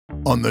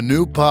On the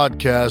new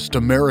podcast,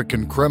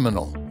 American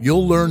Criminal,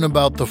 you'll learn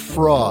about the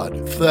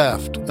fraud,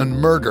 theft, and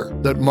murder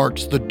that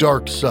marks the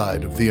dark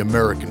side of the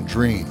American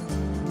dream.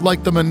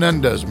 Like the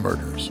Menendez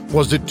murders.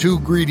 Was it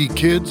two greedy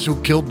kids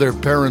who killed their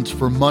parents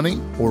for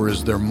money, or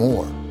is there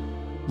more?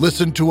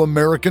 Listen to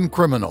American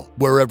Criminal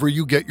wherever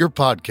you get your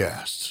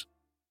podcasts.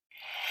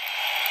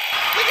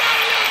 We got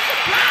a little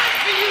surprise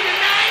for you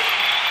tonight.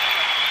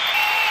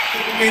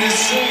 It is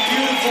so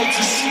beautiful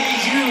to see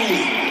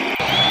you.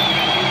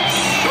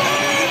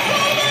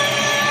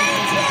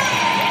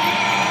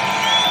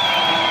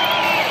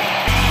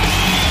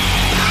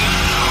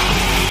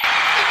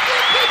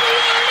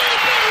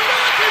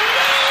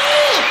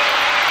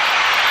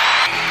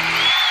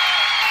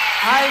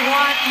 I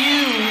want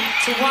you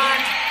to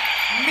want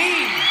me.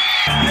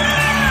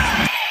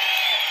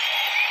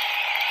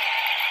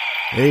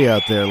 Hey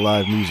out there,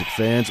 live music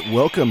fans.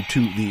 Welcome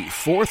to the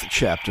fourth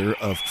chapter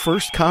of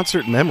First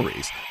Concert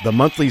Memories, the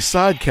monthly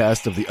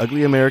sidecast of The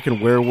Ugly American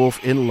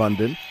Werewolf in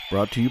London,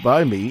 brought to you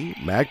by me,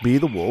 Mac B.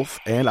 the Wolf,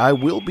 and I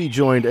will be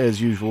joined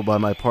as usual by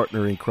my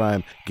partner in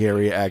crime,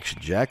 Gary Action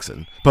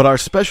Jackson. But our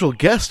special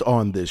guest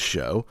on this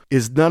show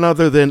is none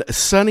other than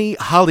Sonny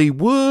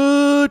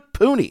Hollywood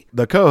Pooni,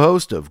 the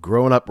co-host of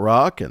Growin Up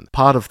Rock and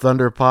Pot of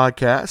Thunder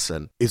podcasts,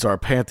 and is our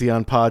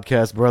Pantheon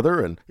podcast brother,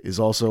 and is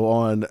also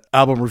on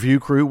Album Review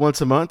Crew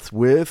once a month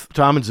with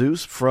Tom and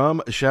Zeus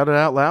from Shout It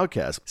Out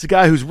Loudcast. He's a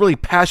guy who's really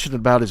passionate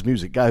about his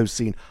music, a guy who's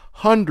seen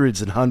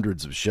hundreds and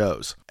hundreds of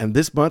shows. And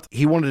this month,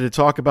 he wanted to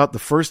talk about the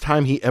first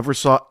time he ever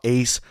saw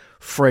Ace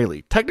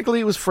Frehley. Technically,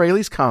 it was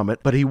Frehley's Comet,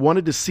 but he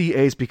wanted to see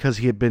Ace because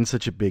he had been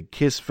such a big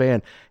Kiss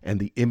fan, and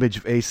the image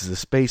of Ace as a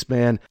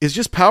spaceman is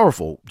just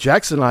powerful.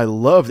 Jackson and I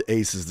loved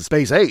Ace as the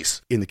Space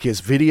Ace in the Kiss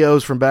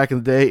videos from back in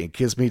the day, and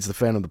Kiss Meets the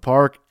Phantom of the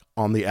Park.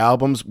 On the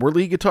albums, we're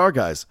lead guitar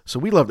guys, so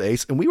we loved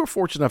Ace, and we were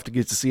fortunate enough to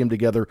get to see him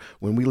together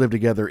when we lived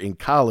together in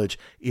college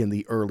in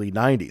the early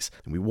 90s.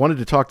 And we wanted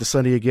to talk to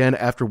Sonny again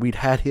after we'd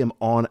had him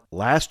on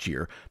last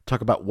year,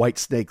 talk about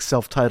Whitesnake's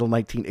self-titled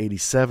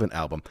 1987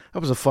 album. That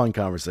was a fun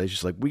conversation.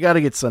 It's like, we got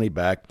to get Sonny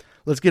back.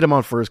 Let's get him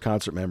on First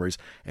Concert Memories,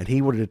 and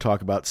he wanted to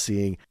talk about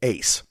seeing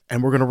Ace.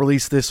 And we're going to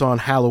release this on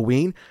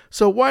Halloween,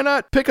 so why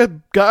not pick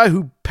a guy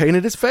who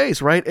painted his face,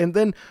 right? And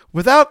then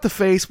without the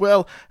face,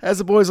 well, as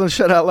the boys on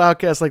Shut Out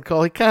Loudcast like to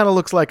call, he kind of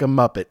looks like a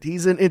Muppet.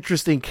 He's an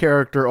interesting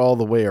character all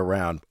the way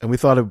around, and we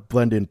thought it would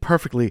blend in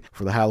perfectly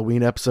for the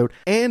Halloween episode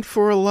and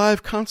for a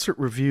live concert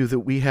review that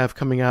we have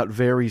coming out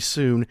very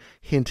soon.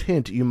 Hint,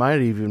 hint, you might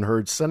have even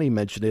heard Sonny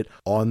mention it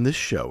on this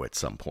show at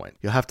some point.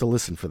 You'll have to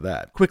listen for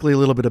that. Quickly, a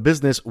little bit of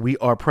business. We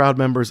are proud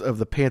members of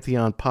the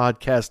Pantheon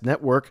Podcast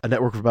Network, a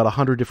network of about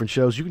 100 different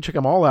shows. You can check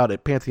them all out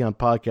at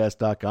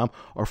pantheonpodcast.com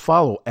or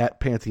follow at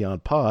Pantheon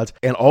Pods.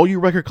 And all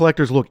you record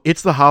collectors, look,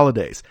 it's the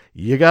holidays.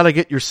 You got to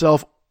get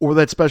yourself or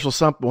that special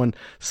someone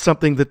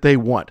something that they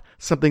want,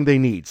 something they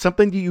need,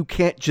 something that you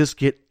can't just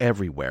get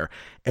everywhere.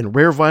 And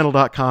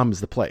rarevinyl.com is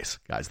the place.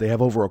 Guys, they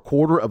have over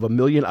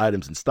 250,000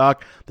 items in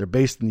stock. They're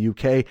based in the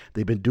UK.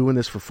 They've been doing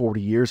this for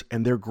 40 years,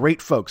 and they're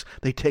great folks.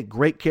 They take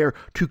great care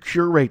to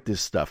curate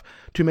this stuff,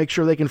 to make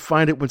sure they can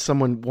find it when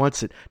someone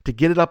wants it, to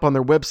get it up on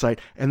their website,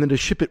 and then to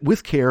ship it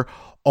with care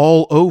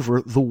all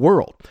over the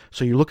world.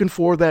 So you're looking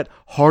for that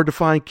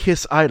hard-to-find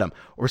Kiss item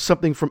or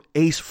something from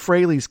Ace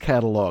Frehley's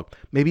catalog,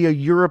 maybe a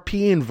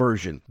European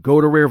version.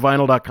 Go to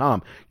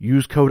rarevinyl.com.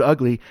 Use code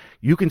UGLY.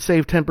 You can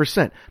save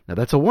 10%. Now,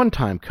 that's a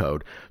one-time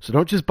code, so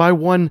don't just buy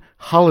one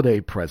holiday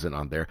present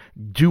on there.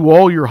 Do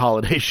all your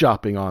holiday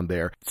shopping on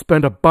there.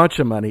 Spend a bunch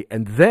of money,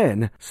 and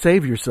then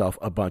save yourself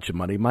a bunch of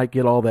money. Might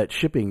get all that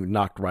shipping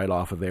knocked right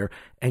off of there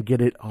and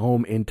get it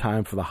home in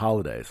time for the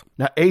holidays.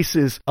 Now, Ace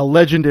is a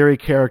legendary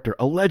character,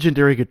 a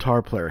legendary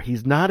guitar player.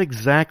 He's not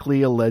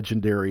exactly a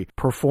legendary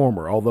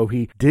performer, although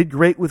he did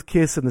great with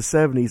Kiss in the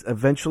 70s.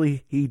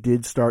 Eventually, he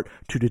did start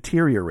to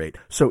deteriorate.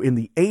 So in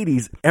the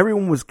 80s,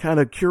 everyone was kind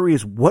of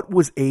curious, what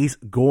was Ace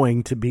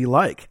going to be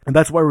like? And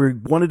that's why we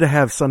wanted to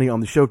have Sonny on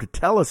the show to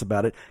tell us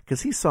about it,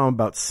 because he saw him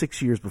about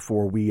 6 years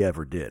before we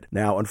ever did.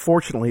 Now,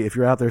 unfortunately, if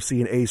you're out there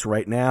seeing Ace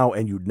right now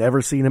and you'd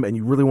never seen him and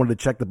you really wanted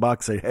to check the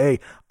box, say, hey,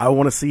 I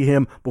want to see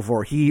him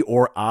before he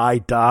or I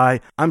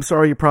die, I'm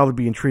sorry, you're probably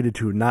being treated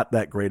to not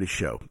that great a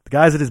show. The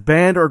guys at his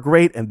band are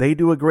great and they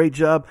do a great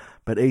job,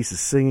 but Ace's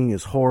singing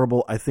is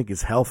horrible. I think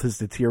his health has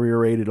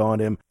deteriorated on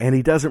him, and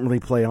he doesn't really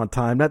play on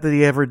time. Not that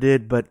he ever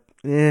did, but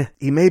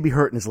he may be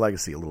hurting his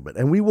legacy a little bit,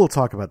 and we will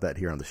talk about that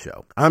here on the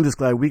show. I'm just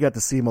glad we got to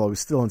see him while he was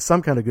still in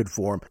some kind of good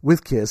form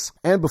with Kiss,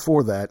 and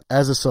before that,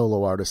 as a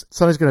solo artist.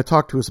 Sonny's going to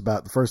talk to us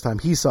about the first time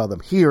he saw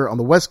them here on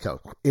the West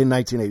Coast in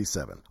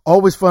 1987.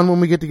 Always fun when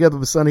we get together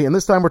with Sonny, and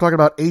this time we're talking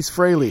about Ace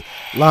Frehley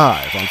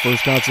live on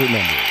First Concert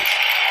Memories.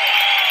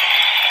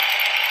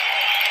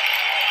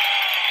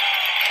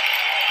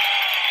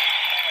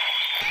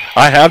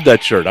 I have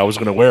that shirt. I was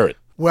going to wear it.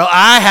 Well,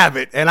 I have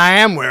it, and I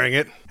am wearing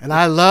it, and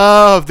I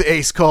love the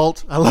Ace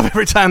cult. I love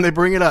every time they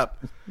bring it up.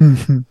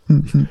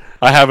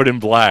 I have it in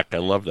black. I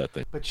love that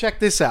thing. But check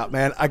this out,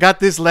 man. I got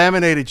this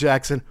laminated,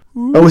 Jackson.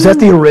 Ooh. Oh, is that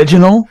the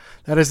original?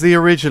 That is the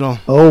original.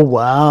 Oh,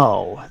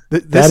 wow.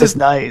 That is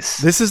nice.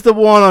 This is the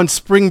one on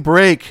spring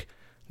break,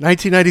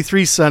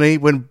 1993, Sonny,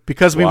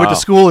 because we went to Wow.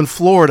 school in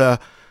Florida,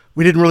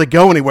 we didn't really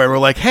go anywhere. We're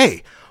like,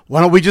 hey,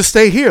 why don't we just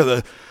stay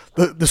here?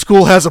 The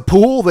school has a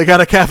pool. They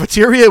got a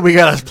cafeteria. We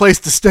got a place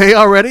to stay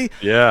already.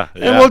 Yeah.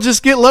 And we'll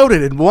just get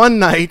loaded. And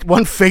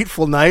one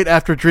fateful night,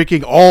 after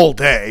drinking all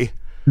day,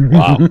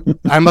 Wow.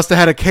 I must have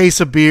had a case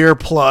of beer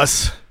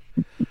plus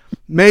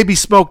maybe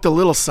smoked a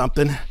little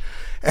something.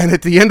 And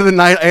at the end of the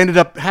night, I ended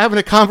up having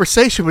a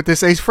conversation with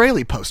this Ace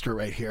Frehley poster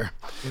right here.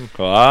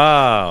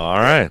 Wow. All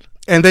right.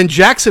 And then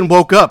Jackson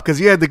woke up because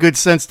he had the good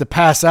sense to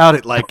pass out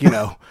at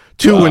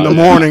 2 in the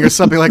morning or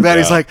something like that.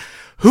 He's like,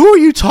 who are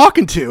you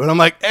talking to? And I'm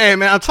like, hey,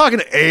 man, I'm talking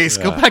to Ace.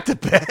 Go back to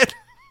bed.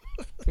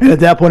 And at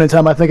that point in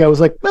time, I think I was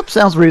like, "Yep,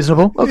 sounds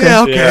reasonable." Okay.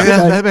 Yeah, okay.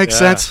 Yeah. That makes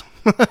sense.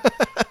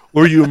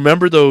 Or you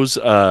remember those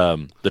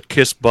the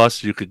Kiss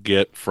bus you could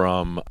get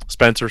from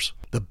Spencer's?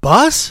 The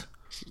bus?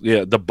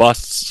 Yeah, the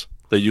busts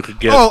that you could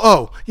get.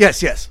 Oh,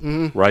 yes.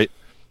 Mhm. Right?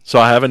 So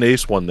I have an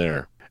Ace one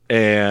there.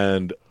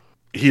 And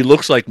he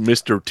looks like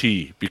Mr.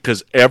 T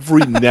because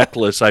every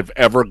necklace I've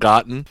ever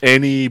gotten,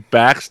 any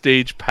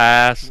backstage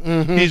pass,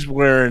 he's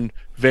wearing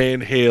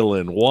Van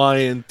Halen,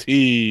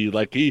 Y&T.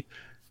 Like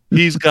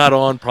he's got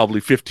on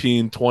probably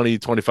 15, 20,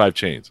 25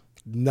 chains.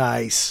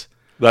 Nice.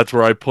 That's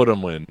where I put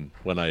them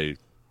when I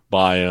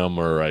buy them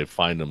or I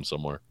find them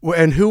somewhere. Well,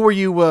 and who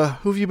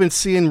have you been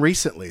seeing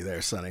recently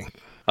there, Sonny?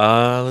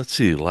 Let's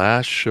see.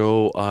 Last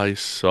show I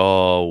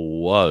saw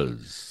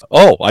was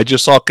I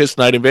just saw Kiss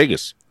Night in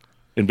Vegas.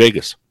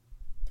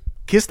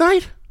 Kiss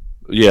Night?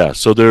 Yeah,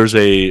 so there's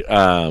a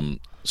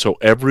so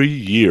every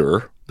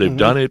year they've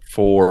done it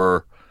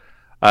for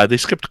they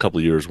skipped a couple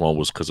of years. One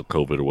was because of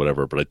COVID or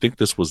whatever, but I think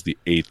this was the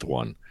 8th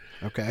one.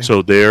 Okay.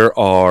 So there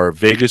are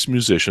Vegas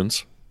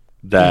musicians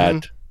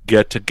that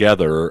get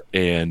together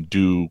and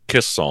do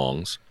Kiss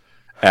songs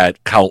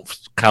at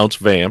Counts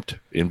Vamped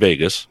in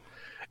Vegas.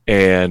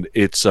 And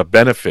it's a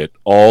benefit.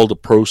 All the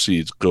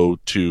proceeds go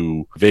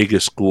to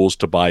Vegas schools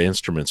to buy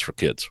instruments for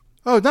kids.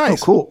 Oh,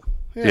 nice. Oh, cool.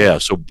 Yeah,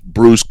 so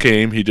Bruce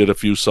came. He did a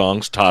few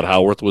songs. Todd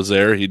Howarth was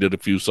there. He did a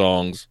few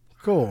songs.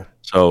 Cool.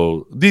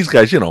 So these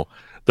guys,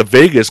 the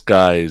Vegas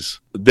guys,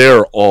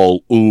 they're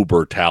all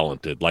uber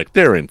talented. Like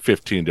they're in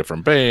 15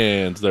 different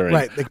bands. They're in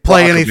Right, they can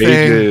play Rock of anything.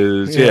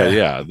 Ages.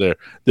 Yeah.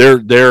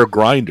 They're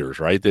grinders,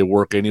 right? They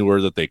work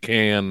anywhere that they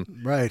can.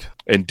 Right.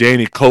 And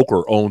Danny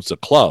Coker owns the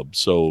club,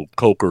 so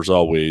Coker's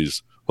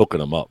always hooking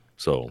them up.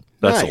 So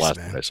that's Nice, the last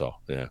man. thing I saw.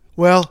 Yeah.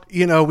 Well,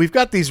 we've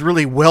got these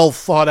really well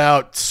thought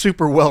out,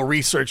 super well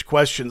researched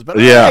questions, but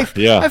Yeah.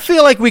 I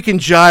feel like we can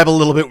jive a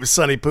little bit with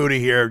Sonny Pooni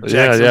here,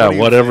 Jackson. Yeah.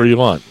 Whatever you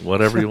want.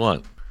 Whatever you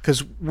want.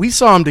 Because we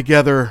saw him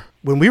together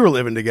when we were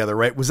living together,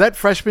 right? Was that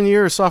freshman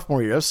year or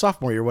sophomore year? That was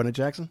sophomore year, wasn't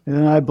it, Jackson?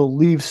 And I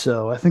believe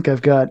so. I think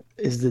I've got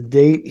the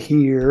date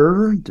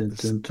here.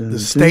 The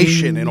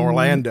station in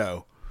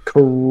Orlando.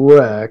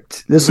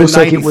 Correct. This looks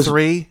like it was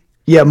 93?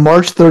 Yeah,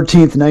 March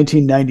 13th,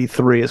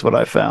 1993 is what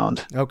I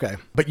found. Okay.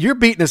 But you're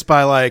beating us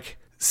by like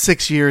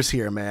 6 years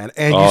here, man.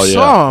 And Oh, you yeah,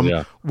 saw him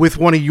yeah. with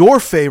one of your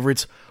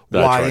favorites,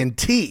 That's right.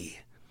 Y&T.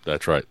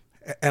 That's right.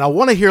 And I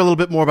want to hear a little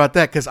bit more about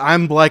that because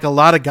I'm like a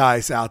lot of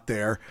guys out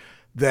there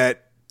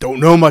that don't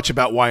know much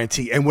about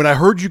Y&T. And when I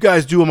heard you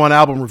guys do them on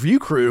Album Review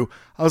Crew,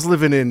 I was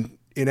living in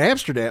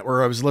Amsterdam,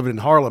 or I was living in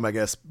Harlem, I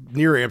guess,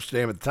 near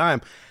Amsterdam at the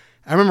time.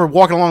 I remember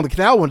walking along the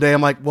canal one day.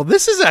 I'm like, well,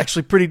 this is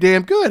actually pretty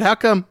damn good. How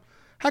come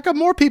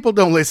more people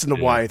don't listen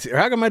to Y&T? Or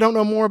how come I don't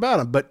know more about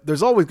them? But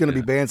there's always going to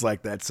be bands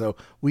like that. So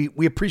we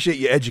appreciate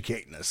you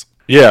educating us.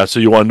 Yeah, so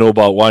you want to know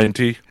about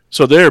Y&T?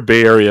 So they're a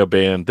Bay Area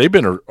band. They've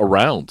been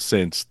around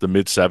since the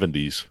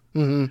mid-'70s.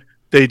 Mm-hmm.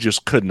 They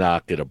just could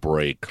not get a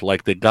break.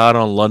 Like, they got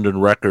on London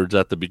Records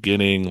at the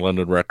beginning.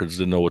 London Records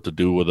didn't know what to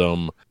do with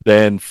them.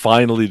 Then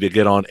finally they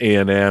get on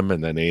A&M,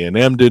 and then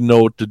A&M didn't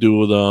know what to do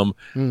with them.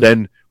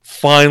 Then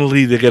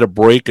finally they get a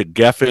break at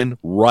Geffen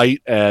right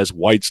as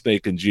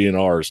Whitesnake and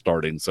GNR are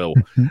starting. So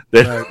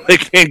they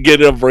can't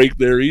get a break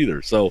there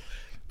either. So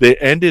they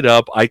ended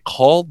up, I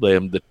called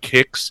them the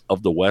Kicks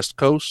of the West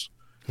Coast,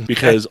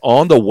 because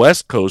on the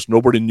West Coast,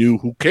 nobody knew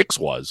who Kicks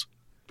was,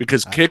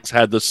 because Kicks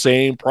had the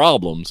same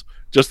problems,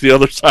 just the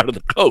other side of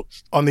the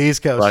coast. On the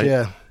East Coast, Right.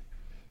 yeah.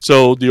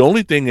 So the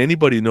only thing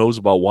anybody knows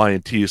about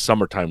Y&T is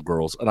Summertime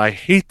Girls, and I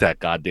hate that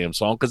goddamn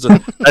song because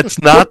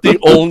that's not the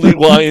only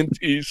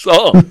Y&T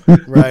song.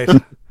 Right.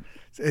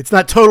 It's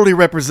not totally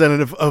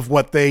representative of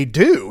what they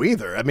do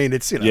either. I mean,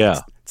 it's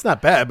it's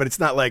not bad, but it's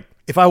not like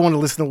if I want to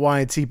listen to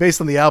Y&T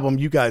based on the album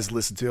you guys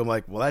listen to, I'm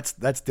like, well,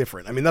 that's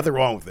different. I mean, nothing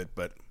wrong with it,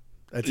 but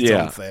that's its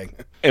own thing.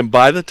 And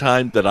by the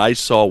time that I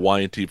saw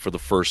Y&T for the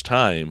first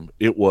time,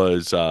 it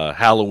was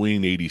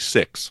Halloween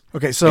 '86.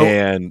 Okay, so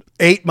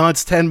 8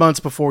 months, 10 months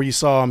before you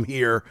saw him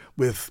here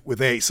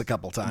with Ace a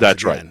couple times.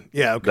 That's again. right.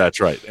 Yeah, okay. That's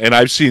right. And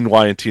I've seen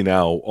Y&T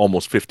now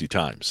almost 50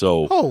 times.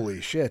 So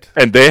Holy shit.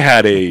 and they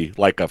had a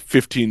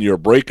 15-year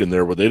break in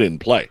there where they didn't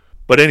play.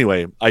 But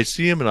anyway, I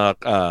see him in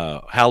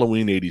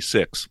Halloween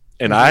 '86,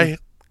 and I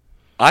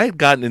had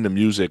gotten into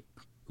music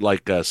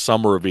like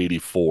summer of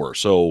 '84.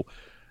 So,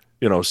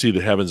 see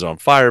the Heavens on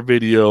Fire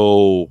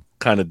video,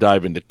 kind of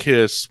dive into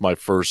Kiss. My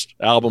first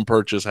album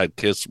purchase had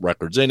Kiss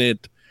records in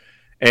it.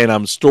 And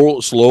I'm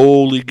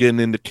slowly getting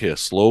into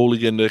Kiss,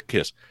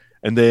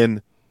 And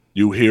then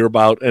you hear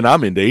about, and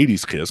I'm into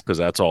 80s Kiss because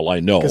that's all I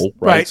know,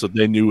 right? So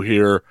then you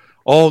hear,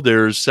 oh,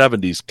 there's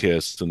 70s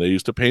Kiss, and they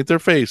used to paint their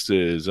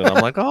faces. And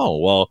I'm like, oh,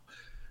 well,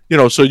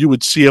 so you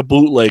would see a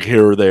bootleg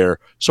here or there.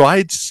 So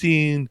I'd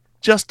seen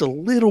just a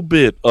little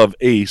bit of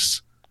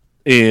Ace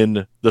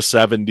in the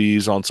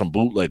 70s on some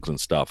bootlegs and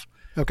stuff.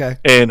 Okay.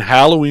 And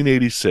Halloween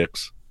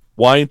 86,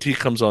 Y&T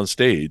comes on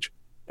stage,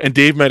 and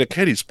Dave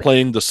Meniketti's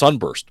playing the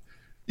Sunburst.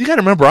 You got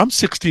to remember, I'm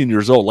 16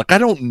 years old. Like, I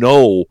don't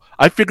know.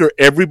 I figure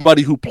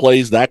everybody who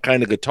plays that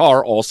kind of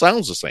guitar all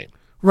sounds the same.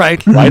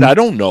 Right. Right? I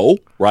don't know,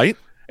 right?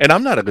 And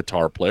I'm not a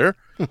guitar player.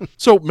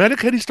 So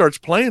Meniketti starts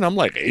playing. I'm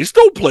like, Ace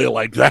don't play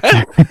like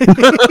that.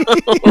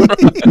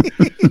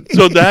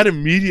 So that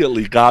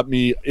immediately got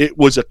me. It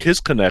was a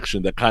Kiss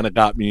connection that kind of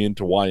got me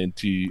into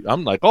Y&T.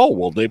 I'm like, oh,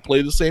 well, they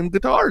play the same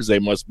guitars. They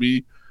must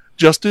be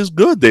just as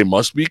good. They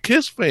must be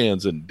Kiss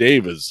fans. And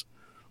Dave is,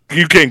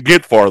 you can't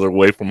get farther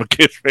away from a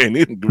Kiss fan.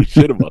 He didn't give a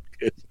shit about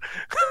Kiss.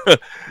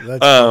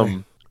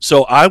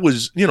 So I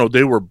was,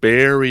 they were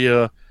Bay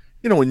Area.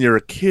 When you're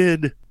a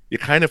kid, you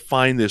kind of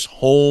find this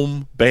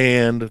home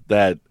band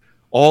that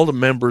all the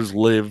members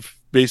live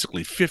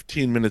basically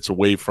 15 minutes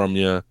away from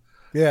you.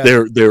 Yeah.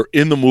 They're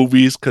in the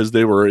movies because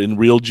they were in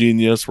Real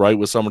Genius, right,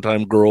 with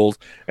Summertime Girls,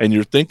 and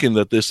you're thinking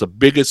that this is the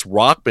biggest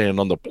rock band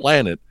on the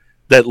planet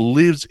that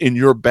lives in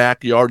your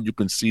backyard. You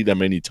can see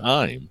them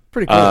anytime.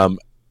 Pretty cool.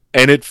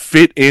 And it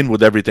fit in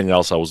with everything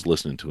else I was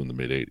listening to in the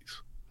mid-'80s.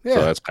 Yeah.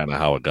 So that's kind of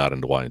how it got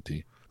into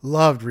Y&T.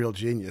 Loved Real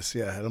Genius,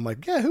 yeah. And I'm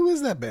like, yeah, who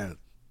is that band?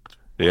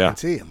 Yeah.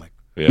 Y&T. I'm like,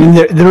 I mean,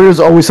 there is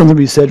always something to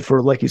be said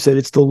for, like you said,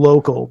 it's the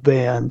local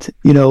band.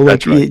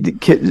 Like right.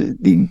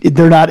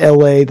 They're not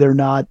LA, they're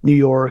not New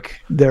York,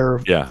 they're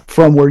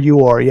from where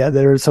you are. Yeah,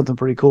 there is something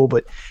pretty cool.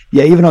 But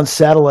yeah, even on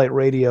satellite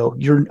radio,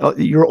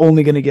 you're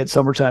only going to get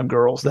Summertime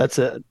Girls. That's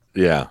it.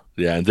 Yeah,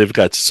 and they've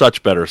got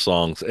such better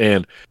songs.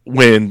 And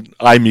when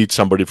I meet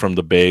somebody from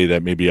the Bay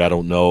that maybe I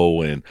don't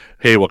know, and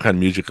hey, what kind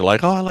of music you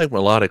like? Oh, I like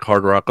melodic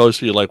hard rock. Oh,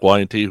 so you like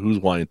Y&T? Who's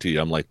Y&T?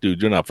 I'm like,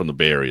 dude, you're not from the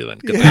Bay Area then.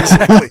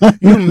 Exactly.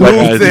 You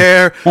moved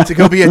there to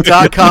go be a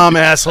 .com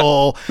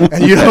asshole,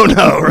 and you don't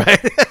know,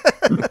 right?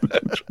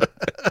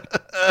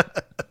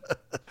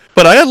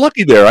 But I had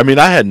lucky there. I mean,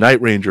 I had Night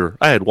Ranger,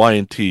 I had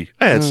Y&T,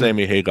 I had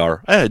Sammy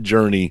Hagar, I had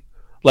Journey.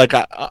 Like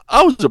I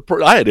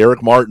had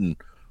Eric Martin.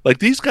 Like,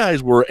 these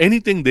guys were,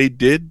 anything they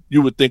did,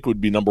 you would think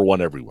would be number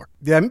one everywhere.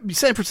 Yeah,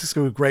 San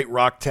Francisco is a great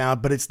rock town,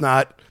 but it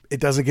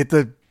doesn't get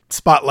the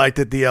spotlight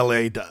that the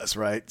LA does,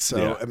 right?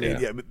 So,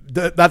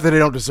 not that they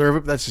don't deserve it,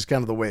 but that's just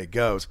kind of the way it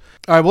goes.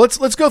 All right, well,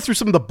 let's go through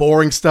some of the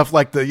boring stuff,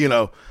 like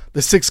the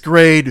sixth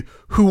grade,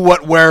 who,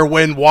 what, where,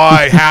 when,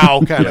 why,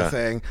 how kind of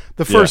thing.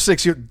 The first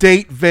 6 years,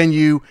 date,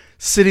 venue,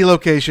 city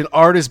location,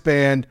 artist,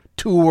 band,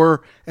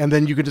 tour, and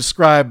then you could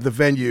describe the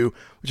venue,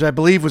 which I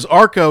believe was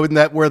Arco, isn't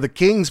that where the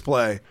Kings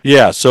play?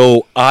 Yeah,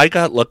 so I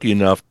got lucky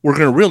enough. We're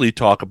going to really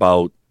talk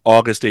about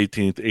August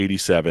 18th,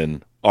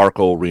 87,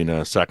 Arco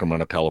Arena,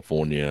 Sacramento,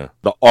 California,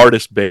 the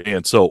artist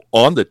band. So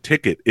on the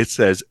ticket, it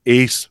says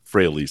Ace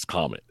Frehley's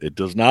Comet. It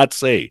does not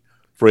say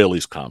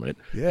Frehley's Comet.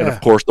 Yeah. And,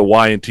 of course, the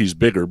Y&T's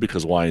bigger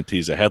because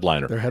Y&T's a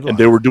headliner. They're headlining. And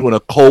they were doing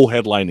a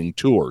co-headlining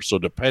tour. So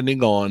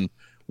depending on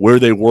where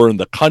they were in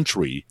the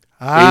country,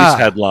 Ace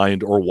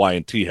headlined or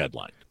Y&T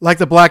headlined. Like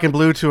the Black and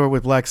Blue tour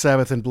with Black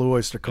Sabbath and Blue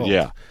Oyster Cult.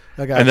 Yeah.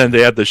 And then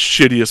they had the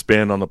shittiest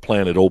band on the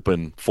planet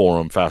open for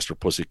them, Faster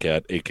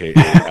Pussycat, a.k.a.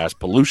 Ass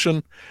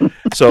Pollution.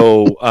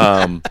 So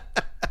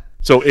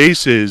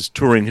Ace is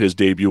touring his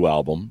debut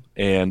album.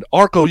 And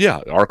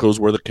Arco's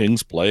where the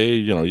Kings play.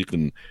 You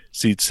can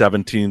seat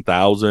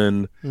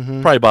 17,000,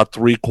 probably about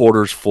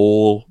 3/4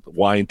 full.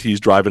 Y&T's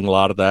driving a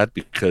lot of that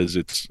because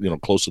it's,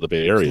 close to the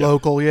Bay Area. It's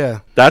local, yeah.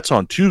 That's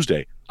on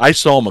Tuesday. I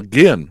saw him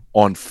again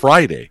on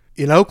Friday.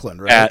 In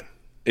Oakland, right?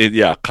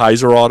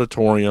 Kaiser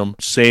Auditorium,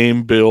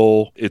 same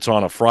bill. It's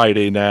on a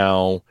Friday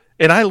now.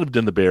 And I lived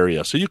in the Bay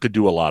Area, so you could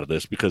do a lot of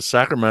this because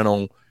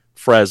Sacramento,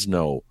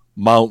 Fresno,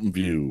 Mountain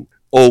View,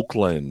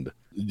 Oakland,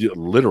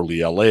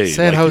 literally LA.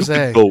 San Jose.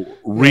 You could go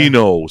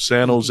Reno,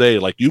 San Jose.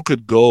 Like, you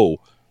could go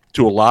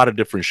to a lot of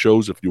different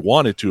shows if you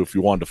wanted to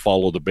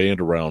follow the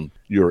band around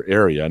your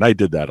area. And I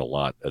did that a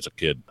lot as a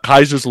kid.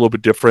 Kaiser's a little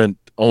bit different,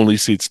 only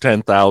seats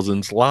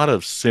 10,000. A lot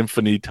of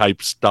symphony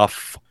type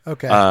stuff.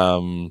 Okay.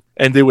 And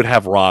they would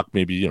have rock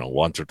maybe,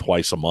 once or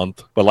twice a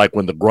month. But like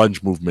when the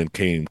grunge movement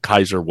came,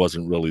 Kaiser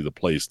wasn't really the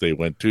place they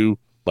went to.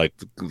 Like,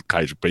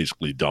 Kaiser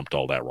basically dumped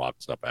all that rock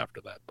stuff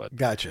after that. But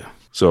gotcha.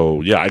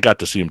 So, yeah, I got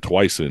to see him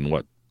twice in,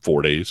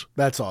 4 days.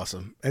 That's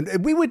awesome.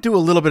 And we would do a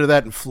little bit of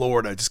that in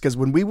Florida, just because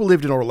when we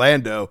lived in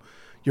Orlando,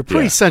 you're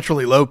pretty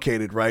centrally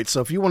located, right?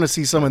 So if you want to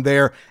see someone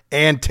there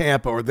and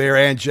Tampa or there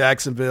and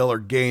Jacksonville or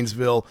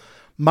Gainesville,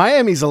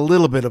 Miami's a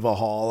little bit of a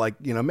haul. Like,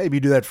 maybe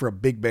you do that for a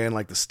big band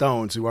like the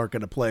Stones who aren't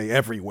going to play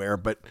everywhere,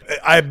 but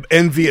I'm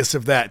envious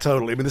of that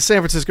totally. I mean, the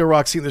San Francisco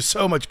rock scene, there's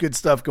so much good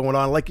stuff going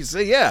on. Like you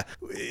say, yeah,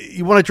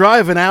 you want to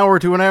drive an hour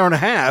to an hour and a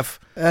half,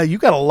 you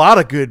got a lot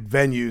of good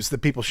venues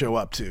that people show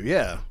up to.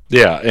 Yeah.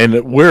 Yeah,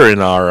 and we're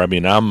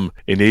I'm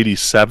in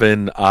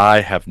 87.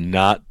 I have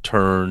not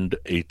turned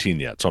 18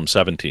 yet, so I'm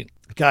 17.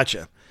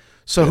 Gotcha.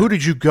 So who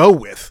did you go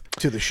with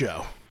to the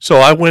show? So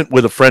I went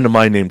with a friend of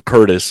mine named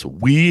Curtis.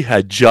 We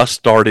had just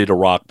started a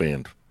rock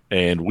band,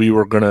 and we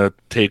were going to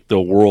take the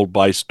world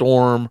by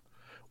storm.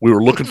 We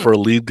were looking for a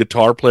lead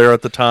guitar player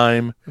at the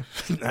time,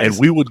 Nice. and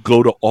we would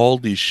go to all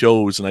these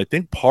shows, and I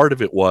think part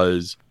of it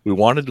was we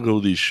wanted to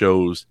go to these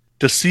shows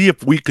to see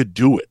if we could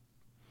do it,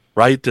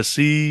 right? To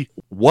see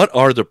what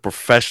are the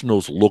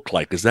professionals look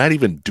like. Is that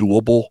even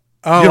doable?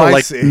 Oh,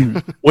 I see.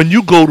 When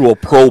you go to a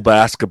pro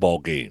basketball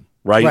game,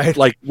 right?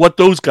 Like what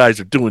those guys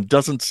are doing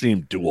doesn't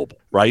seem doable,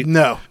 right?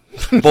 No.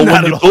 But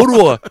when you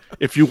go to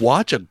if you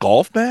watch a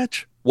golf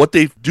match, what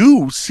they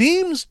do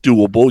seems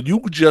doable.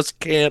 You just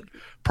can't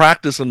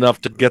practice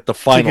enough to get the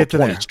final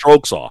 20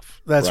 strokes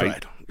off. That's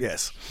right.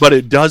 Yes. But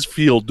it does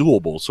feel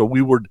doable. So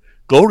we would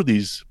go to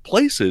these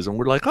places and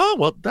we're like, oh,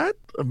 well, that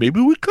maybe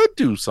we could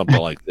do something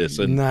like this.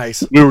 And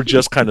nice. We were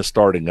just kind of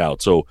starting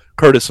out. So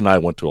Curtis and I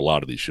went to a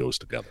lot of these shows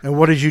together. And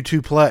what did you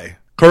two play?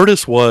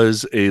 Curtis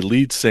was a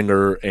lead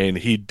singer, and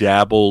he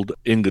dabbled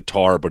in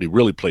guitar, but he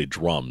really played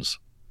drums.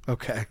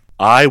 Okay.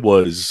 I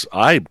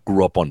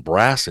grew up on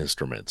brass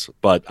instruments,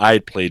 but I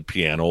had played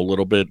piano a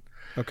little bit.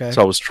 Okay.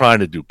 So I was trying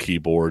to do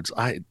keyboards.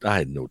 I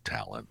had no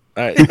talent.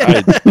 I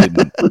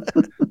didn't.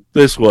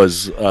 This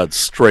was a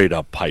straight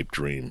up pipe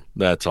dream.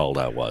 That's all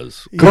that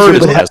was.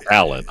 Curtis has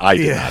talent. I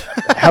did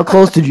not. How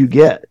close did you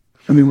get?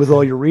 I mean, with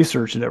all your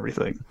research and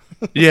everything.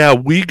 Yeah,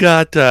 we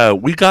got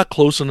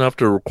close enough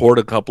to record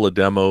a couple of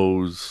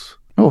demos.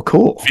 Oh,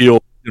 cool.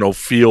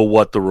 Feel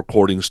what the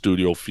recording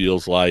studio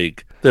feels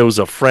like. There was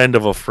a friend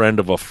of a friend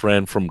of a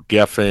friend from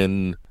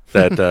Geffen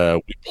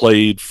that we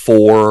played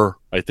for.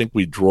 I think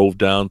we drove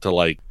down to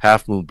like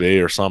Half Moon Bay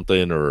or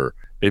something, or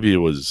maybe it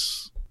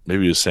was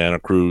Santa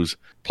Cruz.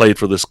 Played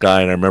for this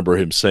guy, and I remember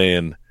him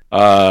saying,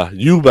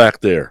 "You back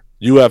there,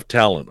 you have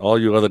talent. All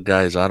you other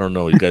guys, I don't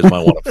know. You guys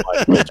might want to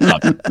find a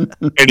job."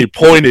 And he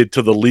pointed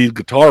to the lead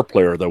guitar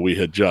player that we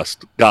had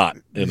just got.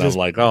 And I'm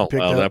like, oh,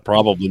 well, that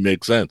probably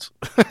makes sense.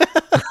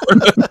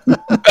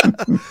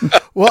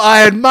 Well,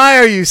 I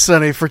admire you,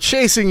 Sonny, for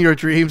chasing your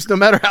dreams, no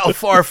matter how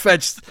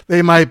far-fetched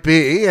they might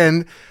be.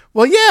 And,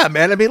 well, yeah,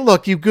 man. I mean,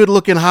 look, you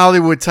good-looking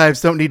Hollywood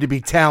types don't need to be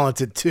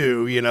talented,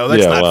 too.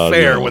 That's not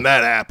fair when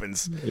that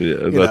happens.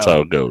 Yeah, that's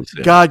how it goes.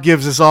 Yeah. God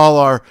gives us all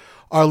our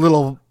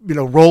little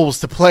roles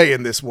to play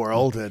in this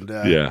world, and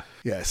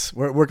yes,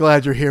 we're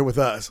glad you're here with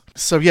us.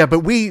 So yeah,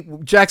 but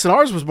Jackson,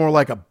 ours was more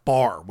like a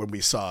bar when we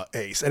saw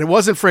Ace, and it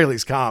wasn't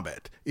Frehley's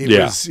Comet. It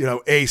was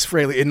Ace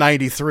Frehley in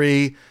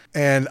 '93,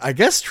 and I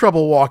guess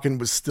Trouble Walking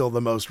was still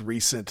the most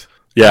recent.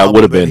 Yeah, it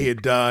would have been he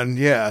had done.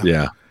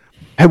 Yeah.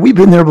 Had we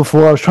been there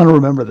before? I was trying to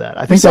remember that.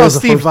 I think that was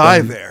Steve the first Vai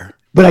time. there,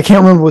 but I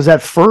can't remember. Was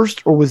that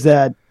first or was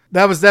that?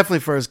 That was definitely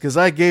first, because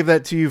I gave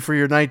that to you for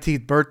your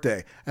 19th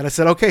birthday. And I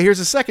said, okay, here's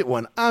the second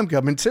one. I'm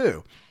coming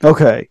too.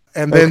 Okay.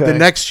 And then the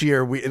next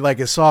year, we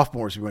as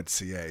sophomores, we went to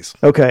see Ace.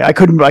 Okay. I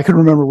couldn't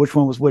remember which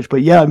one was which.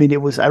 But yeah, I mean,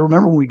 I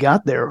remember when we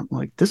got there,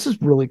 like, this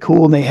is really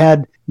cool. And they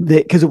had,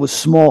 because it was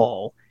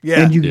small.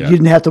 Yeah. And you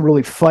didn't have to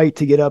really fight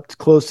to get up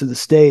close to the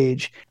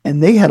stage.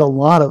 And they had a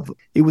lot of,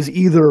 it was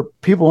either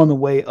people on the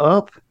way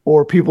up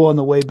or people on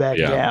the way back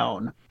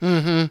down.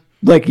 Mm-hmm.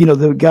 Like,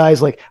 the guys,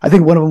 like, I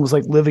think one of them was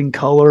like Living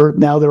Color.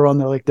 Now they're on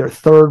their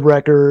third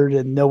record,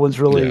 and no one's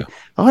really,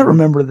 I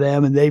remember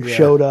them, and they've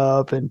showed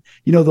up. And,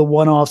 the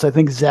one-offs, I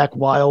think Zakk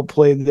Wylde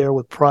played there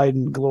with Pride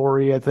and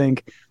Glory. I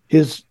think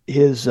his when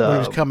he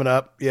was coming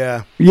up.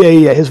 Yeah.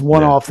 His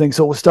one-off thing.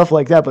 So it was stuff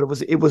like that, but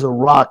it was a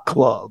rock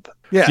club.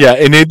 Yeah. Yeah.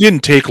 And it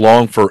didn't take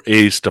long for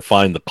Ace to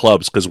find the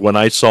clubs, because when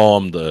I saw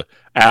him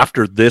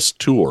after this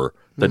tour,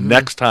 the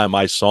next time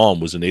I saw him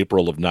was in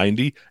April of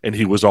 '90, and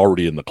he was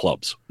already in the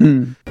clubs.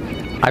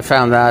 I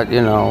found that,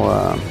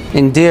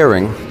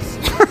 endearing.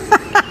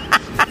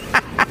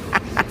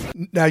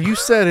 Now, you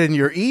said in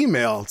your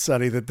email,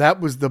 Sonny, that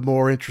was the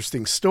more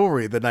interesting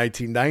story, the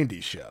 1990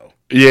 show.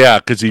 Yeah,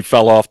 because he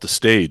fell off the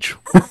stage.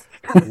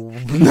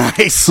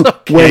 Nice.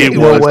 Okay.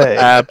 No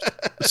way.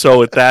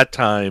 So at that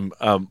time,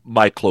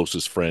 my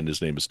closest friend,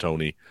 his name is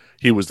Tony.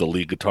 He was the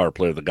lead guitar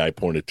player the guy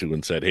pointed to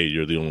and said, hey,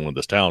 you're the only one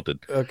that's talented.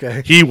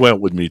 Okay. He went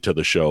with me to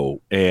the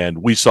show,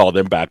 and we saw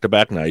them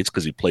back-to-back nights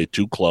because he played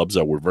two clubs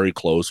that were very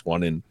close,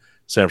 one in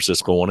San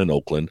Francisco, one in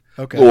Oakland.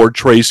 Okay. Lord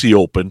Tracy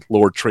opened.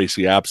 Lord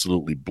Tracy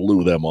absolutely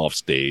blew them off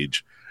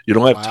stage. You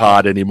don't have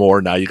Todd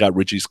anymore. Now you got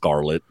Richie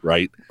Scarlett,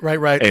 right?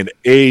 Right. And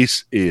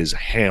Ace is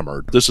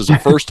hammered. This is the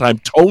first time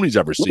Tony's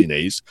ever seen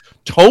Ace.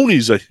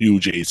 Tony's a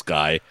huge Ace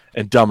guy,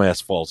 and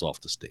dumbass falls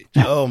off the stage.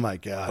 Oh, my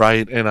God.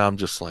 Right? And I'm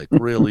just like,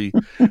 really?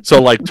 So,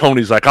 like,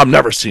 Tony's like, I'm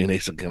never seeing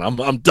Ace again. I'm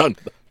done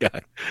with that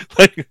guy.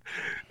 Like,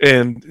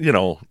 and,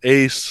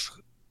 Ace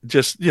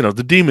just,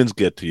 the demons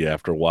get to you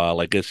after a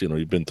while. I guess,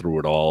 you've been through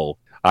it all.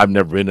 I've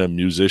never been a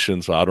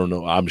musician, so I don't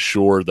know. I'm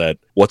sure that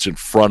what's in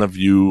front of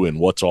you and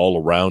what's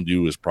all around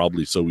you is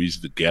probably so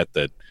easy to get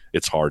that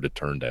it's hard to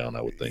turn down,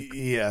 I would think.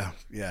 Yeah.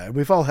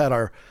 We've all had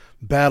our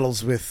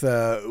battles with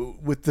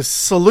the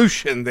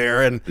solution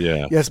there. And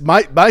yes,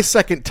 my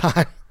second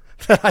time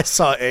that I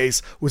saw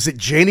Ace was at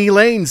Janie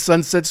Lane's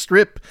Sunset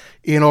Strip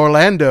in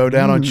Orlando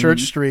down on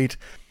Church Street.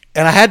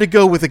 And I had to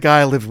go with a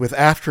guy I lived with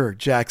after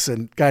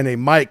Jackson, a guy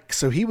named Mike.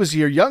 So he was a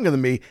year younger than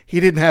me.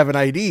 He didn't have an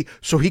ID,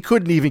 so he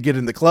couldn't even get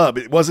in the club.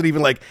 It wasn't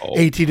even like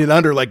 18 and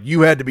under, like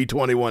you had to be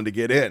 21 to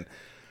get in.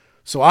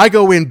 So I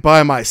go in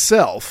by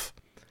myself,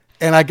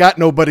 and I got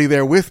nobody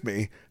there with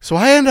me. So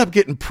I ended up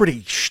getting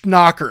pretty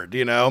schnockered,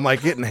 I'm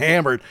like getting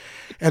hammered.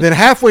 And then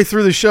halfway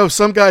through the show,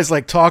 some guy's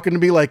like talking to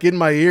me like in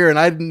my ear, and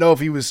I didn't know if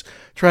he was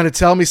trying to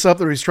tell me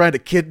something or he's trying to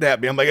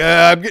kidnap me. I'm like,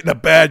 I'm getting a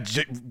bad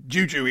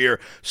juju here.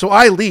 So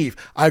I leave.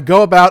 I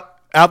go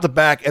out the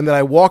back, and then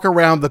I walk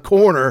around the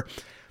corner,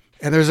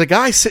 and there's a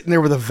guy sitting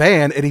there with a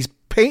van, and he's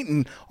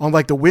painting on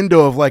like the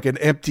window of like an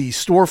empty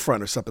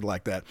storefront or something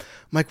like that.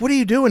 I'm like, what are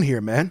you doing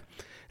here, man?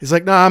 He's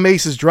like, I'm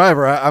Ace's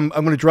driver. I'm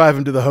going to drive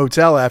him to the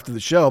hotel after the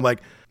show. I'm like,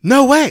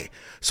 no way.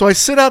 So I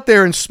sit out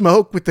there and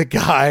smoke with the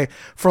guy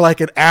for like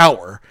an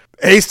hour.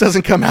 Ace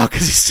doesn't come out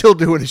because he's still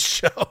doing his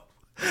show.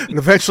 And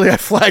eventually I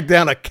flagged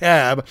down a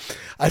cab.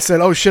 I said,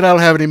 oh shit, I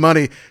don't have any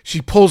money.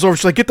 She pulls over.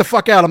 She's like, get the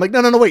fuck out. I'm like,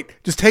 no, wait.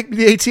 Just take me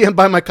to the ATM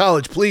by my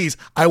college, please.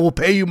 I will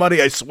pay you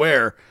money, I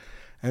swear.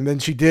 And then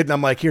she did. And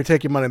I'm like, here,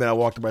 take your money. And then I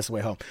walked the rest of the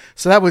way home.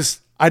 So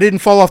I didn't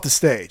fall off the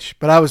stage,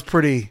 but I was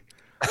pretty,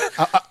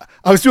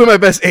 I was doing my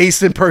best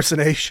Ace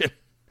impersonation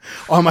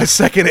on my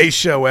second Ace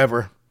show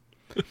ever.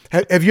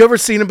 Have you ever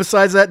seen him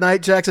besides that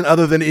night, Jackson,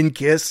 other than in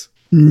Kiss?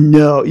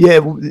 No,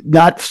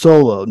 not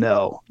solo.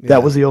 No,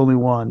 that was the only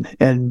one.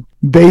 And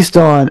based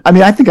on,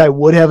 I think I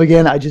would have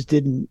again. I just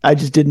didn't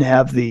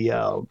have the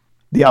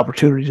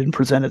opportunity didn't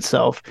present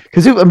itself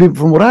because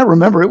from what I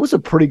remember, it was a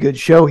pretty good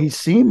show. He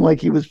seemed like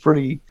he was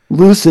pretty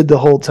lucid the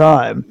whole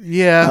time.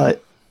 Yeah.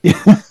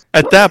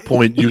 At that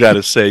point, you got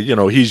to say,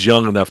 he's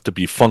young enough to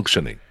be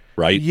functioning,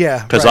 right?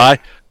 Yeah. Because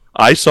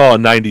I saw a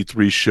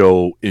 '93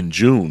 show in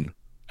June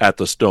at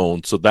the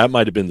Stone, so that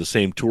might have been the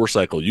same tour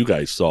cycle you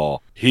guys saw.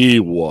 He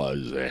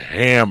was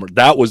hammered.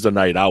 That was the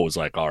night I was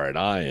like, all right,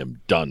 I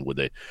am done with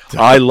it.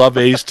 I love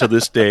Ace to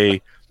this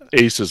day.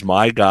 Ace is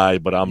my guy,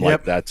 but I'm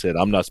like, that's it.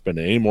 I'm not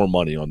spending any more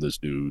money on this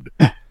dude.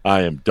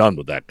 I am done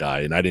with that guy,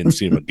 and I didn't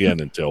see him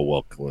again until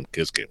when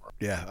Kiss came around.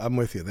 Yeah, I'm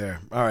with you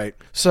there. All right.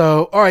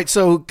 So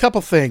a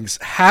couple things.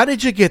 How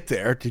did you get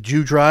there? Did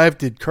you drive?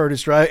 Did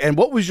Curtis drive? And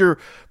what was your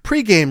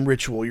pregame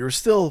ritual? You were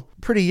still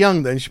pretty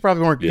young then. You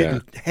probably weren't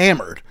getting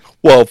hammered.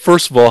 Well,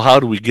 first of all, how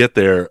do we get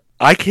there?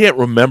 I can't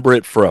remember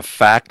it for a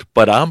fact,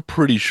 but I'm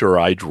pretty sure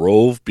I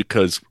drove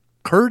because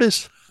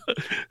Curtis,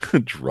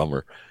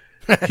 drummer,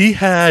 he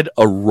had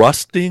a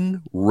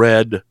rusting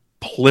red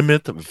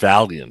Plymouth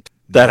Valiant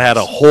that had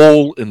a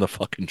hole in the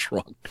fucking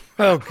trunk.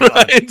 Oh,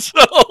 God. And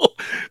so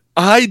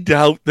I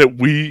doubt that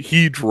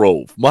he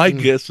drove. My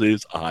guess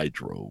is I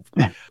drove.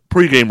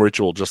 Pre-game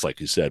ritual, just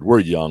like you said, we're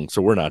young,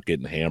 so we're not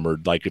getting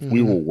hammered. Like if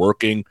we were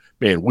working,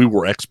 man, we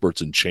were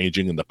experts in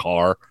changing in the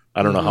car.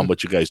 I don't know how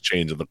much you guys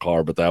change in the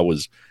car, but that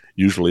was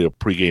usually a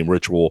pre-game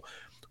ritual.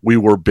 We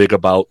were big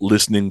about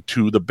listening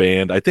to the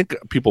band. I think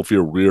people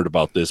feel weird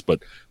about this,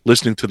 but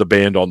listening to the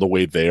band on the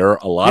way there,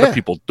 a lot of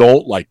people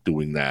don't like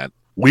doing that.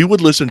 We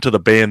would listen to the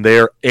band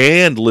there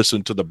and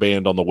listen to the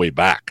band on the way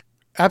back.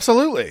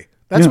 Absolutely.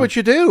 That's what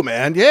you do,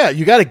 man. Yeah,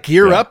 you got to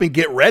gear up and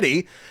get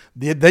ready.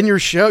 Then you're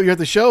at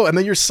the show, and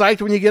then you're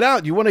psyched when you get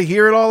out. You want to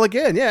hear it all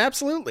again. Yeah,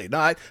 absolutely.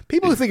 No,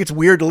 people who think it's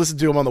weird to listen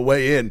to them on the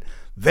way in,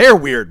 they're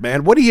weird,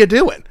 man. What are you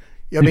doing?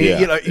 I mean,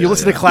 you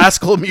listen to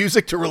classical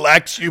music to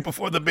relax you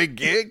before the big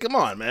gig? Come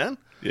on, man.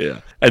 Yeah.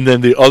 And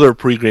then the other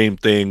pregame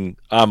thing,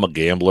 I'm a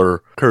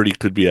gambler. Curdy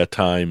could be at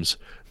times.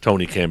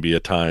 Tony can be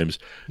at times.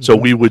 So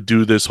we would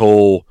do this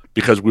whole,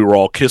 because we were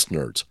all Kiss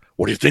nerds.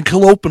 What do you think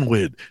he'll open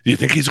with? Do you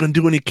think he's going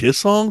to do any Kiss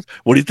songs?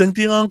 What do you think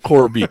the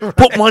encore will be?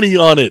 Put money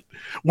on it.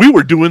 We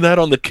were doing that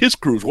on the Kiss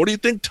cruise. What do you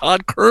think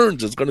Todd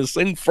Kearns is going to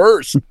sing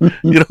first?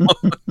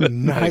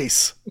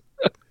 Nice.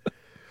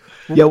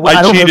 Yeah, well,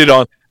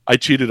 I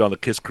cheated on the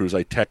Kiss cruise.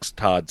 I text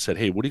Todd, said,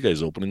 "Hey, what are you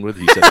guys opening with?"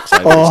 He said,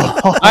 "Exciter."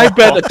 I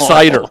bet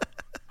Exciter.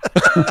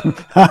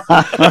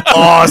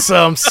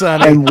 Awesome,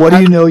 Sonny. And what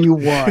do you know you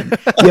won?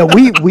 Yeah,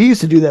 we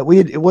used to do that.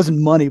 It wasn't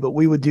money, but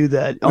we would do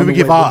that. We would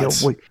give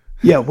odds. What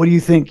do you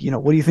think?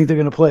 What do you think they're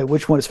going to play?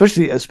 Which one?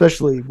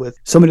 Especially with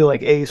somebody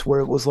like Ace, where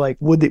it was like,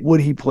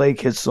 would he play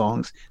Kiss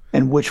songs?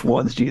 And which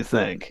ones do you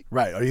think?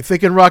 Right. Are you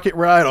thinking Rocket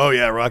Ride? Oh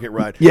yeah, Rocket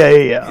Ride.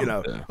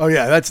 Yeah. Oh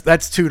yeah, that's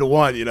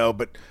 2-1.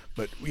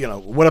 But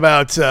what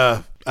about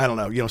I don't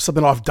know,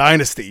 something off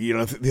Dynasty,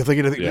 you're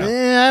thinking,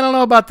 I don't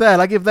know about that.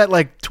 I give that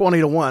like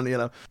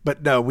 20-1,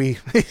 but no,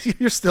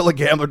 you're still a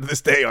gambler to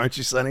this day, aren't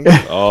you, Sonny?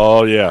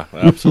 Oh yeah,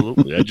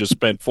 absolutely. I just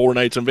spent 4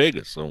 nights in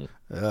Vegas. So.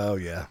 Oh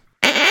yeah.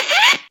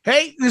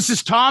 Hey, this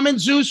is Tom and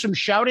Zeus from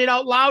Shout It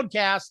Out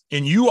Loudcast,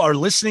 and you are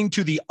listening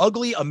to the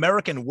Ugly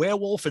American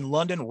Werewolf in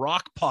London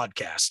Rock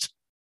Podcast.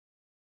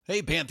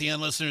 Hey,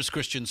 Pantheon listeners,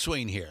 Christian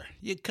Swain here.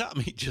 You caught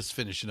me just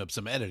finishing up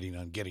some editing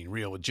on Getting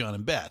Real with John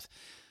and Beth.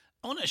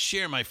 I want to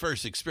share my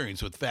first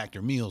experience with Factor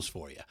Meals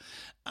for you.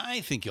 I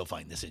think you'll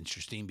find this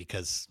interesting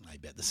because I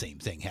bet the same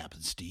thing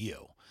happens to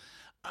you.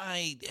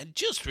 I had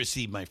just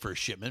received my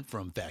first shipment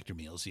from Factor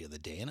Meals the other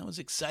day, and I was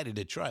excited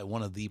to try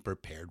one of the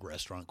prepared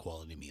restaurant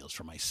quality meals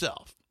for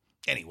myself.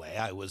 Anyway,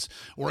 I was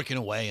working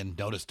away and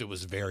noticed it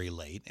was very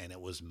late, and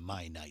it was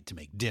my night to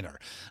make dinner.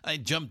 I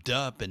jumped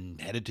up and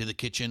headed to the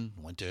kitchen,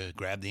 went to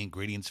grab the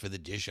ingredients for the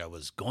dish I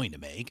was going to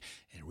make,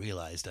 and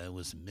realized I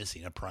was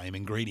missing a prime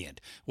ingredient.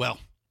 Well,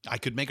 I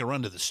could make a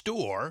run to the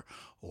store,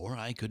 or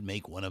I could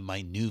make one of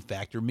my new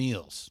Factor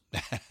meals.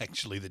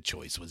 Actually, the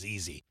choice was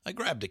easy. I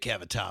grabbed a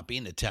cavatappi,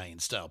 an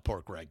Italian-style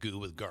pork ragu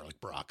with garlic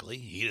broccoli,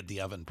 heated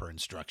the oven per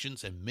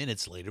instructions, and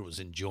minutes later was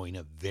enjoying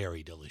a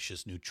very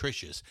delicious,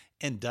 nutritious,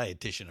 and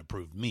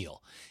dietitian-approved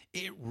meal.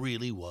 It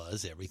really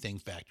was everything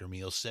Factor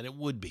Meals said it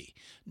would be.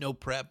 No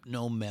prep,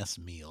 no mess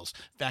meals.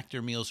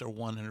 Factor Meals are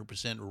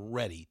 100%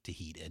 ready to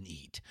heat and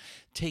eat.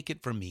 Take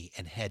it from me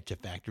and head to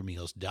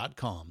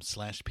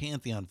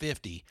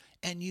factormeals.com/Pantheon50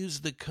 and use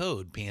the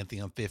code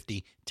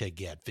Pantheon50 to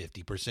get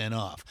 50%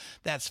 off.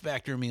 That's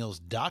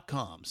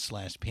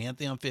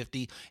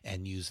factormeals.com/Pantheon50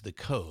 and use the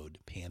code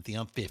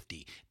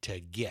Pantheon50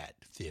 to get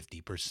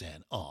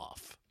 50%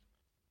 off.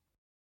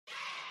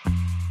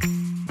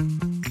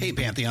 Hey,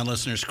 Pantheon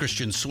listeners,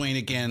 Christian Swain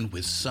again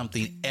with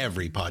something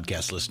every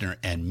podcast listener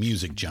and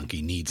music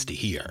junkie needs to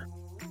hear.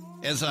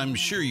 As I'm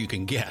sure you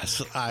can guess,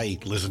 I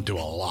listen to a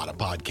lot of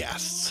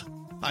podcasts.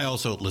 I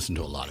also listen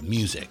to a lot of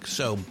music,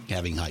 so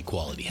having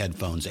high-quality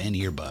headphones and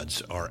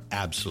earbuds are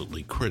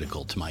absolutely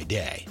critical to my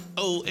day.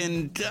 Oh,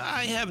 and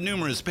I have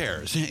numerous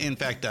pairs. In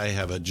fact, I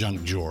have a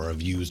junk drawer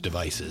of used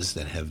devices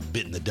that have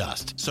bitten the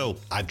dust, so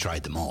I've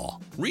tried them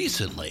all.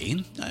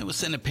 Recently, I was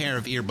sent a pair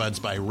of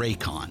earbuds by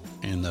Raycon,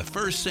 and the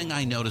first thing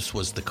I noticed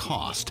was the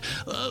cost.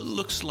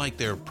 Looks like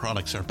their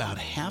products are about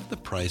half the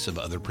price of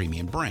other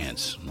premium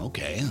brands.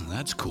 Okay,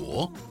 that's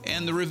cool.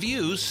 And the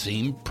reviews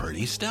seem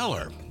pretty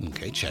stellar.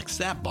 Okay, checks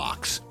that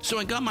box. So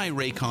I got my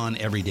Raycon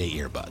everyday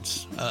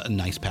earbuds. A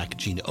nice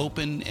packaging to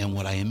open, and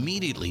what I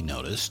immediately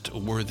noticed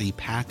were the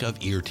pack of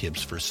ear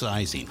tips for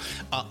sizing.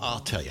 I'll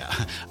tell you,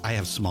 I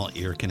have small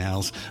ear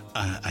canals.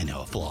 I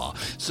know, a flaw.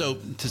 So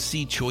to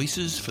see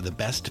choices for the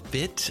best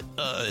fit,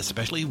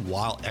 especially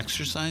while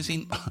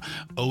exercising,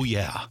 oh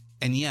yeah.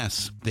 And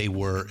yes, they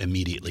were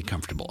immediately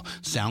comfortable.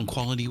 Sound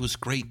quality was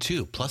great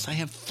too. Plus, I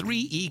have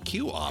 3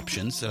 EQ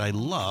options that I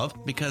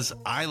love because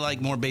I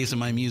like more bass in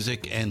my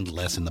music and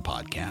less in the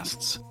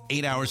podcasts.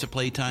 8 hours of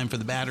playtime for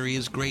the battery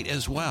is great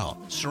as well.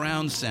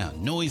 Surround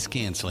sound, noise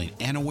canceling,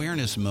 and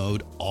awareness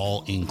mode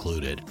all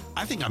included.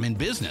 I think I'm in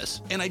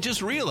business. And I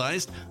just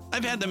realized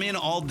I've had them in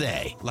all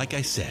day. Like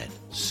I said,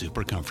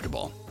 super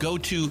comfortable. Go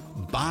to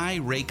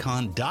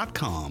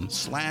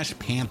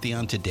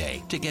buyraycon.com/Pantheon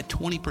today to get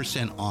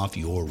 20% off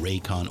your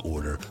Raycon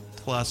order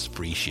plus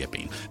free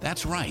shipping.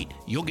 That's right.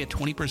 You'll get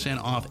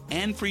 20% off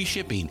and free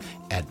shipping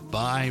at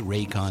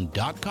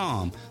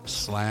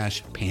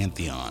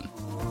buyraycon.com/Pantheon.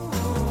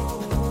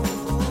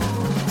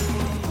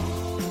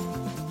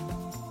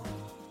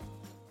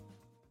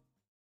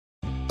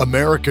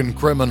 American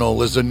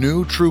Criminal is a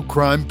new true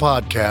crime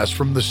podcast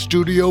from the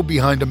studio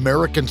behind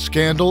American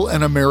Scandal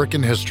and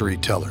American History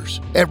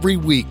Tellers. Every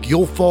week,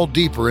 you'll fall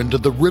deeper into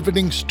the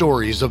riveting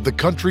stories of the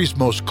country's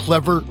most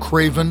clever,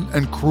 craven,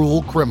 and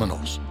cruel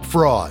criminals.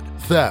 Fraud,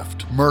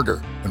 theft,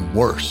 murder, and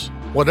worse.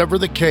 Whatever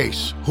the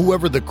case,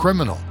 whoever the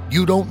criminal,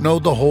 you don't know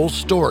the whole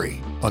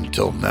story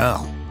until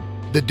now.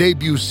 The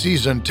debut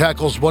season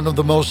tackles one of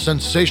the most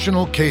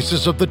sensational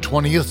cases of the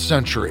 20th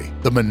century,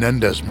 the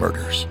Menendez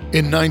murders.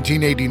 In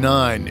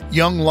 1989,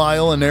 young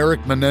Lyle and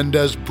Eric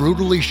Menendez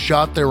brutally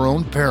shot their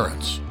own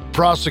parents.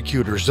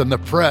 Prosecutors and the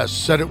press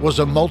said it was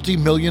a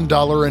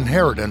multi-million-dollar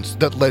inheritance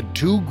that led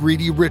 2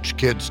 greedy rich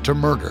kids to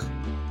murder.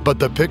 But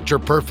the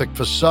picture-perfect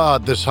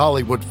facade this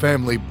Hollywood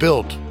family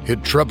built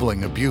hid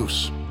troubling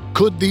abuse.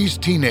 Could these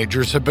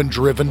teenagers have been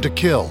driven to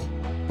kill?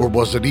 Or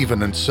was it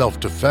even in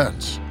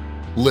self-defense?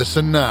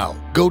 Listen now.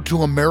 Go to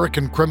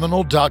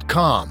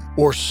AmericanCriminal.com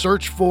or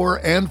search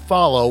for and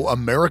follow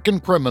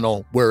American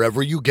Criminal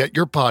wherever you get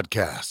your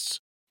podcasts.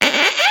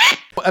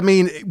 I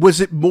mean,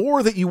 was it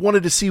more that you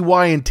wanted to see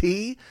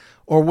Y&T,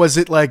 or was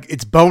it like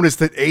it's bonus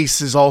that Ace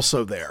is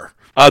also there?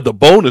 The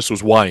bonus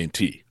was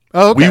Y&T.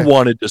 Oh, okay. We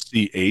wanted to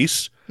see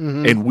Ace,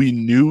 and we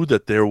knew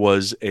that there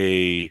was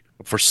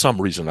for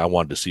some reason, I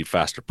wanted to see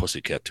Faster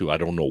Pussycat too. I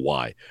don't know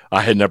why.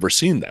 I had never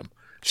seen them.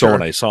 So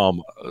when I saw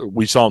him,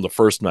 we saw him the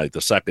first night.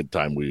 The second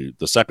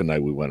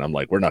night we went, I'm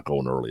like, we're not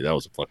going early. That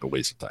was a fucking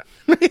waste of time.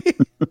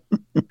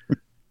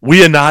 We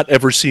had not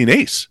ever seen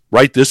Ace,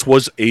 right? This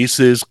was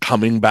Ace's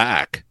coming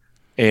back.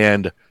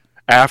 And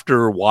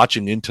after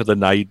watching Into the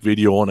Night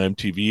video on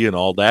MTV and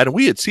all that, and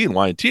we had seen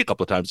Y&T a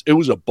couple of times, it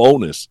was a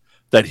bonus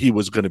that he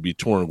was going to be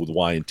touring with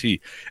Y&T.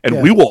 And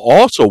we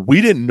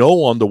didn't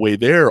know on the way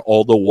there,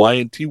 although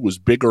Y&T was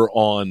bigger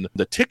on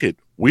the ticket,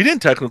 we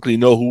didn't technically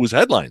know who was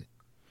headlining.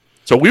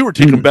 So we were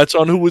taking bets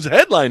on who was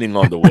headlining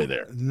on the way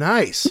there.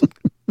 Nice.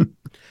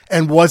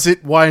 And was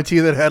it Y&T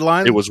that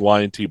headlined? It was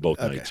Y&T both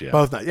nights, yeah.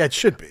 Both nights. Yeah, it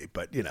should be,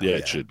 but you know. Yeah,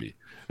 it should be.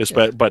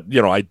 But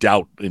you know, I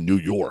doubt in New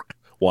York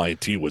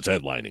Y&T was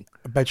headlining.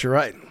 I bet you're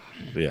right.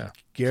 Yeah.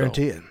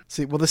 Guarantee it.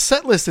 See, well, the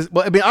set list is,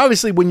 well, I mean,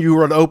 obviously when you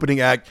were an opening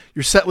act,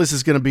 your set list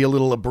is going to be a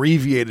little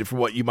abbreviated for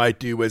what you might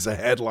do as a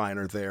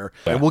headliner there.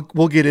 Yeah. And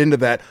we'll get into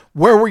that.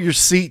 Where were your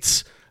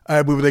seats?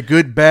 Were they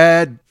good,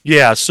 bad?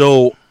 Yeah,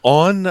 so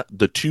on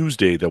the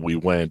Tuesday that we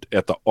went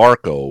at the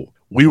Arco,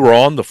 we were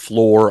on the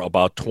floor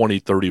about 20,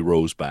 30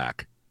 rows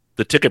back.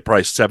 The ticket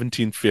price,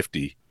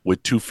 $17.50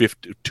 with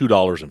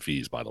 $2 in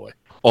fees, by the way.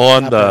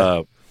 On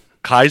the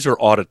Kaiser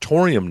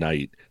Auditorium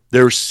night,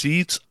 there's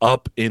seats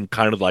up in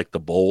kind of like the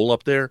bowl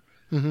up there.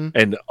 Mm-hmm.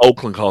 And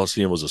Oakland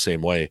Coliseum was the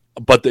same way.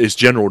 But it's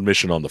general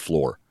admission on the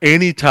floor.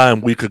 Anytime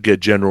we could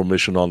get general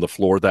admission on the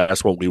floor,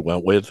 that's what we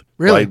went with.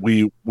 Really?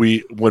 Right?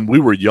 We when we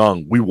were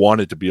young, we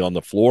wanted to be on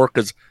the floor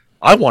because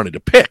I wanted to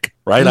pick,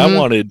 right? Mm-hmm. I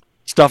wanted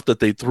stuff that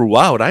they threw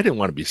out. I didn't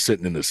want to be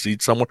sitting in the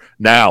seat somewhere.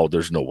 Now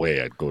there's no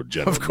way I'd go to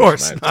general. Of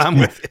course, I'm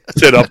with you.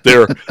 Sit up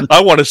there.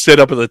 I want to sit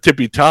up at the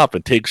tippy top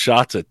and take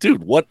shots at,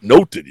 dude, what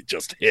note did he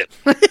just hit?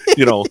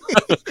 You know,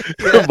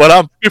 but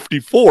I'm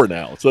 54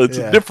 now, so it's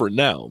different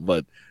now.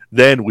 But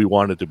then we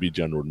wanted to be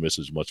general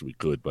admission as much as we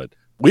could. But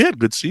we had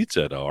good seats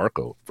at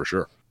Arco for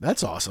sure.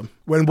 That's awesome.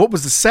 What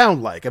was the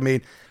sound like? I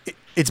mean,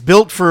 it's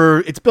built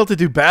to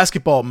do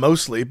basketball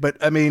mostly, but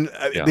I mean,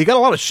 they got a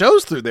lot of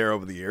shows through there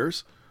over the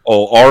years.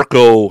 Oh,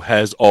 Arco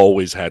has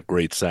always had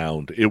great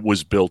sound. It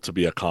was built to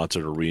be a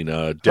concert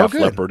arena. Def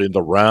Leppard in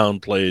the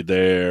Round played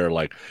there.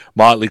 Like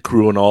Motley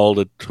Crue and all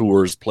the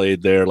tours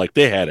played there. Like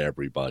they had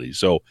everybody.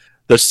 So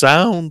the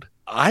sound,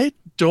 I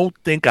don't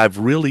think I've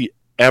really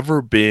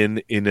ever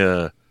been in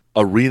a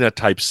arena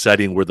type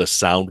setting where the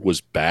sound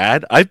was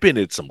bad. I've been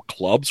in some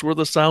clubs where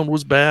the sound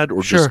was bad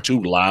or just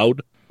too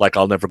loud. Like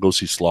I'll never go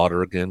see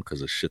Slaughter again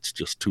because the shit's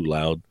just too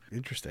loud.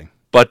 Interesting.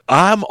 But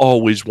I'm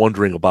always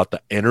wondering about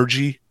the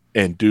energy.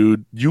 And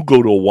dude, you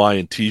go to a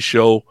Y&T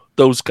show,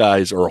 those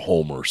guys are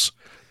homers.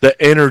 The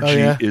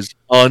energy is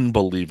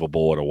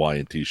unbelievable at a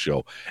Y&T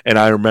show. And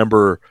I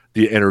remember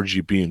the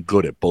energy being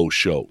good at both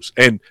shows.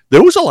 And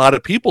there was a lot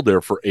of people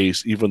there for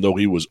Ace, even though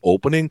he was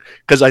opening,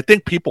 because I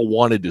think people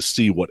wanted to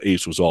see what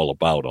Ace was all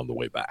about on the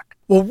way back.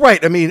 Well,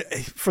 right. I mean,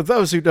 for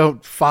those who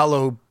don't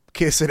follow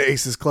Kiss and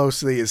Ace as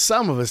closely as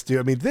some of us do,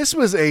 I mean, this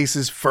was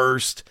Ace's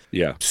first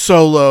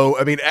solo.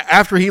 I mean,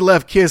 after he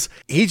left Kiss,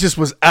 he just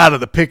was out of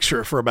the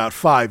picture for about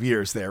 5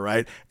 years there,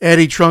 right?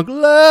 Eddie Trunk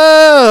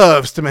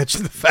loves to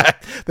mention the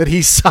fact that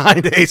he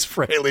signed Ace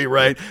Frehley,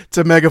 right,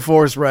 to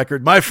Megaforce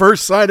Record, my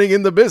first signing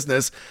in the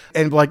business.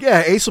 And like,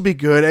 yeah, Ace will be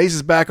good. Ace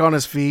is back on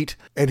his feet.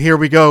 And here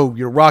we go,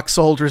 your Rock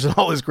Soldiers and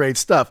all this great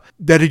stuff.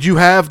 Now, did you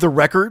have the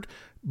record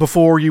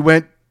before you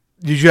went?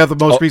 Did you have the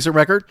most recent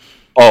record?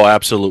 Oh,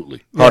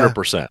 absolutely.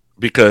 100%.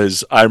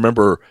 Because I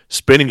remember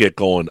spinning it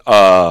going,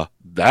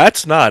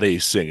 that's not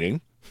Ace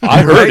singing.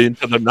 I heard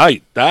Into the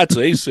Night. That's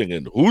Ace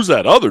singing. Who's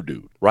that other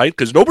dude? Right?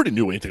 Because nobody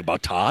knew anything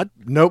about Todd.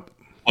 Nope.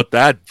 But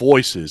that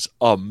voice is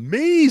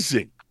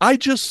amazing. I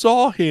just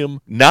saw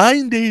him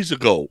 9 days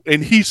ago,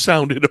 and he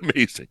sounded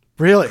amazing.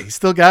 Really? He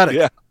still got it?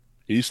 Yeah.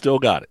 He still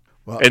got it.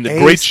 Well, and the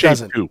great shape,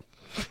 too.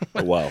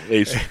 Wow,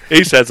 Ace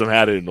hasn't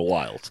had it in a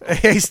while. So.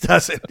 Ace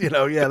doesn't,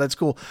 that's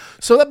cool.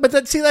 So,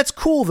 that's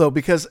cool though,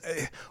 because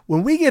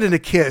when we get into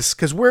Kiss,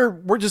 because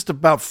we're just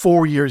about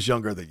 4 years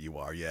younger than you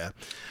are,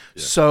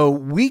 So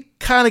we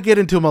kind of get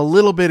into them a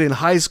little bit in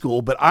high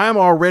school, but I'm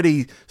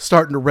already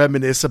starting to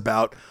reminisce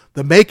about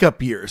the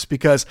makeup years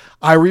because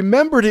I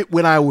remembered it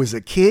when I was a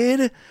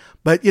kid.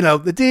 But,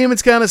 the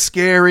Demon's kind of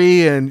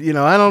scary and,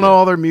 I don't know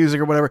all their music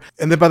or whatever.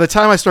 And then by the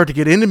time I start to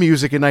get into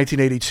music in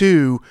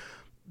 1982,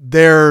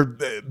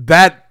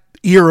 that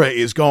era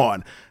is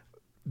gone.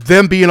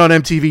 Them being on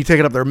MTV,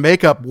 taking up their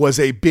makeup was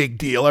a big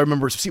deal. I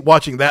remember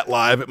watching that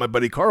live at my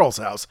buddy Carl's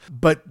house.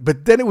 But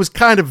then it was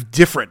kind of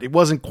different. It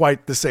wasn't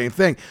quite the same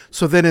thing.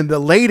 So then in the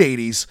late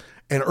 80s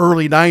and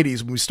early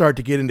 90s, when we started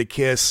to get into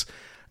Kiss,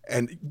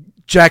 and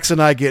Jackson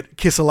and I get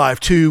Kiss Alive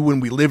 2 when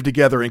we lived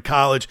together in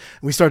college,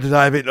 and we start to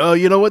dive in, oh,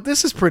 you know what?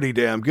 This is pretty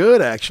damn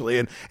good, actually.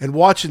 And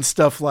watching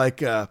stuff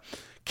like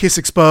Kiss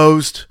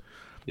Exposed,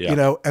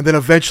 and then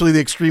eventually the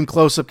Extreme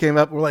Close-Up came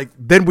up. We're like,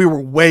 then we were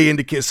way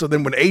into Kiss. So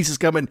then when Ace is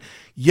coming,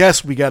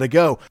 yes, we got to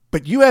go.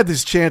 But you had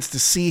this chance to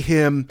see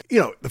him,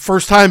 the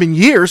first time in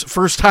years,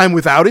 first time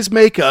without his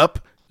makeup.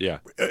 Yeah.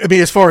 I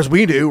mean, as far as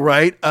we do,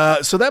 right?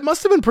 So that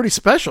must have been pretty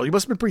special. You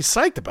must have been pretty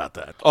psyched about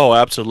that. Oh,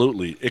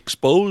 absolutely.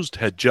 Exposed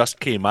had just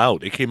came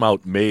out. It came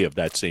out May of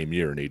that same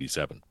year in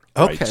 87.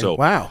 Okay, right? So,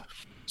 wow.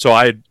 So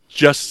I had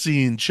just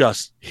seen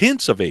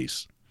hints of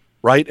Ace,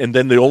 right? And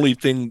then the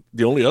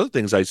only other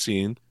things I'd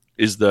seen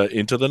is the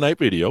Into the Night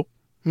video.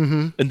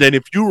 Mm-hmm. And then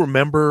if you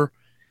remember,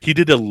 he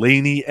did a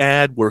Laney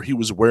ad where he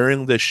was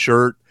wearing this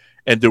shirt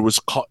and there was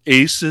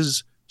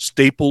Aces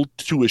stapled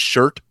to his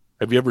shirt.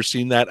 Have you ever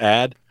seen that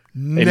ad?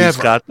 Never. And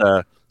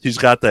he's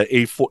got the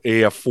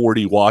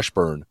AF40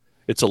 Washburn.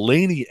 It's a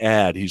Laney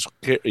ad. He's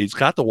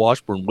got the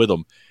Washburn with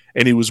him,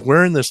 and he was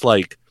wearing this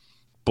like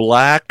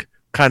black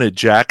kind of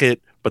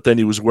jacket, but then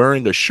he was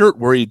wearing a shirt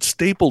where he'd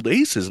stapled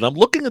aces, and I'm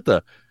looking at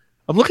the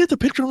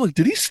picture. I'm like,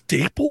 did he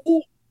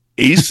staple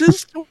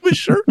aces to his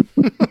shirt?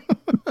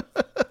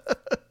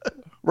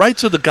 Right.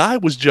 So the guy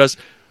was just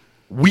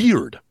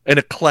weird and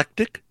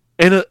eclectic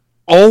and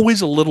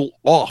always a little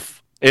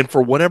off. And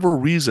for whatever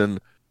reason,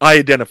 I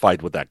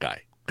identified with that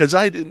guy because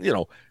I didn't,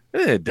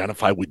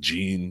 identify with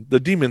Gene. The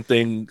demon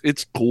thing,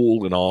 it's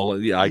cool and all.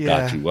 Yeah, I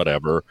got you,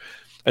 whatever.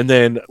 And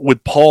then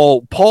with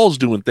Paul's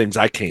doing things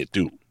I can't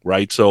do.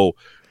 Right. So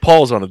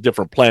Paul's on a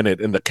different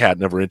planet, and the cat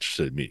never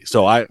interested me.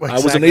 So I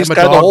was an ace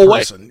guy the whole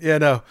way. Yeah,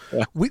 no,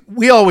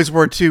 we always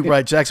were too,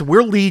 right, Jackson?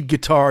 We're lead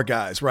guitar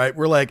guys, right?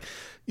 We're like,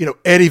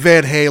 Eddie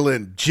Van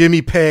Halen,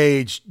 Jimmy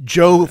Page,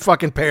 Joe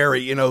fucking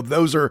Perry.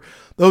 Those are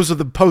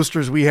the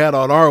posters we had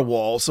on our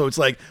wall. So it's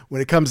like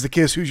when it comes to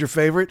Kiss, who's your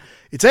favorite?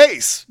 It's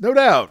Ace, no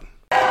doubt.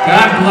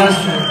 God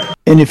bless you.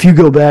 And if you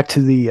go back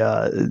to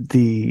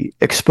the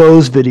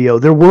exposed video,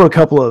 there were a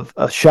couple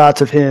of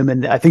shots of him,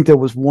 and I think there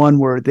was one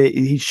where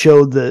he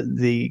showed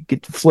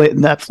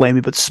not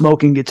flaming but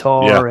smoking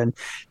guitar, and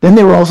then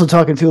they were also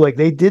talking to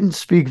they didn't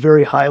speak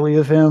very highly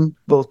of him.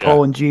 Both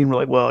Paul and Gene were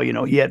like, well,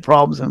 he had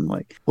problems. And I'm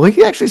like, well,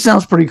 he actually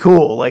sounds pretty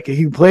cool. Like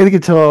he played the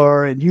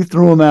guitar, and you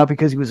threw him out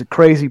because he was a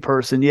crazy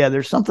person. Yeah,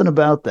 there's something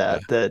about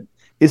that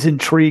is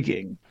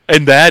intriguing.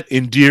 And that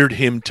endeared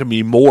him to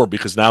me more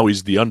because now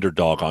he's the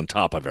underdog on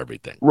top of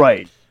everything.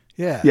 Right.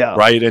 Yeah.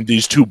 Right. And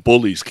these two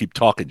bullies keep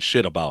talking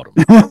shit about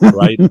him.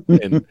 Right.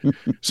 And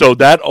so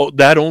that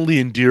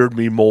only endeared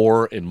me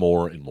more and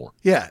more and more.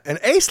 Yeah. And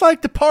Ace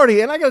liked to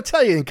party. And I got to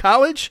tell you, in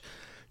college,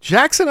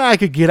 Jackson and I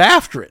could get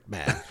after it,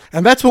 man.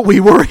 And that's what we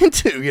were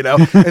into,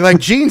 And like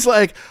Gene's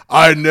like,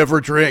 I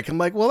never drink. I'm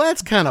like, well,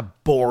 that's kind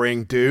of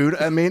boring, dude.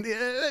 I mean,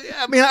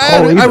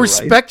 I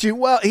respect you.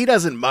 Well, he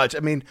doesn't much. I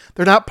mean,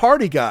 they're not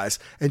party guys.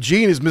 And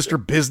Gene is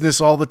Mr.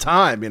 Business all the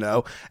time,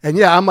 And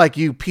yeah, I'm like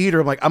you,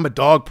 Peter. I'm like, I'm a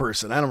dog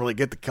person. I don't really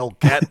get the kill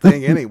cat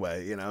thing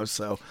anyway,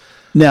 So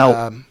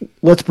now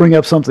let's bring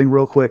up something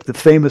real quick. The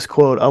famous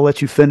quote. I'll let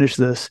you finish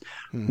this.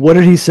 What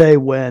did he say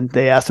when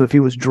they asked him if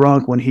he was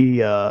drunk when he,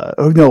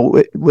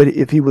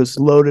 if he was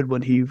loaded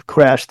when he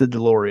crashed the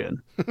DeLorean?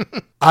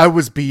 I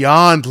was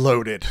beyond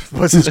loaded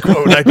was his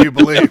quote, I do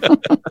believe.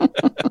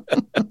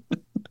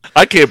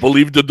 I can't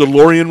believe the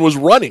DeLorean was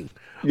running.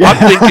 Yeah.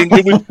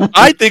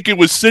 I think it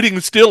was sitting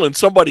still and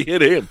somebody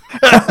hit him.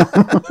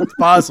 It's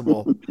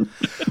possible.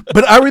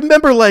 But I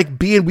remember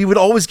we would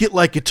always get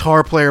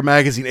Guitar Player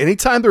magazine.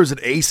 Anytime there was an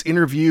Ace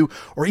interview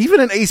or even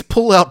an Ace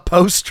pull-out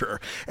poster,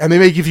 and they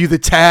may give you the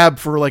tab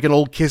for an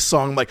old Kiss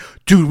song, I'm like,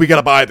 dude, we got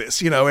to buy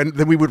this, and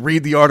then we would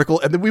read the article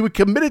and then we would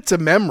commit it to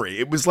memory.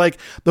 It was like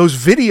those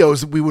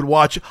videos that we would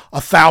watch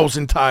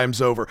 1,000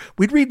 times over.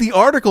 We'd read the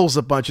articles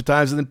a bunch of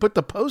times and then put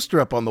the poster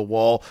up on the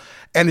wall.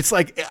 And it's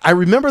like, I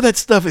remember that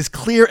stuff as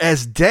clear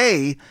as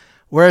day,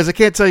 whereas I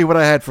can't tell you what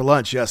I had for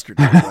lunch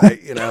yesterday,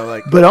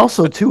 right? But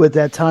also too, at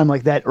that time,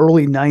 that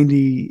early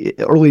 90s,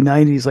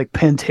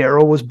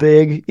 Pantera was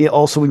big,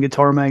 also in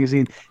Guitar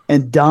Magazine,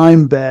 and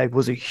Dimebag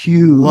was a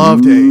huge,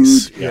 loved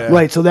Ace,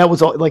 right? So that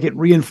was all it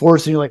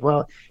reinforced, and you're like,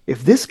 well,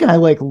 if this guy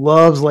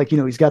loves,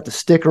 he's got the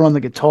sticker on the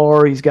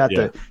guitar, he's got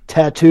the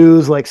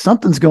tattoos,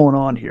 something's going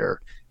on here.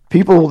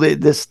 People,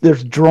 they're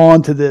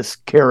drawn to this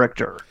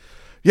character.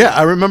 Yeah,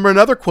 I remember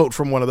another quote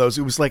from one of those.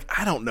 It was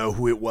I don't know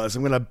who it was.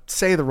 I'm going to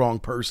say the wrong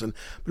person,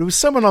 but it was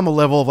someone on the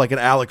level of an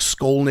Alex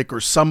Skolnick or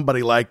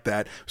somebody like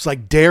that. It was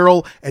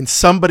Daryl and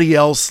somebody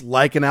else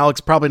like an Alex,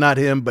 probably not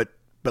him, but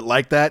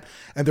like that.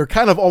 And they're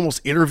kind of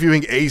almost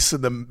interviewing Ace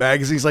in the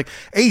magazine. He's like,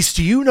 Ace,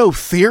 do you know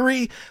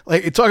theory?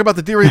 Talk about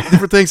the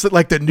different things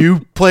that the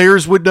new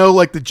players would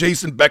know, the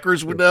Jason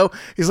Beckers would know.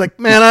 He's like,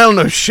 man, I don't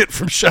know shit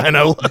from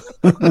Shinola.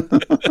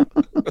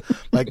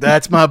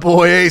 That's my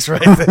boy Ace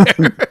right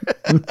there.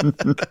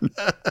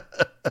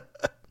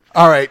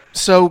 All right.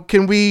 So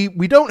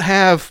we don't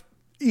have,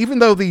 even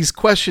though these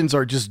questions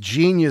are just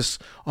genius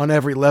on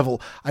every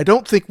level, I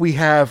don't think we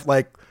have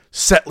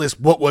set list.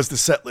 What was the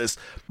set list?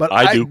 But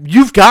I do.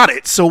 You've got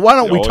it. So why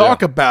don't we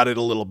talk about it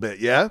a little bit?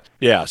 Yeah.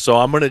 Yeah. So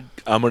I'm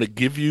gonna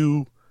give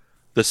you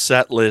the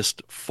set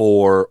list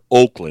for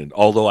Oakland,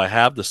 although I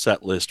have the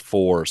set list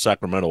for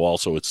Sacramento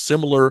also. It's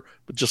similar,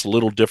 but just a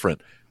little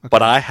different. Okay.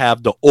 But I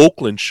have the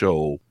Oakland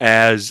show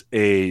as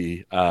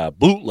a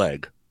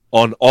bootleg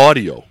on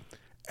audio.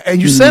 And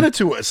you sent it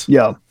to us.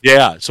 Yeah.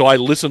 Yeah. So I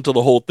listened to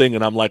the whole thing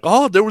and I'm like,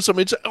 oh, there was some,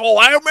 I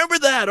remember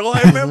that. Oh,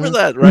 I remember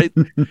that. Right.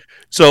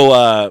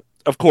 So,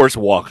 of course,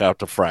 walk out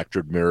to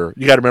Fractured Mirror.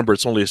 You got to remember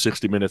it's only a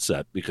 60-minute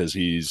set because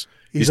he's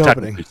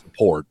technically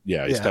support.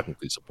 Yeah, he's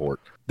technically support.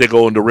 They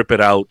go in to rip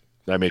it out.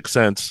 That makes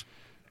sense.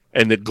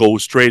 And it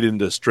goes straight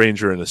into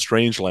Stranger in a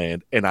Strange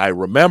Land. And I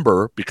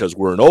remember, because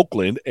we're in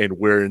Oakland and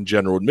we're in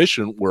general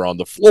admission, we're on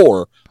the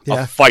floor,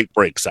 a fight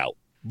breaks out.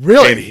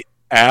 Really? And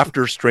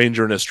after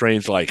Stranger in a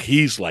Strange Land,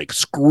 he's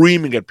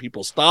screaming at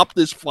people, stop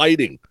this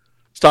fighting.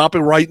 Stop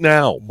it right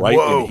now. Right?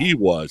 Whoa. And he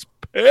was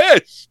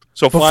pissed.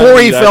 So before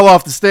he fell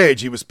off the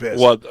stage, he was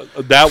pissed. Well,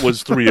 that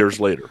was 3 years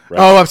later. Right?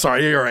 Oh, I'm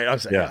sorry. You're right. I'm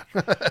sorry. Yeah.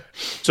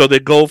 So they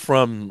go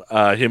from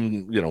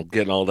him,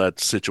 getting all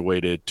that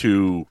situated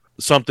to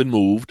something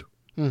moved.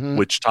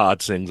 which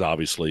Todd sings,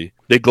 obviously.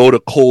 They go to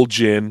Cold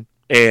Gin,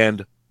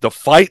 and the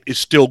fight is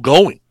still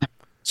going.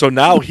 So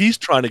now he's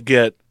trying to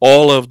get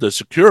all of the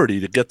security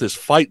to get this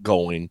fight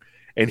going,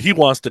 and he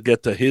wants to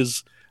get to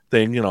his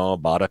thing,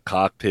 about a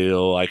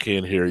cocktail. I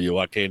can't hear you.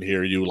 I can't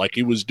hear you. Like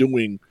he was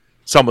doing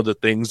some of the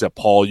things that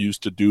Paul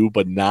used to do,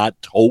 but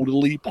not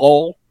totally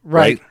Paul.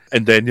 Right.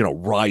 And then,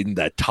 riding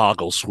that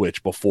toggle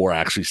switch before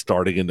actually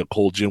starting into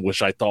Cold Gin,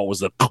 which I thought was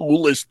the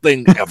coolest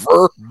thing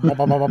ever.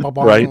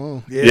 Right?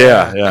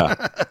 Yeah.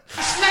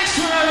 This next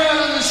one I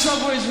rode on the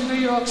subways in New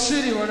York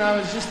City when I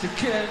was just a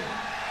kid.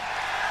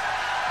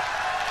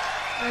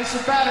 And it's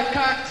about a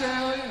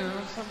cocktail,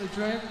 something to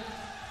drink,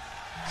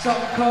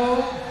 something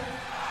cold.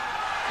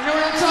 You know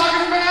what I'm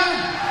talking about?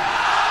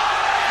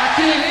 I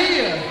can't hear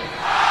you.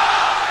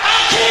 I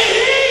can't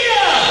hear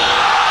you!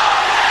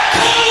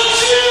 Cold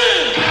Gin!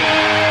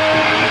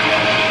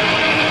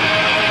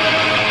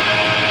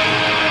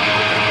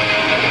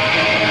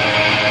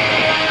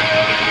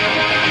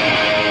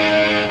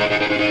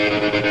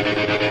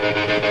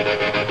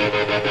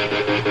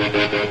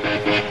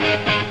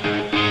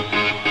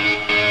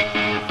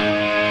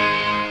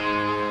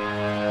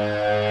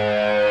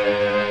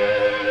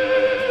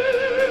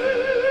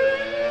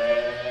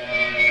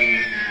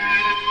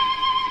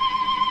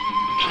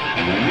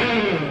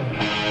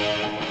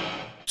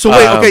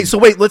 So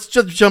wait, let's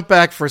just jump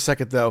back for a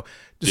second though.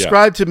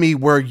 Describe to me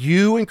where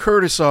you and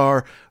Curtis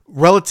are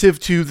relative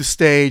to the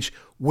stage.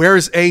 Where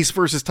is Ace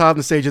versus Todd on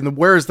the stage, and then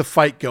where is the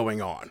fight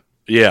going on?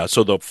 Yeah,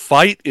 so the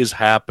fight is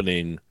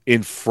happening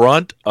in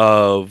front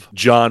of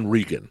John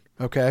Regan.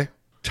 Okay.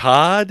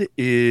 Todd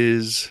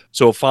is,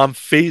 so if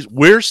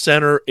we're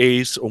center,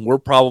 Ace, and we're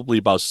probably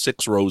about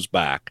 6 rows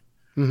back.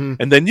 Mm-hmm.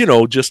 And then,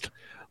 just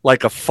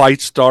like a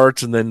fight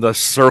starts, and then the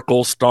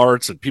circle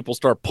starts, and people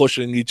start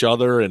pushing each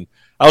other. And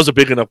I was a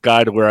big enough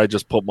guy to where I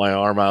just put my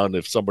arm out, and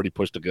if somebody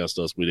pushed against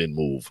us, we didn't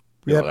move.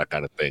 You know, that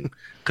kind of thing.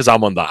 Because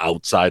I'm on the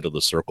outside of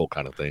the circle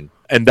kind of thing.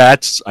 And I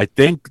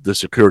think the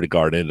security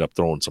guard ended up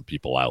throwing some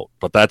people out.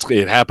 But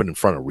it happened in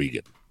front of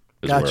Regan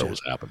is where it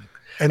was happening.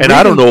 And Regan,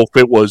 I don't know if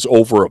it was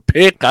over a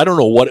pick. I don't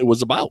know what it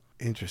was about.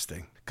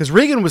 Interesting. Because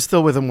Regan was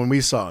still with him when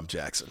we saw him,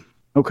 Jackson.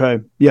 Okay.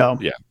 Yeah.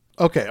 Yeah.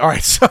 Okay. All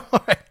right.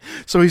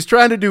 So he's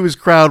trying to do his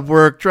crowd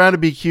work, trying to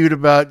be cute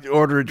about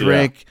order a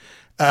drink.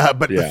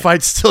 But the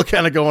fight's still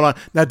kind of going on.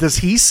 Now, does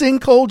he sing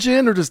Cold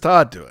Gin or does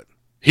Todd do it?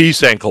 He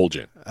sang Cold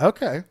Gin.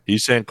 Okay. He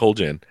sang Cold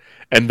Gin.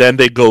 And then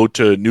they go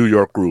to New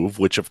York Groove,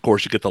 which, of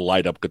course, you get the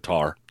light-up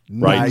guitar,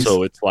 right? Nice.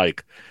 So it's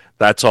like,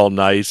 that's all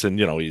nice. And,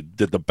 he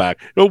did the back.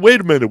 Oh,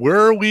 wait a minute, where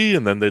are we?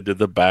 And then they did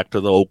the back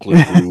to the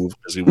Oakland Groove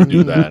because he would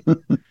do that. Back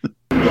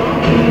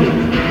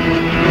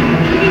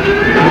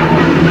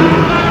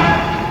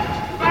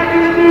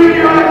in the New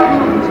York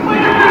Groove.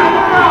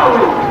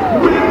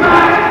 We're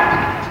back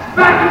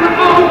in the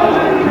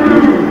Oakland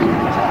Groove.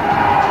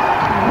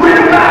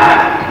 We're back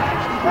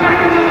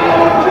in the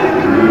Oakland Groove.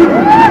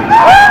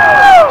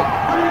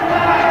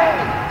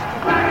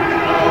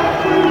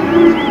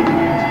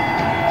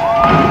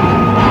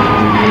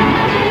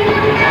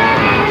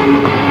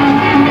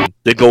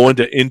 They go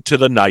into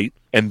the night,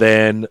 and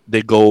then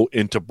they go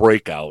into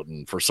breakout.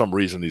 And for some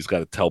reason, he's got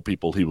to tell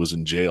people he was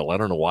in jail. I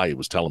don't know why he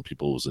was telling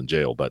people he was in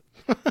jail, but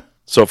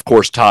so of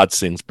course Todd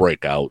sings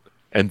breakout,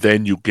 and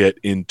then you get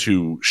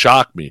into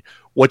Shock Me,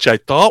 which I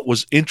thought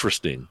was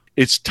interesting.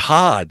 It's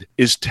Todd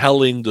is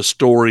telling the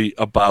story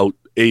about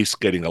Ace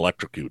getting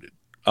electrocuted.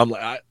 I'm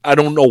like, I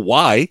don't know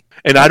why,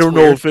 and I don't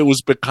know if it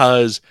was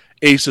because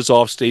Ace is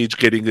off stage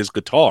getting his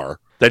guitar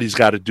that he's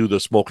got to do the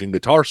smoking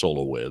guitar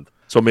solo with.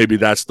 So maybe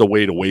that's the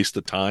way to waste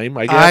the time,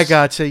 I guess. I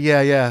gotcha.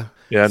 Yeah.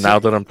 Yeah, now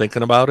that I'm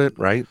thinking about it,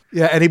 right?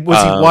 Yeah, and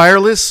was he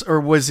wireless or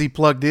was he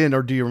plugged in,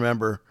 or do you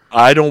remember?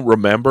 I don't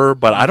remember,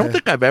 but I don't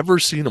think I've ever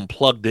seen him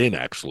plugged in,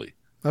 actually.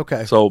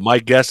 Okay. So my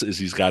guess is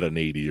he's got an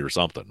 80 or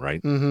something, right?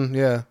 Mm-hmm,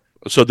 yeah.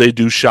 So they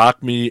do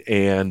Shock Me,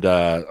 and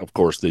of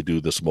course they do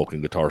the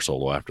smoking guitar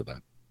solo after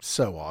that.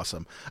 So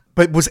awesome.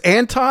 But was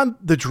Anton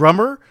the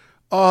drummer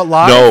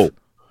live?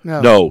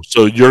 No.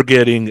 So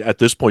at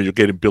this point, you're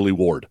getting Billy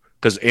Ward.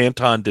 Because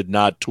Anton did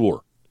not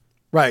tour.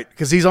 Right,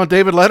 because he's on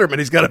David Letterman.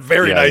 He's got a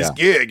very nice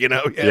gig,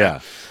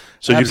 Yeah.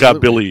 So you got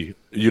Billy.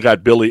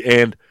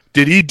 And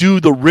did he do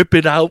the rip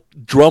it out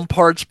drum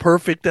parts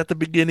perfect at the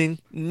beginning?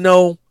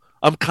 No.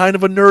 I'm kind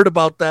of a nerd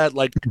about that.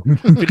 Like,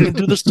 if you're going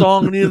to do the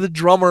song and you're the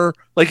drummer,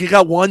 like you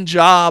got one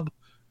job.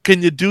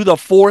 Can you do the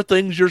 4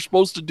 things you're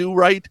supposed to do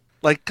right?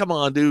 Like, come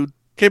on, dude.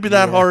 Can't be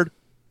that hard.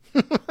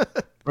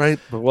 Right?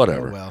 But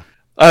whatever. Oh, well.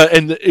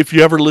 And if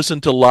you ever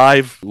listen to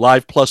Live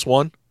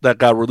 +1, that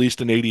got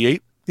released in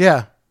 88.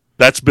 Yeah.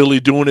 That's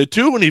Billy doing it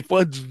too, and he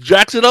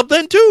jacks it up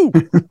then too.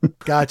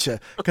 Gotcha.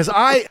 Because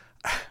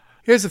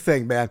here's the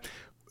thing, man.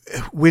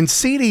 When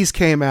CDs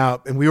came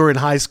out and we were in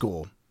high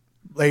school,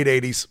 late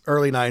 80s,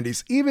 early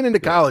 90s, even into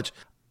college,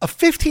 a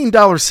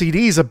 $15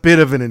 CD is a bit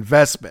of an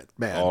investment,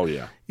 man. Oh,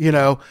 yeah. You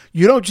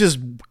don't just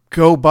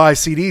go buy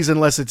CDs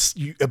unless it's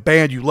a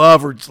band you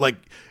love or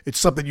it's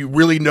something you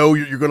really know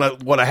you're going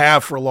to want to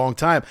have for a long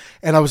time.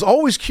 And I was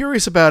always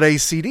curious about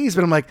CDs,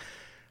 but I'm like,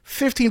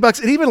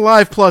 $15, and even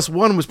Live Plus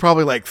One was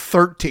probably like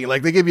 13.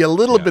 Like they give you a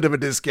little bit of a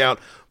discount,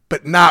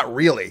 but not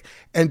really.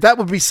 And that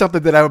would be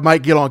something that I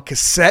might get on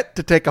cassette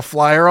to take a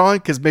flyer on,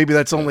 because maybe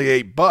that's only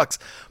 $8.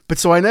 But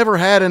so I never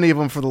had any of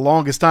them for the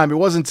longest time. It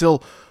wasn't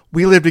until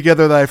we lived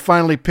together that I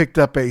finally picked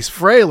up Ace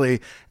Frehley,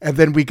 and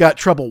then we got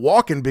Trouble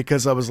Walking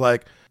because I was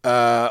like,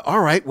 all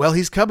right, well,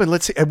 he's coming.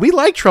 Let's see. And we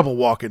like Trouble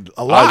Walking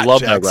a lot. I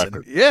love Jackson. that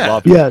record.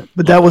 Yeah. Yeah,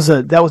 but that was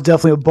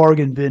definitely a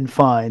bargain bin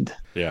find.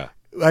 Yeah.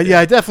 Yeah,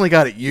 I definitely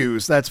got it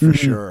used. That's for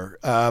sure.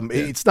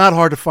 It's not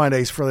hard to find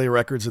Ace Frehley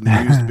records in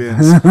the used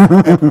bins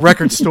at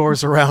record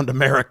stores around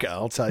America.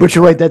 I'll tell you. But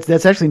you're right.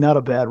 That's actually not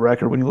a bad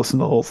record when you listen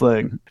to the whole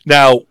thing.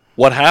 Now,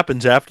 what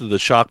happens after the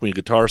Shock Me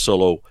guitar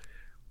solo?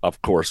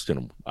 Of course,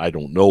 I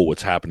don't know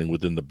what's happening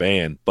within the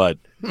band, but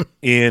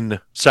in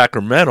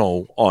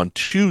Sacramento on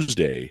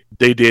Tuesday,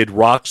 they did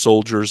Rock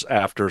Soldiers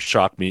after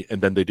Shock Me,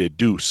 and then they did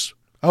Deuce.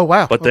 Oh,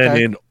 wow. But then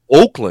in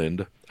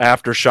Oakland,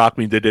 after Shock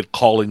Me, they did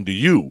Calling to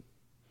You,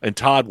 and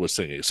Todd was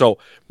singing. So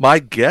my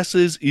guess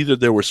is either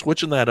they were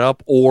switching that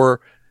up,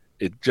 or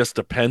it just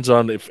depends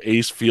on if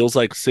Ace feels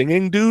like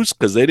singing Deuce,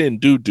 because they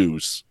didn't do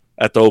Deuce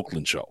at the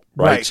Oakland show,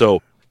 right?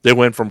 So they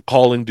went from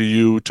Calling to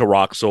You to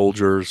Rock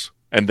Soldiers.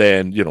 And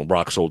then,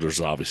 Rock Soldiers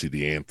is obviously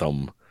the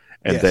anthem.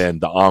 And then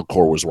the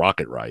encore was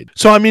Rocket Ride.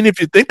 So, I mean, if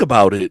you think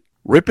about it,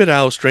 Rip It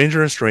Out,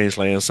 Stranger in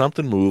Strangeland,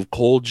 Something Move,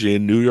 Cold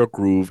Gin, New York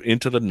Groove,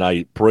 Into the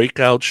Night,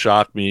 Breakout,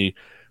 Shock Me,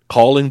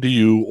 Calling to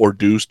You, or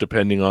Deuce,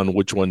 depending on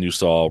which one you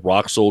saw,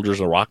 Rock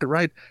Soldiers or Rocket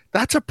Ride,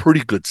 that's a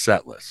pretty good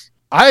set list.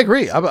 I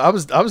agree. I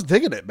was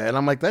digging it, man.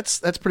 I'm like, that's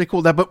pretty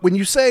cool. Now, but when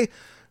you say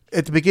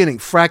at the beginning,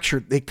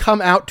 Fractured, they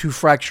come out to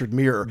Fractured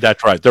Mirror.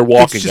 That's right. They're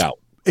walking out.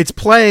 It's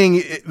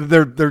playing.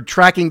 They're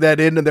tracking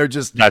that in, and they're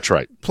just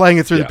playing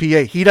it through the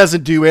PA. He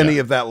doesn't do any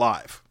of that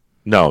live.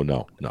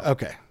 No.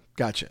 Okay,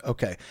 gotcha.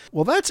 Okay,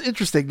 well that's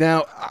interesting.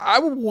 Now I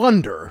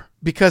wonder,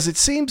 because it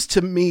seems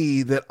to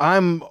me that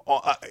I'm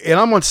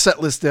on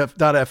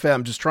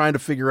setlist.fm just trying to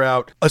figure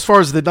out, as far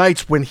as the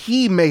nights when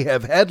he may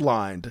have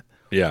headlined.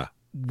 Yeah,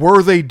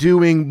 were they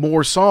doing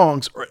more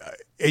songs?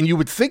 And you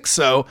would think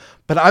so,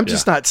 but I'm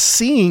just not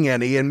seeing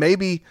any. And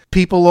maybe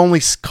people only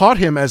caught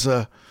him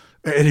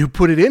and who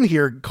put it in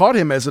here caught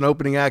him as an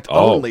opening act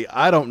only.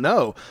 I don't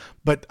know,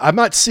 but I'm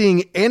not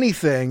seeing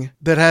anything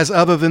that has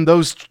other than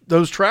those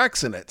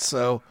tracks in it.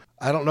 So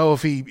I don't know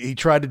if he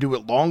tried to do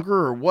it longer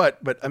or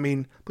what, but I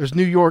mean, there's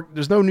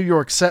no New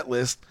York set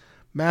list.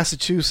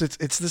 Massachusetts,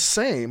 it's the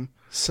same.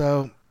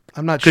 So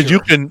I'm not sure.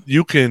 Because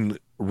you can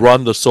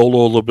run the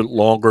solo a little bit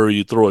longer.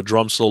 You throw a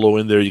drum solo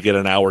in there, you get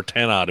an hour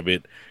 10 out of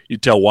it. You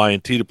tell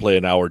Y&T to play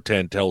an hour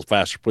 10, tell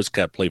Faster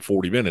Pussycat play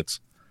 40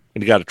 minutes.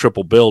 And you got a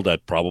triple bill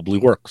that probably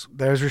works.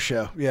 There's your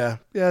show. Yeah,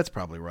 that's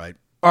probably right.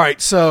 All right,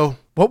 so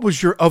what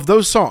was of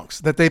those songs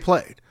that they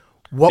played,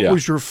 what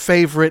was your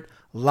favorite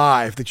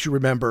live that you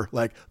remember?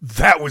 Like,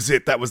 that was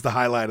it. That was the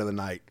highlight of the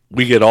night.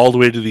 We get all the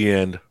way to the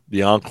end.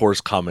 The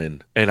encore's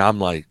coming. And I'm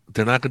like,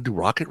 they're not going to do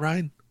Rocket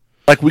Ride?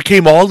 Like, we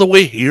came all the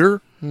way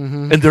here,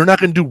 and they're not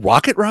going to do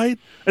Rocket Ride?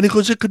 And he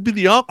goes, it could be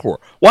the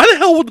encore. Why the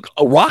hell would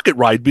a Rocket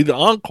Ride be the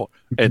encore?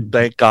 And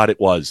thank God it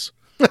was.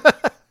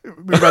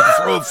 We're about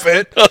to throw a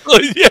fit.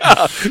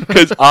 Yeah,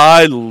 because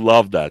I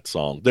love that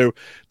song.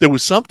 There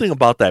was something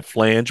about that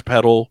flange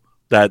pedal,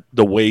 that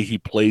the way he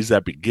plays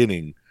that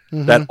beginning,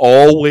 that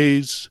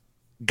always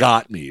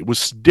got me. It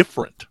was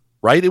different,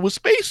 right? It was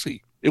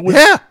spacey. It was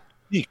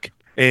unique.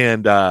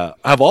 And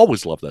I've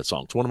always loved that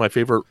song. It's one of my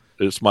favorite.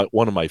 It's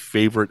one of my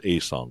favorite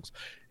Ace songs.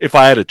 If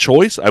I had a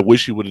choice, I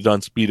wish he would have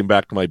done Speeding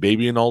Back to My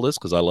Baby and all this,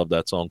 because I love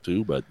that song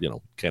too, but,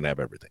 can't have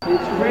everything.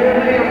 It's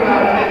really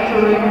about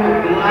entering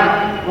the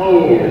black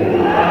hole.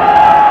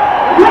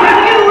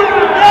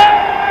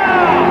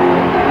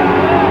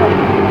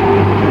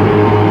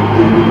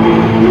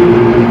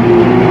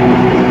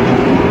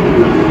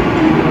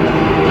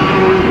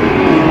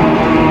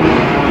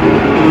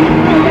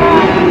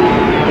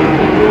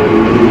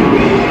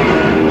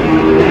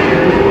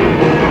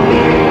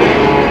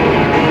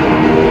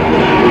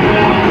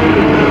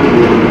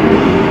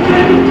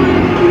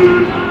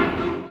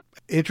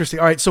 Interesting.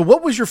 All right. So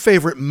what was your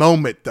favorite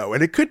moment, though?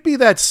 And it could be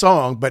that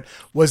song, but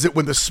was it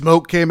when the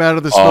smoke came out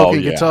of the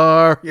smoking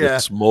guitar? Yeah. The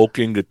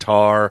smoking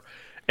guitar.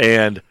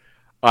 And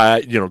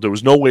there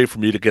was no way for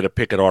me to get a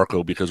pick at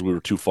Arco because we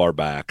were too far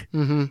back.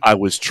 I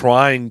was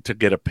trying to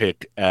get a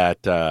pick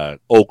at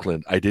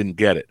Oakland. I didn't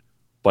get it,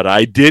 but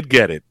I did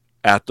get it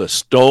at the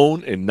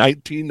Stone in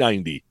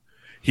 1990.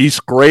 He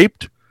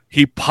scraped,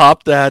 he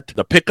popped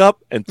the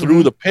pickup and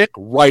threw the pick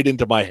right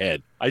into my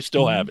head. I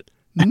still have it.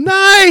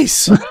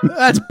 Nice.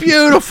 That's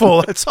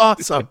beautiful. That's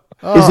awesome.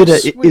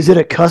 Is it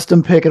a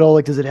custom pick at all?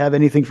 Like, does it have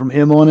anything from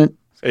him on it?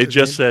 It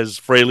just says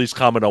Frehley's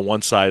comment on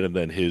one side and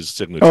then his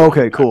signature. Oh,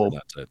 okay, cool.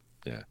 That's it.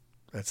 Yeah.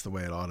 That's the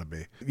way it ought to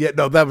be. Yeah,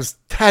 no,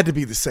 had to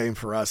be the same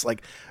for us.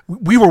 Like,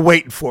 we were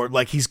waiting for it.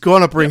 Like, he's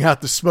going to bring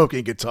out the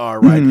smoking guitar,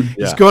 right?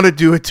 He's going to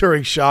do it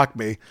during Shock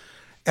Me.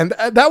 And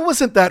that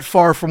wasn't that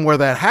far from where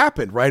that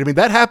happened, right? I mean,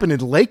 that happened in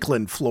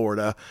Lakeland,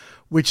 Florida,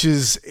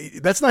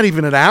 that's not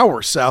even an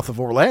hour south of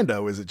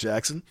Orlando, is it,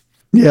 Jackson?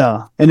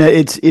 Yeah. And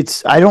he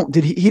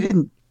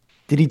didn't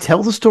Did he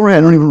tell the story? I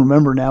don't even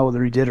remember now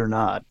whether he did or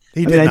not.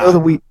 He did I not.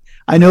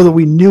 I know that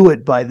we knew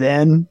it by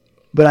then,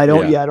 but I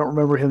don't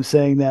remember him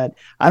saying that.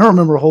 I don't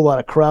remember a whole lot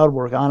of crowd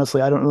work,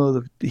 honestly. I don't know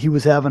that he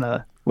was having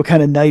what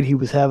kind of night he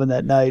was having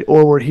that night,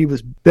 or where he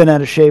was been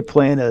out of shape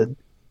playing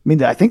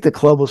I think the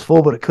club was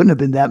full, but it couldn't have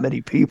been that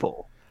many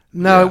people.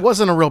 No, it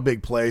wasn't a real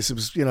big place. It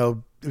was, it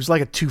was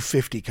like a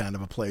 250 kind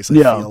of a place, I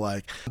feel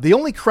like. The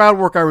only crowd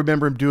work I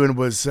remember him doing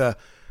was, so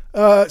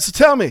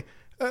tell me,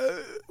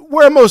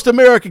 where are most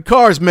American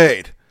cars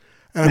made?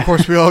 And of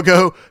course we all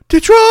go,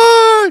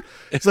 Detroit!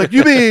 It's like,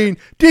 you mean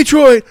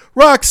Detroit,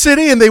 Rock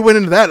City? And they went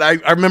into that.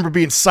 I remember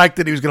being psyched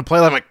that he was going to play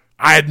that. I'm like,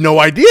 I had no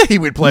idea he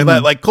would play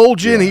that. Like Cold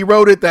Gin, he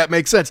wrote it. That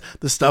makes sense.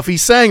 The stuff he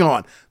sang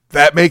on,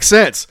 that makes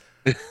sense.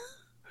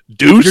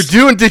 Deuce? You're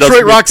doing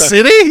Detroit Rock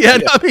City? Yeah,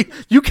 no, I mean,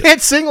 you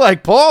can't sing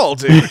like Paul,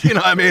 dude.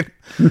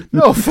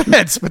 No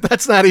offense, but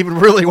that's not even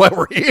really why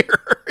we're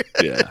here.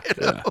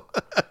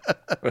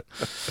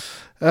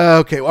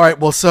 Okay, all right.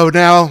 Well, so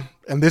now,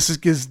 and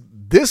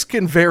this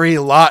can vary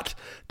a lot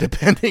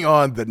depending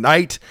on the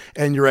night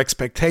and your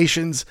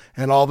expectations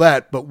and all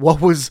that. But what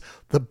was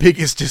the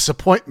biggest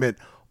disappointment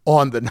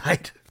on the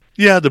night?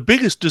 Yeah, the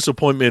biggest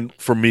disappointment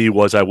for me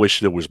was I wish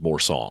there was more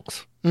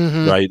songs.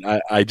 Mm-hmm.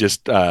 Right? I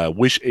just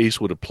wish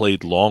Ace would have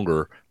played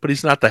longer, but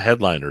he's not the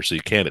headliner, so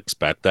you can't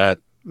expect that.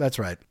 That's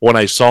right. When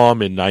I saw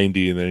him in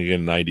 90 and then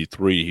again in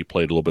 93, he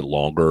played a little bit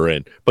longer,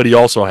 but he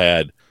also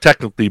had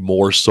technically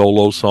more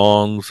solo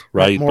songs,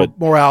 right?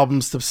 More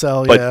albums to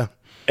sell, yeah.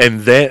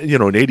 And then,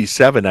 in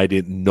 87, I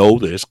didn't know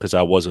this because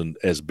I wasn't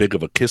as big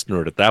of a Kiss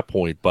nerd at that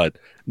point, but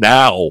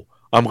now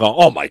I'm going,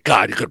 oh my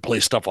God, you could play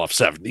stuff off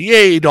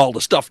 78, all the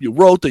stuff you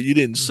wrote that you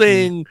didn't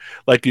sing.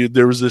 Like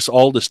there was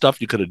all this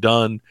stuff you could have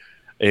done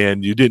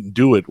and you didn't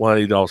do it. Well,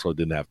 you also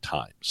didn't have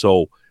time.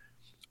 So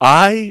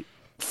I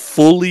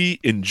fully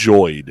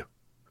enjoyed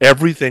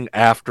everything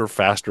after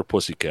Faster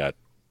Pussycat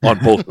on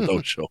both of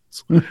those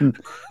shows.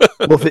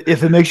 Well,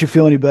 if it makes you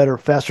feel any better,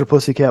 Faster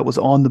Pussycat was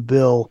on the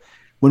bill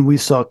when we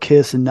saw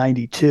Kiss in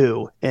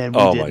 92, and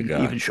we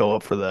didn't even show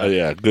up for that.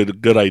 Yeah,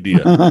 good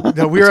idea.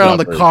 No, we were out on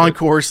the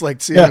concourse,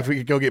 seeing if we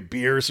could go get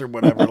beers or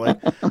whatever.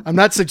 I'm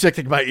not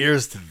subjecting my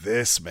ears to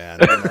this, man.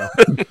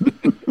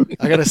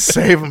 I got to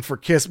save them for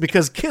Kiss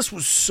because Kiss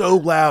was so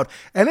loud,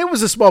 and it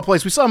was a small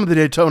place. We saw them at the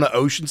Daytona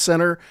Ocean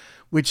Center,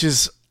 which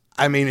is,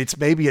 it's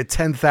maybe a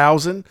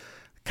 10,000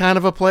 kind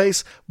of a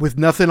place with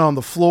nothing on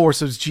the floor.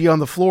 So it's G on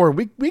the floor.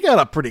 We got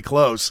up pretty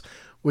close,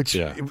 which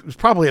it was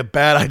probably a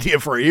bad idea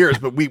for our ears,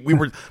 but we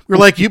were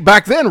like you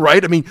back then,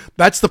 right?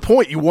 That's the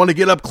point. You want to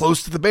get up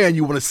close to the band.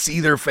 You want to see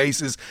their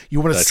faces.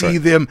 You want to see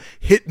them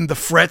hitting the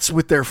frets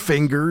with their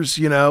fingers,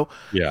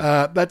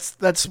 Yeah.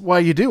 That's why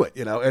you do it,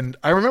 And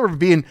I remember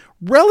being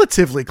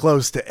relatively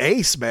close to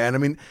Ace,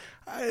 man.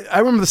 I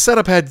remember the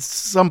setup had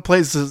some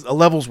places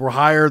levels were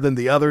higher than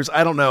the others.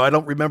 I don't know. I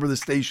don't remember the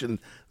station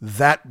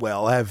that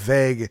well. I have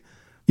vague.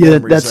 Yeah,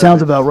 that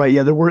sounds about right.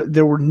 Yeah,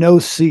 there were no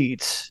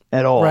seats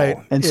at all. Right.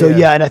 And so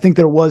and I think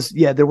there was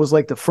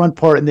the front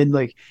part, and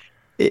then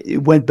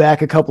it went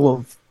back a couple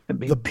of.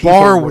 The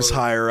bar was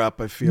higher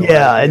up, I feel.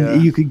 Yeah,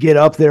 and you could get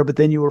up there, but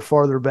then you were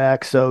farther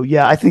back. So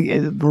yeah, I think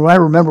I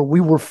remember we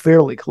were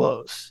fairly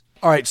close.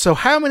 All right. So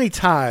how many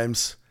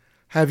times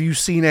have you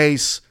seen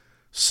Ace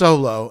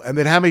solo, and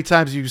then how many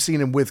times have you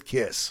seen him with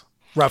Kiss,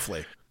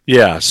 roughly?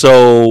 Yeah.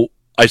 So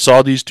I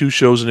saw these two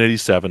shows in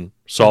 87.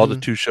 Saw the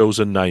two shows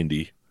in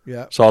 90.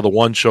 Yeah. Saw the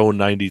one show in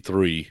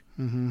 93.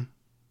 Mm-hmm.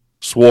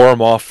 Swore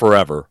him off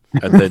forever,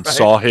 and then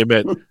saw him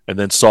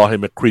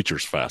at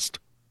Creatures Fest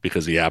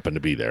because he happened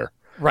to be there.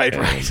 Right.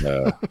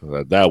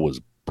 That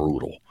was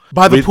brutal.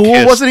 By the pool?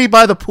 Kiss, wasn't he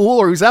by the pool,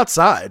 or he was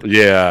outside?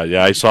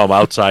 Yeah. I saw him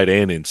outside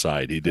and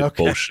inside. He did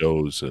both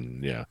shows,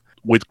 and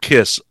with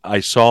Kiss, I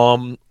saw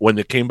him when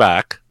they came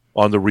back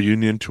on the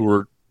reunion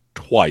tour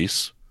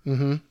twice.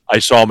 Mm-hmm. I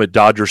saw him at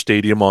Dodger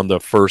Stadium on the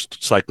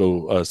first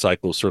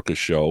Psycho Circus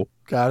show.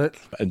 Got it.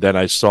 And then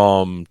I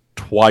saw him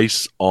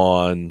twice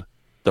on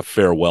the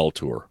farewell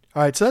tour.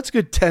 All right, so that's a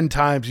good 10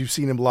 times you've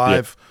seen him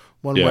live,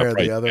 one way or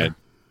the other. And,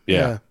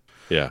 yeah.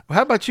 Well,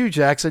 how about you,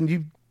 Jackson?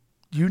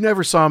 You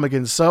never saw him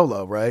again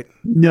solo, right?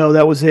 No,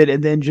 that was it.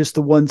 And then just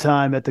the one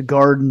time at the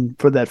Garden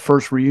for that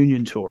first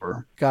reunion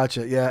tour.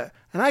 Gotcha, yeah.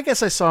 And I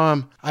guess I saw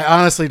him, I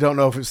honestly don't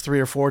know if it was 3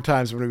 or 4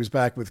 times when he was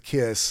back with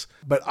Kiss,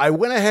 but I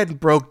went ahead and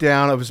broke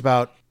down. It was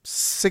about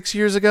 6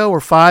 years ago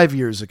or 5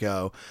 years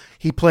ago.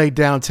 He played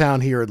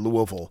downtown here in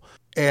Louisville.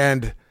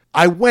 And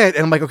I went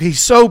and I'm like, okay,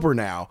 he's sober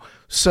now,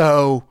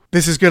 so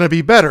this is going to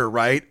be better,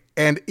 right?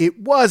 And it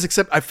was,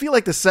 except I feel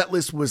like the set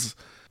list was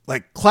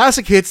like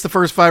classic hits the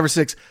first 5 or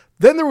 6.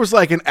 Then there was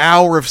like an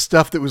hour of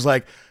stuff that was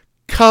like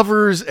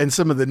covers and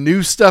some of the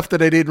new stuff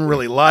that I didn't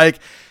really like.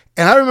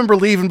 And I remember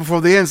leaving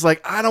before the end. It's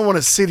like, I don't want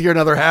to sit here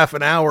another half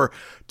an hour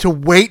to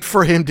wait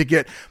for him to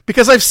get,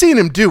 because I've seen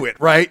him do it,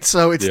 right?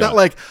 So it's not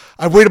like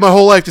I've waited my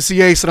whole life to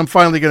see Ace and I'm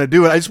finally going to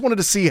do it. I just wanted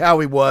to see how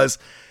he was.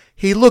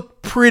 He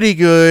looked pretty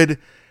good.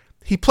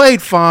 He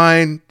played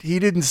fine. He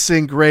didn't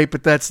sing great,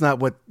 but that's not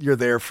what you're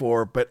there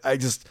for. But I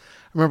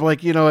remember,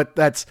 like, you know what,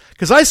 that's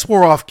because I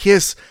swore off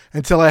Kiss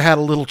until I had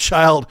a little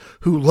child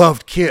who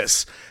loved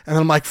Kiss. And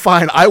I'm like,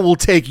 fine, I will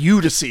take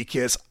you to see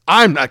Kiss.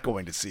 I'm not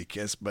going to see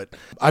Kiss, but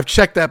I've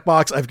checked that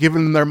box. I've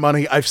given them their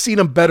money. I've seen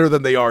them better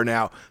than they are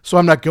now, so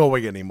I'm not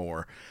going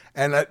anymore.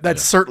 And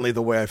that's certainly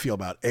the way I feel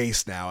about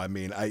Ace now. I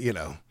mean,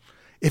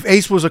 if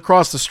Ace was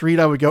across the street,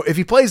 I would go. If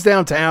he plays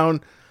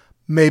downtown,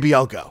 maybe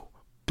I'll go.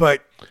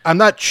 But I'm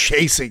not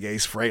chasing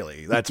Ace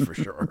Frehley, that's for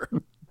sure.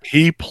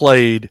 He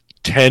played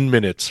 10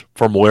 minutes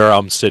from where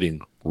I'm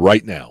sitting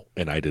right now,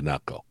 and I did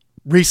not go.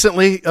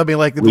 Recently? I mean,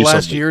 like the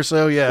last year or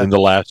so? Yeah. In the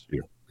last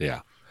year,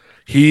 yeah.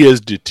 He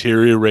has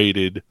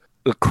deteriorated.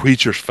 The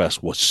Creatures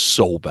Fest was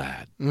so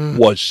bad.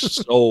 Was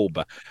so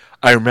bad.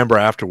 I remember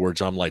afterwards,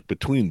 I'm like,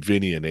 between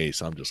Vinny and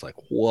Ace, I'm just like,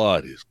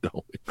 what is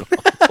going on?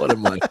 What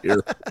am I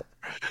here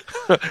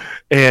for?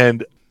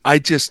 And I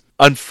just,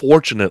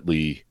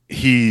 unfortunately,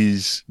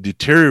 he's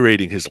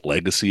deteriorating his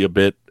legacy a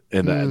bit,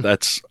 and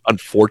that's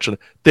unfortunate.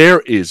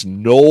 There is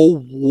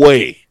no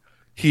way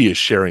he is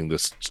sharing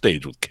this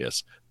stage with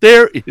Kiss.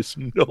 There is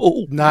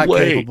no Not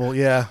way. capable,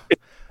 yeah.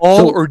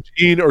 Paul or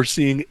Gene are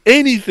seeing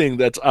anything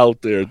that's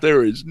out there.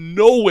 There is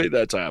no way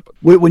that's happened.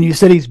 When you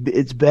said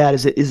it's bad,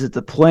 is it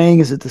the playing?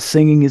 Is it the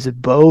singing? Is it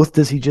both?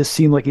 Does he just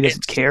seem like he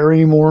doesn't care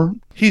anymore?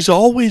 He's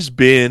always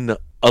been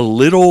a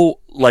little,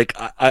 like,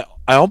 I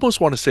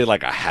almost want to say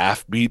like a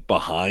half beat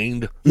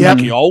behind. Yeah.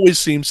 Like he always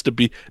seems to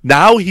be.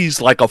 Now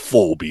he's like a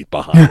full beat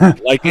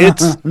behind. Like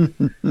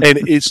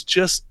it's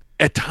just,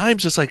 at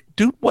times it's like,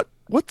 dude, what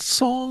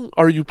song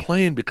are you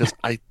playing? Because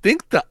I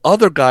think the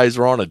other guys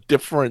are on a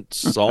different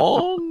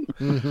song.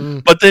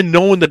 But then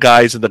knowing the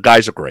guys, and the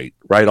guys are great,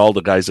 right? All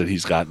the guys that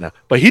he's got now.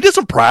 But he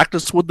doesn't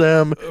practice with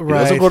them. He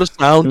doesn't go to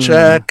sound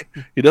check.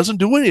 He doesn't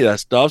do any of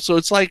that stuff. So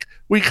it's like,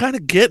 we're kind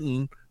of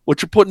getting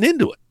what you're putting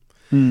into it.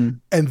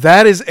 And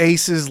that is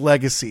Ace's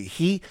legacy.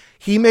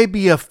 He may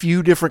be a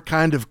few different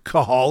kind of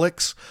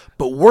caholics,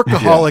 but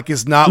workaholic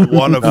is not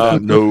one of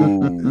them.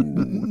 No.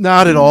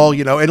 Not at all,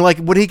 you know. And like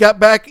when he got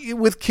back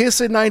with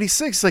Kiss in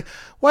 '96, like,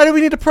 why do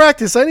we need to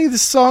practice? I need the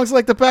songs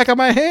like the back of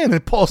my hand.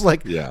 And Paul's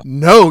like,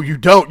 no, you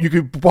don't. You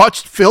could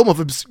watch film of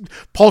him.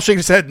 Paul shaking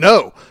his head,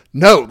 no.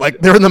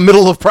 Like they're in the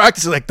middle of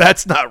practice. Like,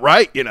 that's not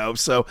right, you know.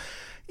 So,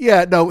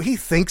 yeah, no, he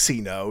thinks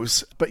he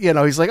knows. But, you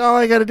know, he's like, all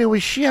I got to do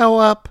is show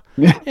up.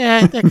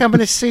 Yeah, they're coming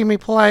to see me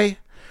play.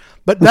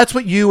 But that's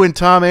what you and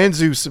Tom and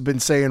Zeus have been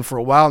saying for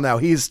a while now.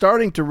 He is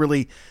starting to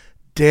really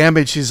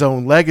damage his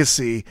own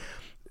legacy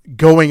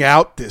going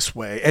out this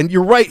way. And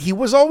you're right. He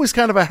was always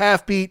kind of a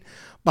half beat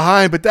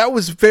behind, but that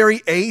was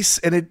very Ace,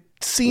 and it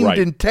seemed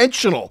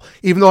intentional.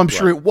 Even though I'm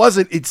sure it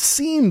wasn't, it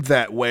seemed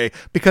that way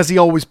because he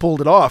always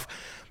pulled it off.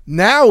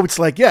 Now it's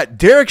like,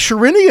 Derek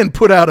Sherinian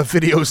put out a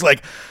video. It's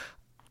like,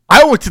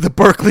 I went to the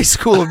Berklee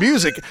School of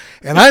Music,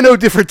 and I know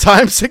different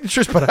time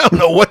signatures, but I don't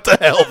know what the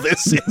hell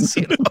this is,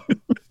 you know?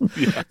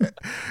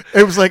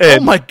 It was like, oh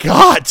my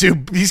God,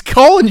 dude, he's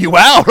calling you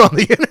out on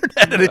the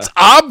internet, and it's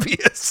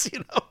obvious, you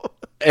know?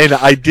 And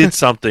I did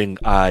something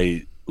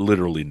I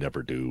literally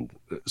never do.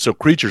 So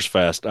Creatures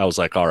Fest, I was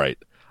like, all right,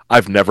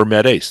 I've never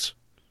met Ace.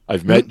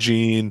 I've met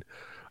Gene.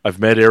 I've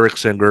met Eric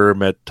Singer,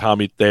 met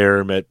Tommy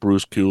Thayer, met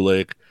Bruce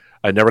Kulick.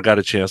 I never got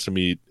a chance to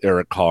meet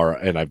Eric Carr,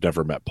 and I've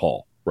never met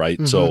Paul,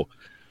 right? So,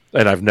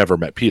 and I've never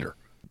met Peter.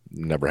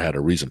 Never had a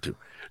reason to.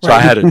 So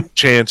I had a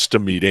chance to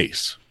meet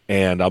Ace.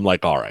 And I'm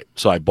like, all right.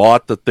 So I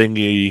bought the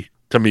thingy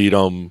to meet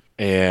him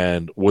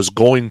and was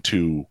going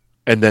to.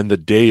 And then the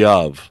day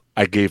of,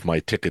 I gave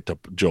my ticket to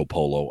Joe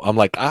Polo. I'm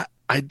like, I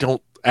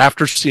don't,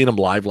 after seeing him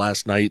live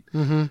last night,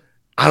 I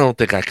don't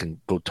think I can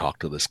go talk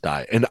to this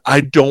guy. And I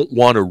don't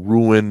want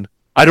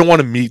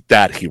to meet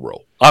that hero.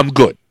 I'm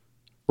good.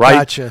 Right?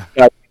 Gotcha.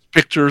 Got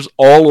pictures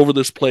all over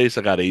this place.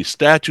 I got Ace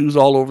statues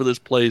all over this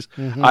place.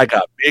 I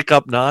got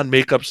makeup,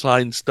 non-makeup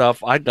signed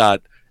stuff. I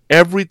got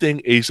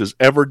everything Ace has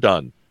ever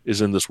done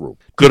is in this room.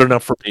 Good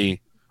enough for me.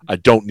 I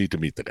don't need to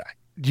meet the guy.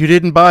 You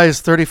didn't buy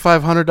his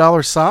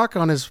 $3,500 sock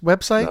on his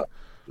website?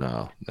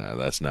 No,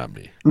 that's not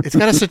me. It's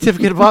got a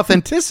certificate of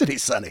authenticity,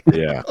 Sonny.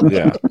 Yeah,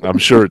 I'm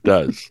sure it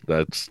does.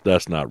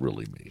 That's not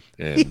really me.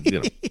 And, you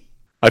know,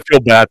 I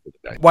feel bad for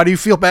the guy. Why do you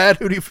feel bad?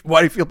 Why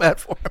do you feel bad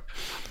for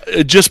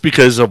him? Just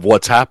because of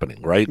what's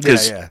happening, right?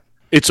 Because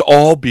it's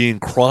all being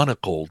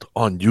chronicled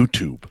on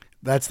YouTube.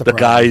 That's the problem.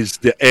 Guys,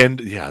 the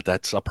end. Yeah,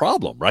 that's a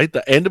problem, right?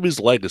 The end of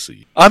his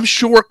legacy. I'm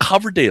sure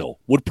Coverdale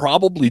would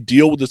probably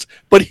deal with this,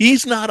 but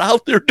he's not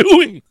out there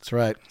doing it. That's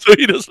right. So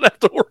he doesn't have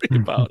to worry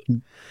about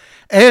it.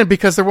 And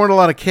because there weren't a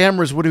lot of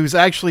cameras when he was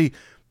actually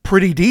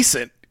pretty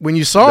decent. When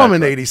you saw him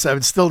in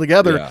 87, still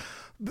together,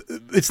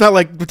 it's not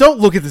like, don't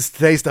look at this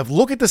today stuff.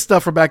 Look at the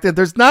stuff from back then.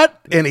 There's not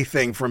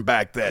anything from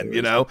back then,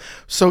 you know?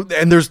 So,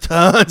 and there's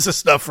tons of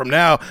stuff from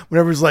now.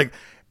 Whenever it's like,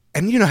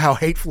 And you know how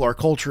hateful our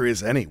culture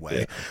is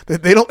anyway. Yeah.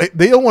 They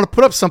don't want to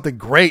put up something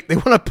great. They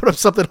want to put up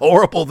something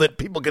horrible that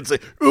people can say,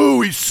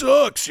 "Oh, he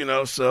sucks,"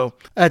 So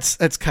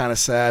that's kind of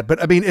sad.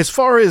 But I mean, as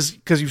far as,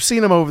 because you've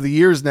seen him over the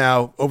years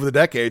now, over the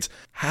decades,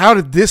 how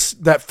did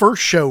that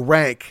first show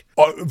rank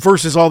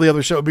versus all the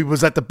other shows? I mean,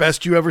 was that the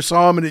best you ever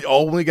saw him, and it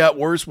only got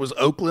worse? Was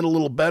Oakland a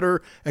little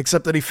better,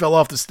 except that he fell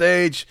off the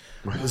stage?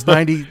 Was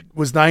 90?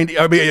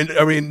 I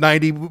mean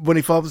 90 when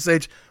he fell off the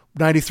stage.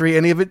 93,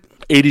 any of it?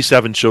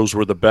 87 shows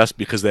were the best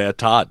because they had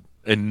Todd,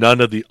 and none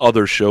of the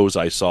other shows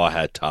I saw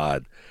had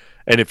Todd.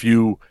 And if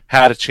you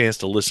had a chance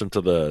to listen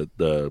to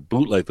the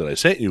bootleg that I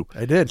sent you,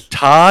 I did.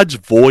 Todd's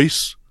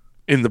voice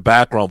in the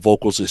background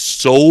vocals is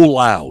so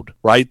loud,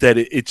 right, that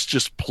it's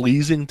just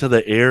pleasing to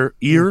the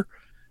ear.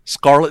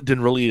 Scarlett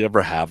didn't really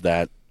ever have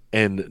that,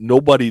 and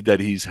nobody that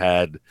he's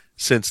had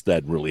since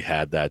then really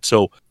had that.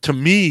 So to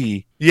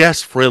me,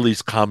 yes,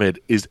 Frehley's comment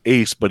is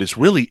Ace, but it's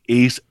really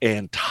Ace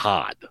and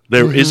Todd.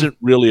 There isn't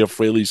really a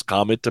Frehley's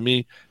comment to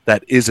me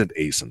that isn't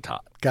Ace and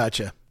Todd.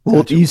 Gotcha.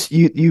 Well,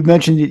 you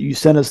mentioned that you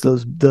sent us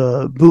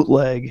the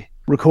bootleg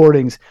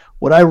recordings.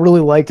 What I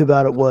really liked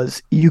about it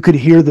was you could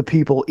hear the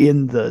people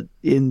in the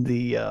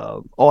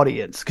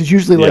audience, because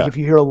usually, like, if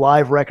you hear a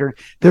live record,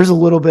 there's a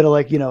little bit of,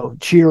 like,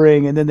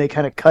 cheering, and then they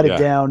kind of cut it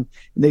down,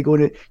 and they go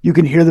into, you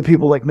can hear the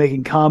people, like,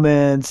 making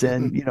comments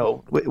and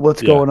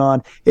what's going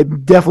on.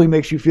 It definitely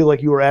makes you feel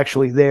like you were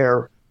actually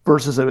there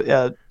versus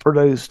a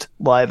produced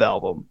live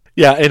album.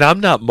 Yeah, and I'm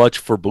not much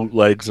for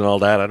bootlegs and all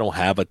that. I don't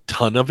have a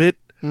ton of it,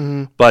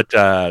 but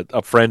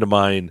a friend of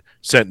mine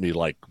sent me,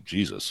 like,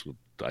 Jesus,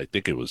 I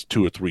think it was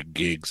 2 or 3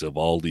 gigs of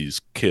all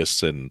these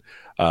Kiss and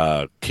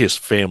Kiss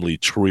Family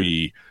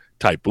Tree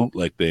type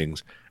bootleg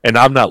things. And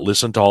I'm not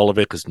listening to all of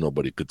it because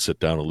nobody could sit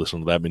down and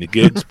listen to that many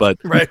gigs. But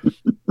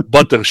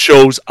but the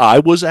shows I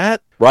was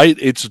at, right,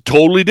 it's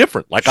totally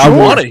different. Like, I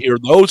want to hear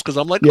those because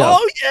I'm like,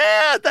 oh,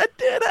 yeah, that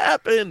did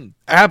happen.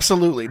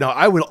 Absolutely. No,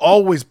 I would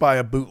always buy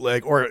a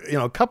bootleg or,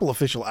 a couple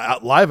official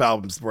live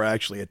albums were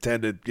actually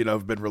attended,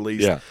 have been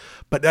released. Yeah.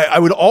 But I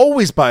would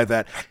always buy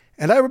that.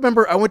 And I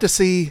remember I went to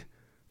see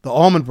the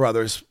Allman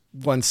Brothers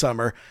one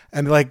summer,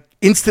 and like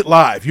instant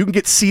live. You can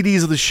get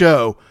CDs of the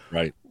show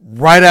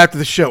right after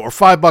the show, or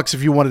 $5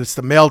 if you wanted us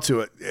to mail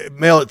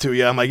it to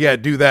you. I'm like, yeah,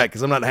 do that,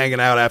 because I'm not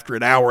hanging out after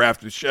an hour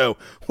after the show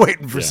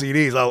waiting for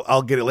CDs.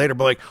 I'll get it later.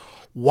 But like,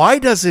 why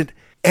doesn't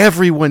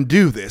everyone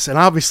do this? And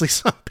obviously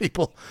some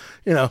people,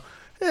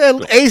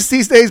 Ace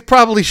these days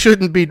probably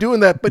shouldn't be doing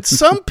that, but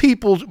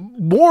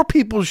more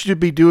people should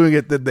be doing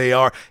it than they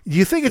are. Do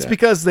you think it's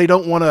because they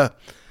don't want to,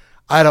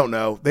 I don't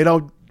know, they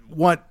don't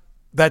want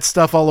that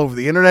stuff all over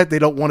the internet? They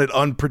don't want it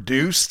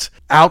unproduced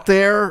out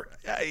there,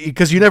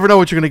 because you never know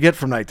what you're going to get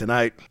from night to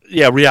night.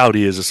 Yeah,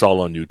 reality is it's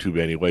all on YouTube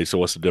anyway, so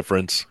what's the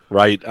difference,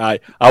 right? I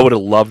would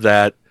have loved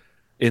that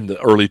in the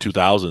early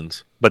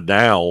 2000s, but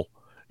now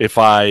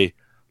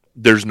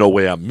there's no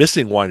way I'm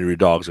missing Winery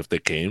Dogs if they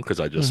came,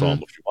 because I just saw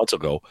them a few months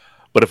ago.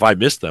 But if I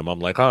missed them, I'm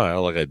like,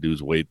 all I got to do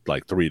is wait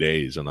like 3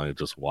 days, and I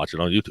just watch it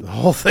on YouTube. The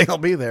whole thing will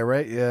be there,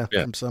 right? Yeah,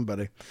 from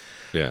somebody.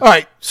 Yeah. All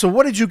right, so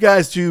what did you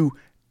guys do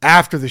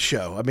after the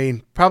show? I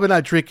mean, probably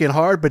not drinking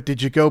hard, but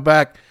did you go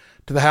back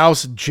to the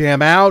house and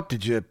jam out?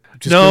 Did you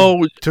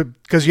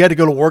because you had to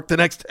go to work the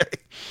next day?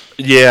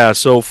 Yeah,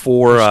 so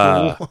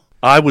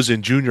I was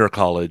in junior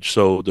college,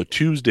 so the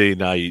Tuesday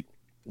night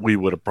we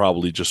would have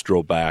probably just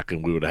drove back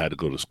and we would have had to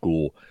go to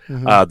school.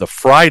 The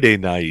Friday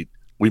night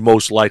we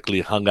most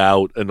likely hung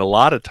out, and a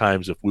lot of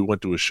times if we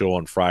went to a show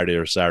on Friday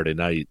or Saturday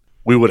night,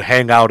 we would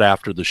hang out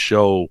after the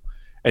show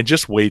and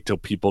just wait till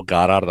people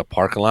got out of the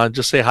parking lot and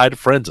just say hi to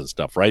friends and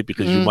stuff, right?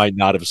 Because you might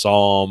not have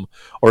saw them,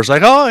 or it's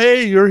like, oh,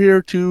 hey, you're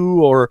here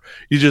too. Or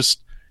you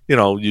just,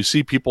 you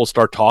see people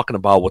start talking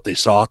about what they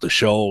saw at the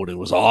show and it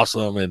was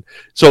awesome. And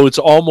so it's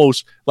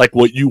almost like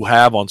what you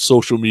have on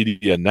social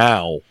media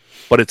now,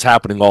 but it's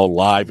happening all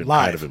live and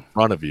kind of in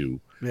front of you.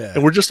 Yeah.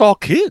 And we're just all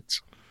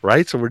kids,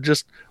 right? So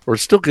we're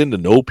still getting to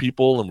know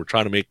people, and we're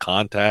trying to make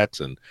contacts,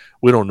 and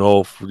we don't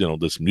know if,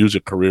 this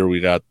music career we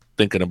got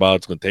thinking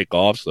about is going to take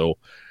off. So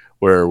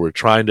we're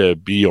trying to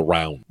be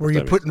around. Were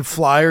you putting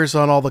flyers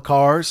on all the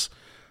cars?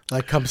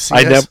 Like, come see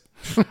us?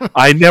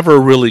 I never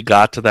really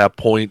got to that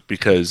point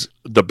because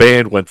the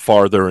band went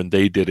farther and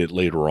they did it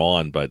later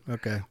on. But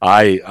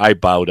I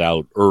bowed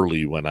out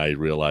early when I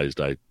realized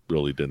I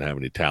really didn't have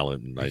any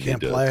talent, and I need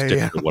to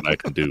stick to what I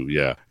can do.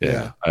 Yeah.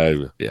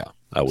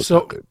 I was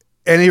not good.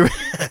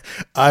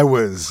 I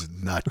was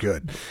not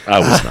good. I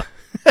was not.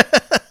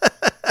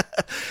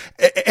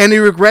 Any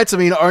regrets? I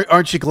mean,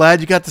 aren't you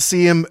glad you got to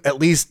see him at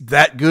least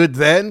that good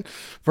then,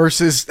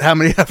 versus how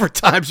many other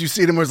times you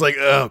seen him where it's like,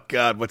 oh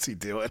God, what's he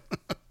doing?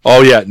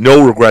 Oh yeah,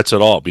 no regrets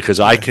at all, because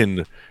I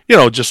can,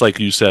 just like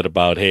you said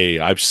about, hey,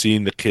 I've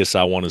seen the Kiss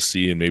I want to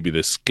see, and maybe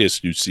this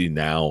Kiss you see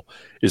now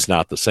is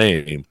not the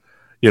same.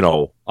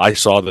 I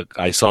saw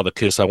the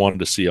Kiss I wanted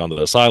to see on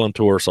the Asylum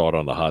tour, saw it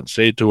on the Hot and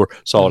Shade tour,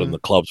 saw it in the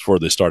clubs before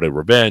they started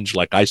Revenge.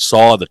 Like, I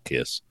saw the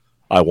Kiss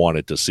I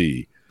wanted to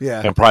see.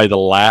 Yeah. And probably the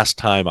last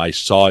time I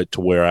saw it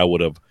to where I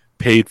would have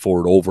paid for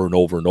it over and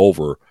over and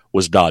over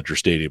was Dodger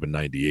Stadium in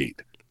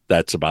 '98.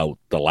 that's about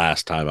the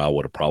last time I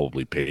would have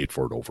probably paid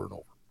for it over and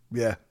over.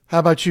 Yeah. How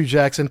about you,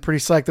 Jackson? Pretty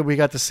psyched that we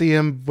got to see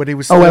him when he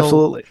was still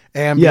absolutely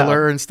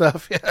ambular and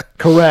stuff. Yeah.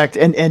 Correct.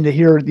 And to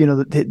hear,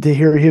 to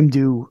hear him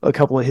do a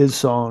couple of his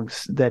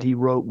songs that he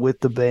wrote with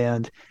the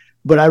band.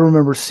 But I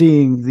remember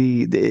seeing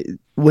the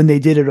when they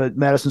did it at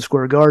Madison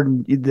Square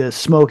Garden, the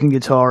smoking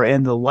guitar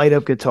and the light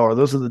up guitar.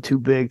 Those are the two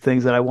big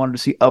things that I wanted to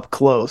see up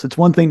close. It's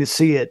one thing to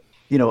see it,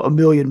 a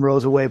million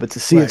rows away, but to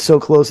see it so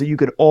close that you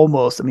could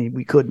almost,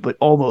 we couldn't, but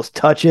almost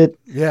touch it.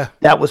 Yeah.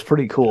 That was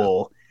pretty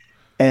cool.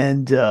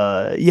 And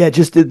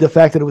just the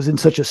fact that it was in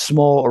such a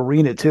small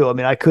arena too.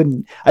 I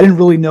didn't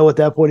really know at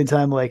that point in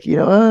time,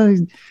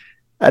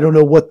 I don't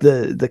know what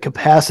the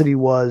capacity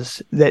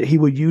was that he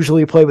would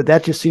usually play, but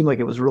that just seemed like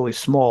it was really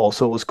small.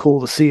 So it was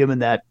cool to see him in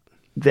that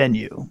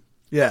venue.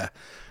 Yeah.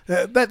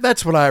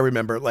 That's what I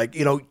remember.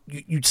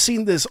 You'd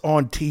seen this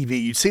on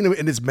TV. You'd seen him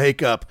in his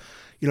makeup,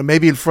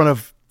 maybe in front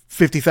of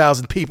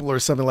 50,000 people or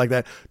something like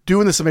that,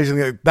 doing this amazing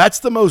thing. That's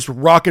the most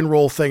rock and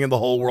roll thing in the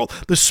whole world.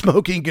 The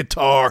smoking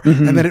guitar,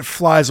 and then it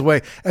flies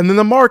away. And then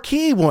the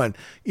marquee one,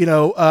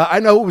 I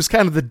know it was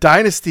kind of the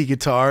Dynasty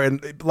guitar,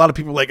 and a lot of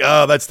people are like,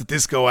 oh, that's the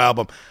disco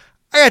album.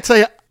 I gotta tell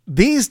you,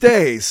 these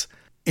days,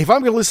 if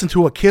I'm going to listen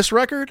to a Kiss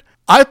record,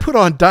 I put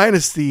on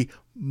Dynasty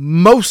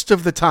most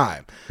of the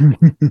time.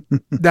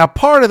 Now,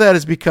 part of that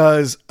is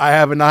because I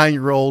have a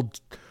 9-year-old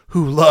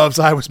who loves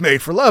I Was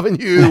Made for Loving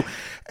You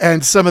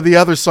and some of the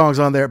other songs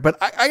on there. But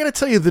I got to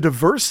tell you, the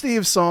diversity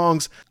of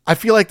songs, I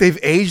feel like they've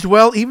aged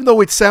well, even though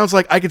it sounds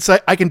like I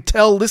can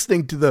tell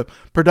listening to the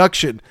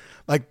production,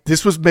 like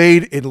this was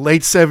made in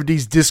late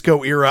 70s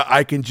disco era.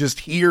 I can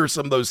just hear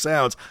some of those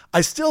sounds.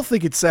 I still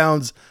think it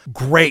sounds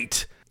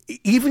great,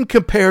 even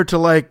compared to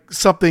like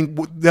something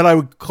that I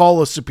would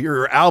call a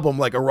superior album,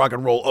 like a Rock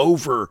and Roll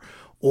Over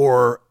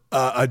or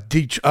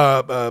Destroyer.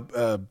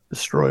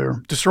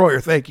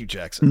 Thank you,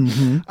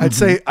 Jackson. I'd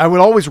say I would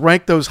always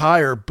rank those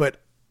higher, but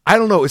I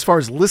don't know. As far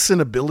as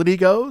listenability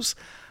goes,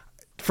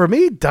 for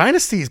me,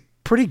 Dynasty is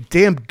pretty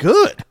damn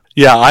good.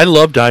 Yeah, I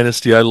love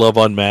Dynasty. I love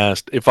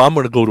Unmasked. If I'm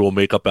going to go to a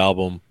makeup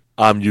album,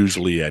 I'm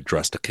usually at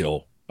Dress to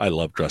Kill. I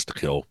love Dress to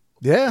Kill.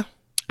 Yeah.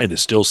 And it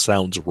still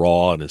sounds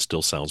raw and it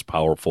still sounds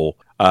powerful.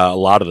 A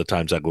lot of the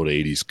times I go to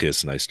 80s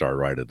Kiss and I start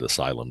right at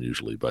Asylum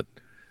usually, but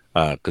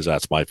because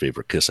that's my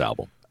favorite Kiss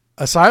album.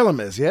 Asylum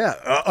is, yeah.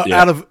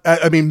 Out of,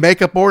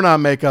 makeup or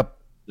non-makeup.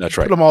 That's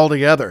right. Put them all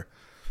together.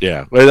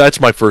 Yeah. Well,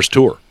 that's my first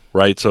tour,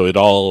 right? So it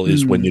all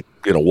is when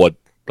what,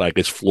 I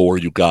guess, floor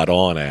you got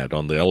on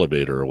the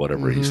elevator or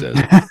whatever he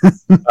says.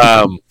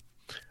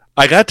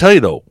 I got to tell you,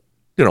 though,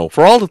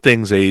 for all the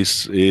things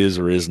Ace is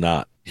or is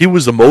not, he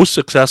was the most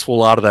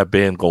successful out of that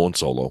band going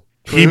solo.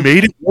 He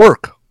made it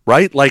work,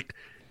 right? Like,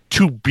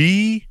 to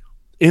be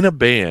in a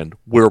band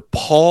where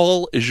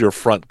Paul is your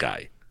front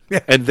guy,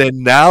 and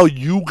then now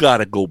you got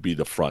to go be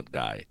the front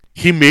guy.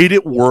 He made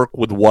it work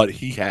with what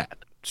he had.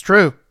 It's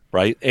true.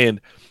 Right? And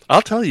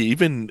I'll tell you,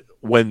 even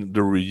when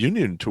the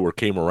reunion tour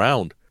came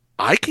around,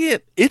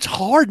 it's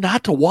hard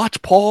not to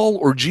watch Paul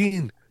or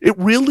Gene. It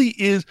really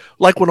is.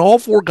 Like when all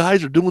four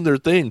guys are doing their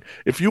thing,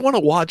 if you want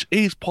to watch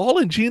Ace, Paul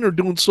and Gene are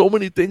doing so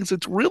many things,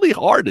 it's really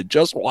hard to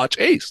just watch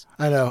Ace.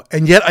 I know.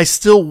 And yet I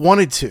still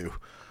wanted to.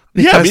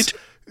 Yeah, me too.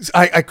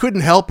 I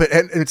couldn't help it.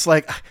 And it's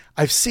like,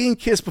 I've seen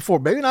Kiss before,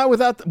 maybe not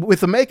with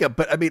the makeup,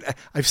 but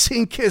I've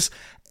seen Kiss,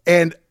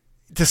 and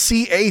to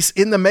see Ace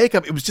in the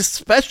makeup, it was just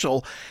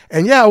special.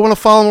 And yeah, I want to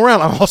follow him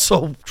around. I'm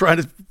also trying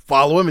to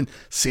follow him and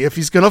see if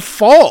he's going to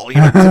fall,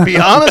 to be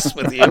honest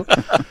with you.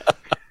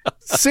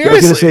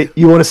 Seriously.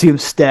 You want to see him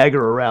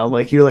stagger around.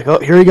 Like, you're like, oh,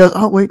 here he goes.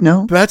 Oh, wait,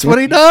 no. That's what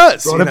he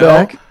does. Brought it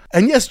back.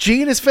 And yes,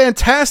 Gene is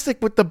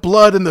fantastic with the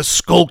blood and the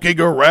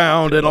skulking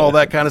around and all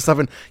that kind of stuff.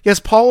 And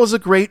yes, Paul is a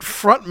great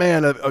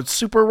frontman, a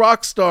super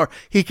rock star.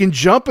 He can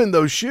jump in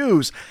those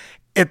shoes.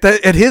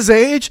 At his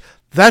age,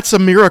 that's a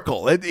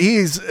miracle.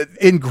 He's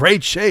in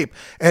great shape.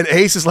 And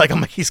Ace is like,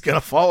 he's going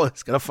to fall.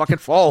 He's going to fucking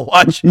fall.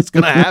 Watch. It's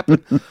going to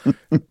happen.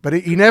 But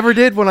he never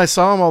did when I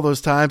saw him all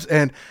those times.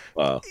 And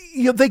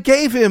they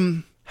gave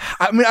him...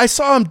 I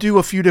saw him do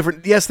a few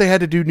different. Yes, they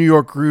had to do New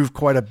York Groove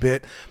quite a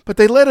bit, but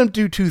they let him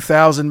do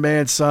 2000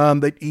 Man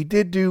Some. He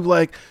did do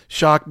like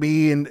Shock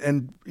Me,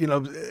 and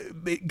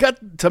they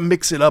got to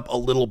mix it up a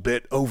little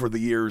bit over the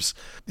years.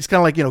 It's kind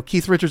of like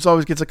Keith Richards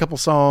always gets a couple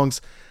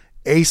songs,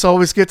 Ace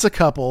always gets a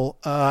couple,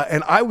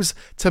 and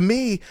to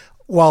me.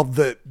 While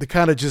the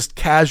kind of just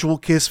casual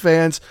Kiss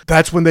fans,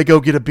 that's when they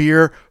go get a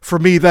beer. For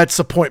me, that's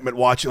appointment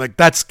watching. Like,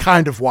 that's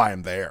kind of why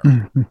I'm there,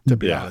 to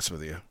be honest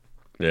with you.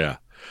 Yeah.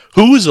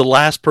 Who was the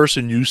last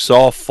person you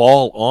saw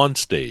fall on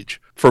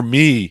stage? For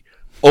me,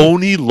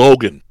 Oni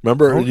Logan.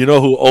 Remember, you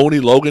know who Oni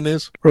Logan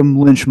is? From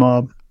Lynch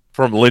Mob.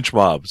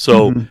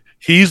 So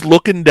he's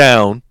looking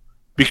down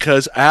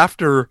because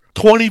after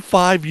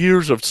 25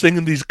 years of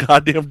singing these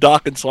goddamn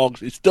Dokken songs,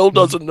 he still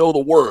doesn't know the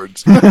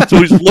words. So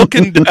he's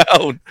looking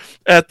down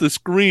at the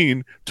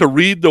screen to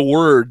read the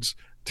words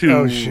to...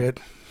 Oh, shit.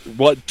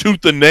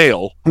 Tooth and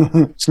Nail,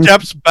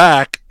 steps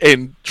back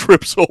and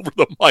trips over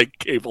the mic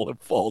cable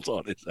and falls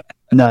on his ass.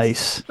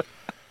 Nice.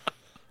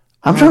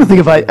 I'm trying to think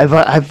if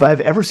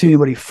I've ever seen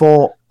anybody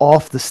fall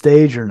off the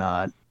stage or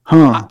not.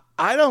 Huh?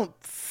 I don't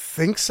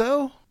think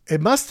so.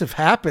 It must have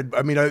happened.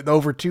 I mean,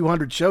 over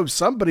 200 shows,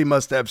 somebody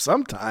must have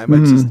sometime.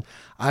 It's just,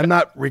 I'm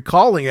not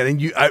recalling it,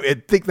 and I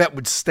think that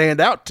would stand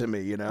out to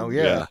me.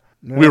 Yeah.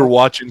 No. We were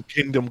watching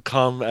Kingdom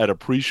Come at a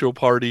pre-show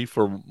party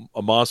for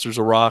a Monsters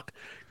of Rock.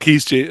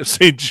 Keith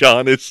St.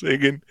 John is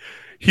singing.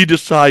 He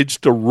decides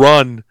to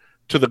run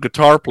to the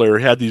guitar player.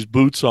 He had these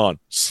boots on,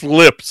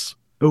 slips,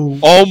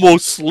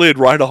 almost slid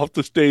right off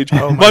the stage.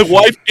 My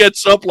wife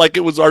gets up like it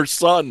was our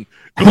son,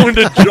 going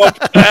to jump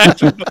past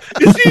him.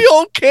 Is he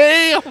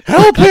okay?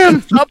 Help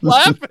him! Stop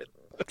laughing.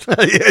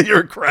 Yeah,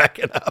 you're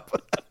cracking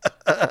up.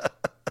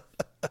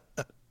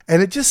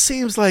 And it just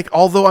seems like,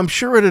 although I'm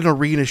sure at an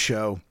arena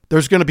show,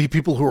 there's going to be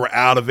people who are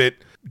out of it,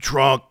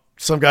 drunk.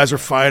 Some guys are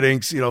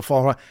fighting,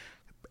 falling around.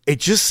 It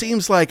just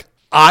seems like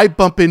I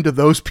bump into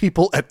those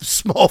people at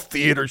small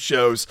theater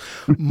shows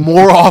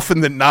more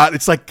often than not.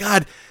 It's like,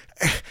 God,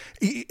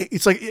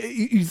 it's like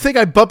you think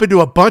I bump into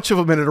a bunch of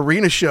them at an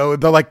arena show,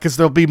 and they're like, because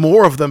there'll be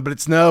more of them, but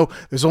it's no,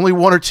 there's only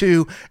one or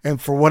two,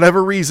 and for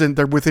whatever reason,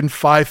 they're within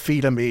 5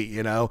 feet of me,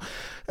 And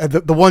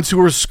the ones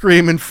who are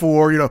screaming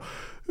for,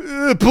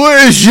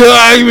 please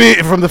shock me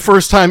from the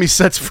first time he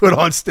sets foot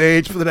on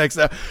stage for the next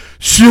hour.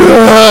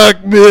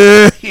 Shock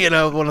me,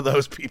 one of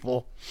those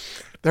people.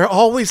 They're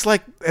always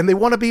like, and they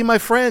want to be my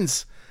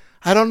friends.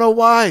 I don't know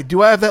why.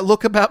 Do I have that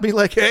look about me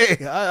like,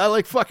 hey, I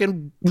like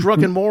fucking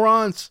drunken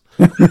morons?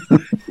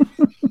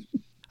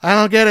 I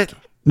don't get it.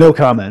 No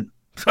comment.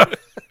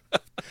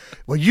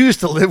 Well, you used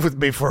to live with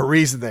me for a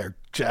reason there,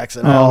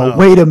 Jackson. Oh,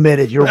 wait a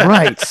minute. You're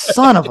right.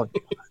 Son of a...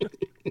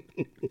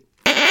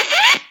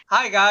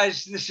 Hi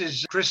guys, this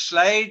is Chris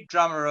Slade,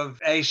 drummer of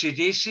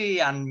AC/DC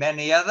and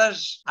many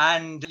others,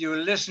 and you're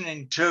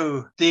listening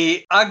to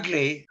the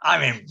ugly,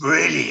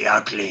 really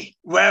ugly,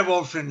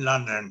 Werewolf in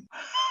London.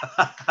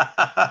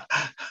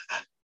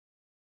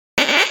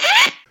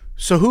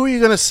 So who are you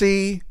going to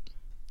see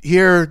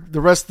here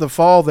the rest of the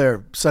fall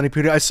there, Sonny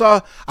Pooni?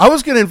 I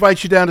was going to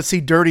invite you down to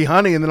see Dirty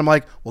Honey, and then I'm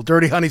like, well,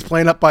 Dirty Honey's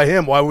playing up by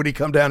him. Why would he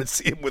come down and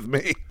see him with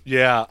me?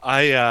 Yeah,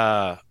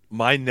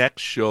 my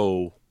next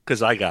show,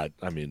 because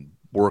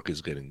work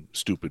is getting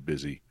stupid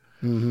busy.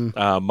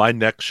 Mm-hmm. My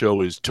next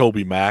show is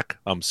Toby Mac.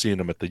 I'm seeing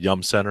him at the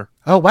Yum Center.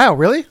 Oh, wow.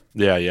 Really?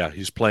 Yeah.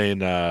 He's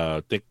playing,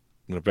 I think,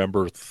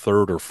 November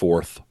 3rd or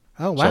 4th.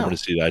 Oh, wow. So I'm going to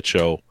see that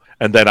show.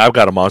 And then I've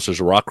got a Monsters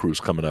of Rock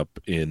cruise coming up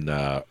in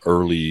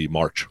early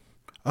March.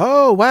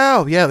 Oh,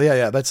 wow.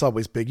 Yeah. That's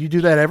always big. You do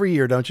that every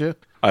year, don't you?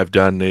 I've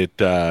done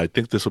it. I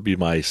think this will be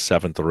my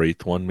 7th or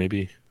 8th one,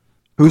 maybe.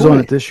 Who's on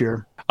it this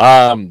year?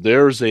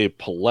 There's a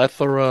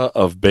plethora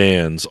of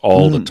bands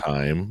all the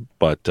time,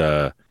 but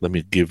let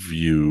me give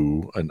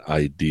you an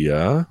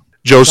idea.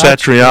 Joe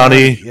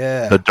Satriani,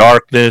 The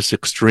Darkness,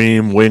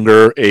 Extreme,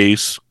 Winger,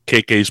 Ace,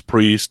 KK's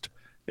Priest,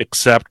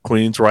 Accept,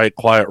 Queens Right,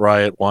 Quiet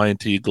Riot,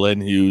 Y&T, Glenn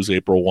Hughes,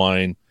 April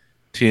Wine,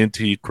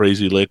 TNT,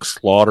 Crazy Lick,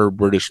 Slaughter,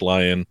 British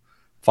Lion,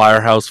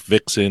 Firehouse,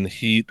 Vixen,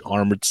 Heat,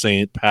 Armored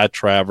Saint, Pat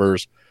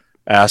Travers,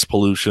 Ass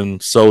Pollution,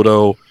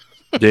 Soto,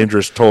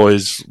 Dangerous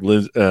Toys,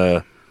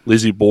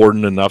 Lizzie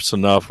Borden, Enough's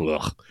Enough,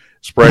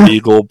 Spread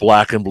Eagle,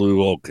 Black and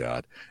Blue, oh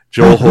God,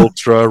 Joel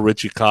Hoekstra,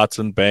 Richie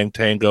Kotzen, Bang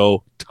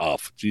Tango,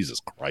 Tough, Jesus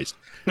Christ,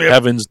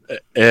 Heaven's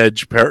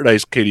Edge,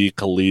 Paradise Kitty,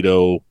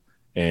 Kalido,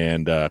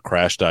 and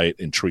Crash Diet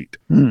and Treat.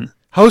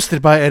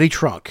 Hosted by Eddie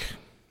Trunk.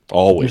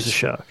 Always. There's a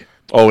shock.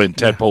 Oh, and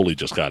Ted Poley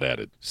just got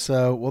added.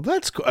 So, well,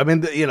 that's cool.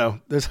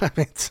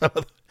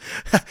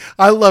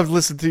 I love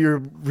listening to your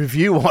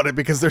review on it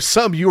because there's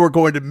some you are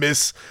going to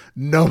miss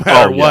no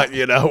matter what,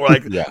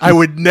 I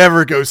would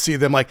never go see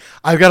them. Like,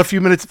 I've got a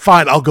few minutes.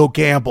 Fine. I'll go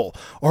gamble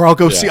or I'll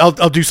go see, I'll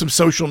do some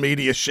social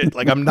media shit.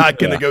 Like, I'm not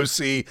going to go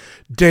see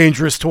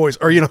Dangerous Toys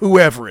or,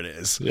 whoever it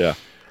is. Yeah.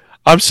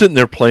 I'm sitting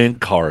there playing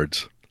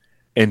cards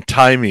and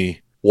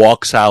Timey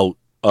walks out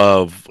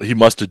he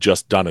must have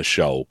just done a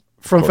show.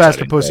 From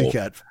Faster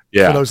Pussycat.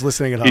 Yeah. For those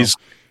listening at home.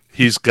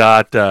 He's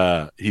got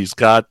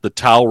the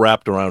towel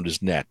wrapped around his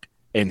neck,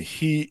 and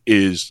he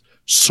is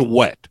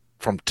sweat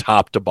from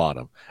top to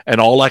bottom.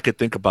 And all I could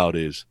think about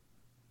is,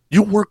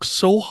 you work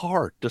so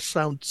hard to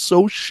sound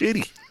so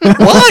shitty.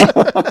 Why?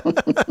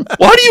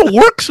 Why do you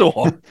work so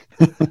hard?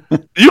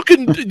 You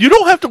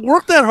don't have to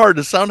work that hard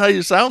to sound how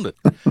you sounded.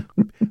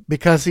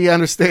 Because he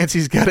understands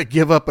he's got to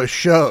give up a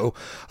show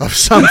of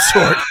some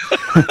sort.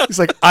 He's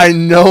like, I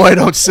know I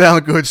don't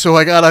sound good, so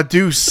I got to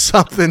do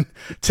something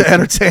to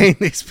entertain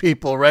these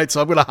people, right? So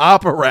I'm going to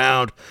hop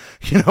around,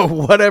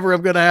 whatever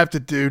I'm going to have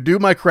to do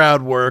my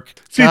crowd work.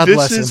 See,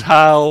 this is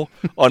how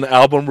on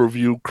Album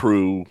Review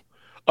Crew,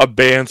 a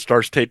band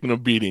starts taking a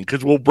beating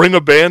because we'll bring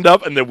a band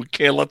up and then we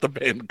can't let the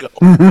band go.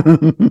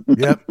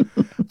 Yep.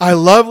 I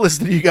love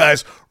listening to you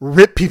guys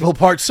rip people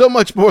apart so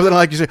much more than I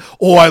like you say,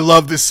 oh, I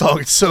love this song.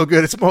 It's so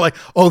good. It's more like,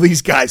 oh,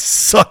 these guys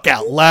suck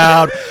out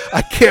loud.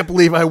 I can't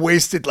believe I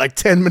wasted like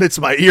 10 minutes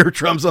of my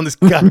eardrums on this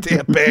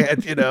goddamn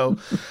band, you know?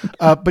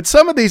 But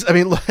some of these, I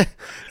mean,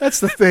 that's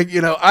the thing,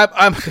 you know,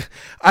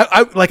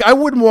 I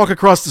wouldn't walk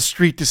across the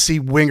street to see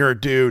Winger,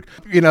 dude,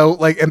 you know,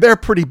 like, and they're a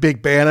pretty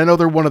big band. I know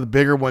they're one of the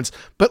bigger ones,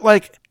 but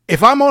like,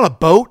 if I'm on a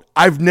boat,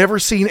 I've never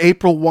seen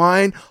April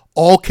Wine.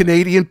 All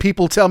Canadian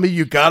people tell me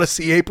you got to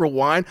see April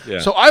Wine. Yeah,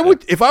 so I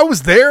would, if I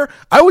was there,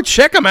 I would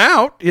check them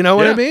out. You know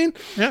what I mean?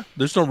 Yeah.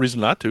 There's no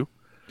reason not to.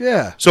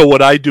 Yeah. So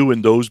what I do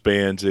in those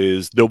bands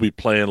is they'll be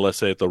playing, let's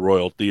say at the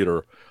Royal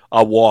Theater.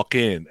 I'll walk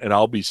in and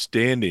I'll be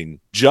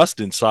standing just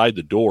inside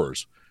the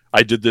doors.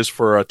 I did this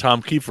for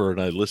Tom Kiefer, and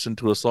I listened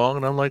to a song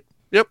and I'm like,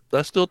 yep,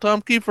 that's still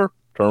Tom Kiefer.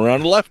 Turn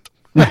around and left.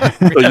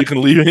 So you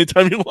can leave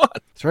anytime you want.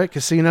 That's right.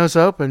 Casino's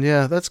open.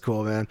 Yeah, that's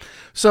cool, man.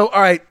 So,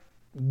 all right.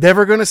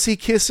 Never going to see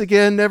Kiss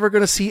again. Never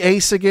going to see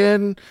Ace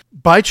again.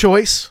 By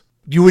choice.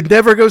 You would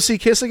never go see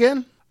Kiss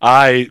again?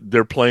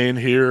 They're playing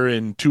here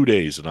in 2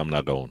 days, and I'm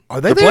not going. Are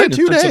they They're there in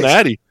 2 days?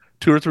 Cincinnati,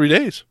 2 or 3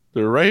 days.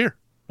 They're right here,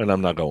 and I'm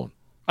not going.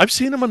 I've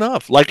seen them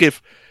enough. Like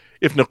if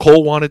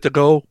Nicole wanted to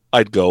go,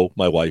 I'd go.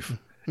 My wife.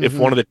 Mm-hmm. If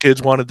one of the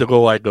kids wanted to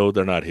go, I'd go.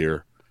 They're not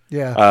here.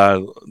 Yeah.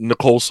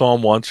 Nicole saw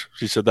them once.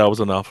 She said that was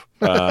enough.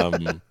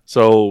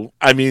 So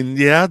I mean,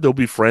 yeah, there'll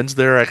be friends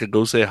there I could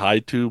go say hi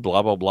to.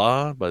 Blah blah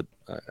blah. But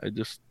I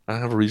don't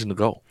have a reason to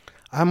go.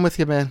 I'm with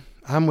you, man.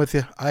 I'm with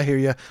you. I hear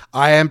you.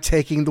 I am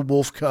taking the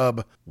Wolf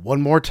Cub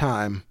one more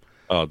time.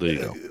 Oh, there you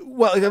go.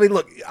 Well, I mean,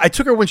 look, I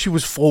took her when she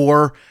was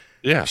 4.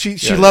 Yeah.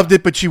 She loved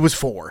it, but she was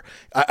 4.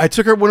 I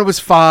took her when it was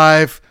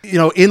 5, you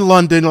know, in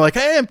London, like,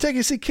 hey, I'm taking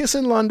you to see Kiss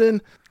in London.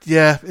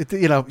 Yeah.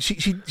 You know,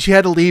 she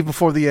had to leave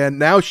before the end.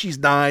 Now she's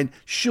 9.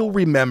 She'll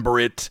remember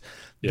it.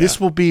 Yeah. This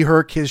will be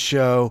her Kiss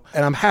show.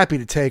 And I'm happy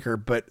to take her,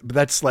 but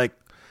that's like,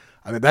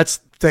 I mean, that's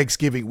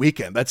Thanksgiving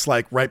weekend. That's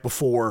like right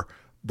before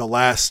the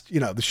last, you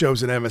know, the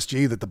shows in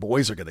MSG that the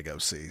boys are going to go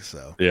see.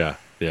 So yeah.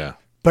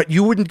 But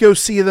you wouldn't go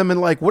see them and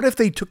like, what if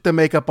they took the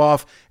makeup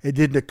off and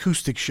did an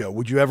acoustic show?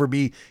 Would you ever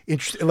be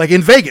interested? Like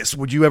in Vegas,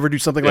 would you ever do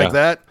something like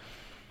that?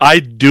 I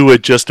do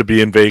it just to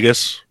be in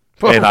Vegas,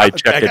 and I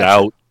check it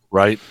out.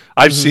 Right.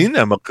 I've seen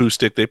them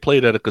acoustic. They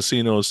played at a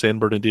casino in San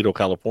Bernardino,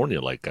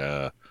 California, like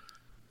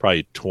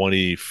probably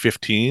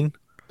 2015.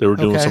 They were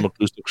doing some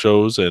acoustic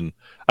shows, and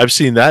I've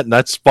seen that, and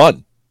that's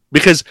fun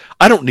because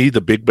I don't need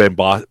the big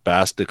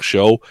bombastic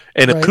show.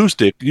 And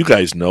acoustic, you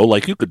guys know,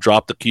 like you could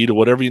drop the key to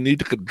whatever you need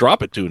to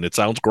drop it to, and it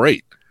sounds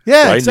great.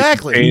 Yeah, right?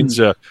 Exactly.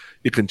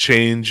 You can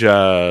change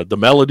the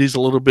melodies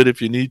a little bit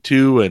if you need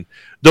to, and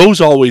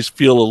those always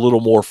feel a little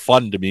more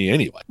fun to me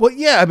anyway. Well,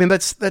 yeah, I mean,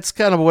 that's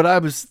kind of what I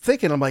was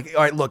thinking. I'm like,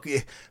 all right, look,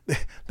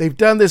 they've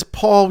done this,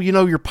 Paul, you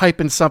know, you're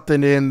piping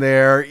something in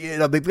there. You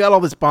know, they've got all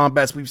this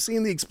bombast. We've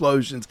seen the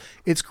explosions.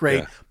 It's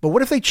great. Yeah. But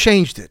what if they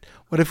changed it?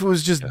 What if it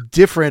was just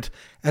different?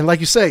 And like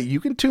you say, you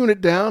can tune it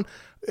down.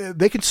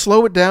 They can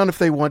slow it down if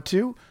they want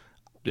to.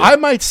 Yeah. I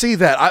might see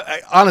that. I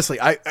honestly,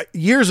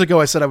 years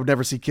ago, I said I would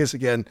never see Kiss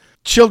again.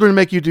 Children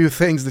make you do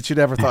things that you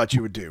never thought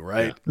you would do,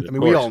 right? I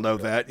mean, we all know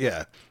that.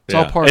 Yeah, it's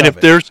all part of it.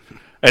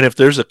 If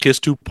there's a Kiss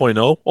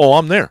 2.0,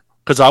 I'm there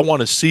because I want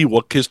to see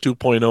what Kiss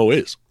 2.0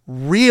 is.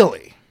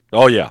 Really?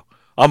 Oh yeah,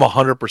 I'm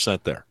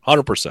 100% there.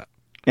 100%.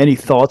 Any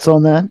thoughts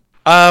on that?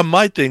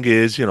 My thing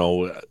is, you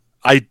know,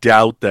 I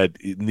doubt that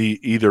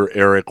either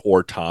Eric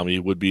or Tommy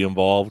would be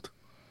involved,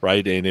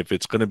 right? And if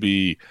it's going to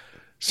be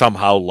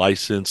somehow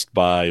licensed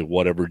by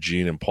whatever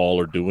Gene and Paul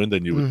are doing,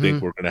 then you would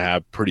think we're going to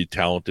have pretty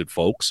talented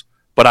folks.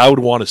 But I would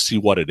want to see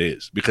what it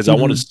is because I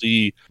want to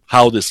see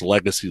how this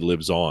legacy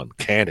lives on.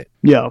 Can it?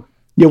 Yeah.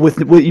 Yeah.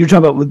 With what you're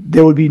talking about,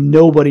 there would be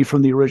nobody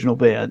from the original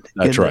band.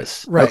 That's right.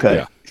 This. Right.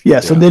 Okay.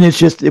 Yeah. So then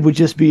it would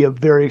just be a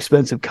very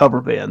expensive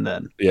cover band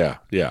then. Yeah.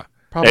 Yeah.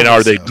 Probably. And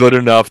are they good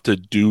enough to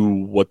do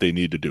what they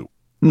need to do?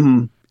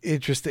 Mm-hmm.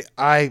 Interesting.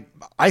 I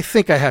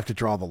think I have to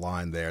draw the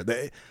line there.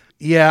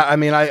 Yeah, I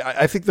mean,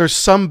 I think there's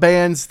some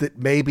bands that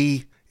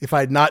maybe if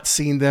I'd not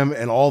seen them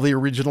and all the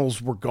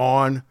originals were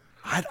gone,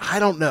 I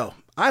don't know.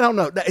 I don't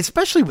know.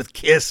 Especially with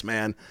Kiss,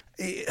 man.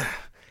 It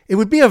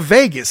would be a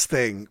Vegas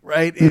thing,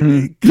 right?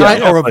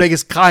 Or a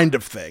Vegas kind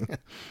of thing.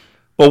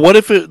 Well, what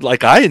if it,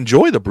 like, I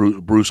enjoy the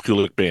Bruce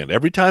Kulick band.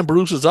 Every time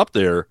Bruce is up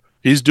there,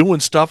 he's doing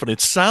stuff and it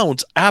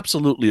sounds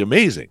absolutely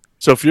amazing.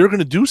 So if you're going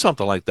to do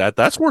something like that,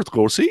 that's worth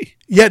go see.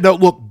 Yeah, no,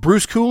 look,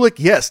 Bruce Kulick,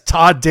 yes.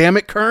 Todd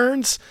Dammit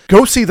Kearns,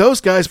 go see those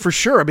guys for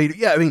sure. I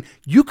mean,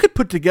 you could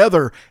put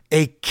together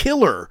a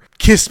killer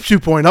Kiss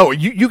 2.0.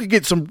 You could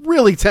get some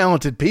really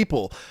talented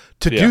people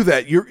to do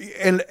that.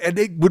 And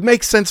it would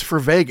make sense for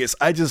Vegas.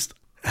 I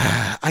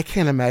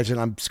can't imagine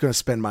I'm just going to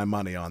spend my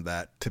money on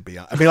that, to be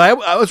honest. I mean,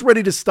 I was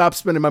ready to stop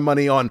spending my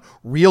money on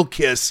real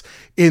Kiss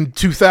in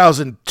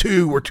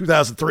 2002 or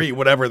 2003,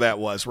 whatever that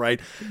was,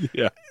 right?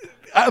 Yeah.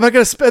 Am I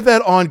going to spend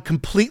that on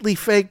completely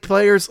fake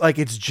players? Like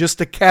it's just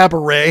a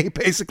cabaret,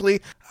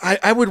 basically.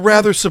 I would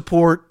rather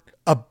support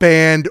a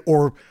band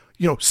or,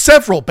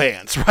 several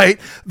bands, right,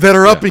 that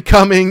are up and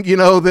coming,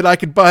 that I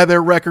could buy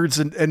their records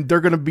and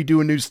they're going to be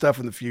doing new stuff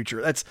in the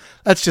future.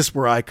 That's just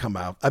where I come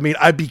out. I mean,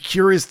 I'd be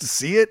curious to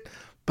see it,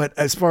 but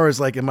as far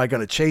as am I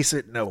going to chase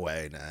it? No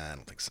way. Nah, I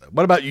don't think so.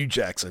 What about you,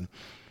 Jackson?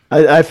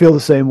 I feel the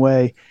same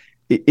way.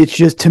 It's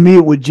just, to me,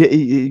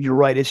 you're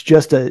right. It's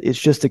just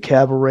a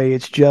cabaret.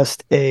 It's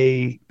just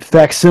a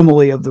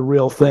facsimile of the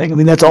real thing. I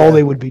mean, that's all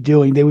they would be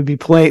doing. They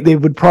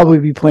would probably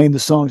be playing the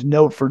songs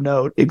note for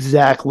note,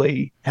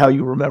 exactly how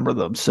you remember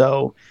them.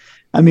 So,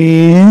 I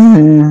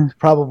mean,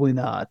 probably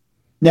not.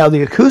 Now,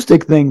 the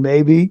acoustic thing,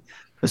 maybe,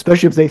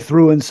 especially if they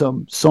threw in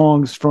some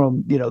songs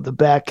from, the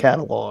back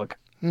catalog.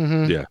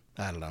 Mm-hmm. Yeah.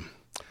 I don't know.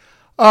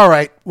 All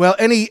right. Well,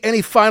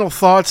 any final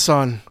thoughts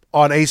on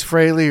Ace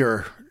Frehley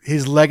or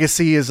his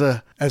legacy as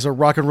a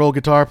rock and roll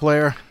guitar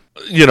player?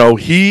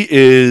 He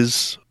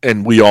is,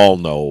 and we all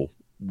know,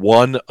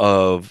 one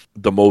of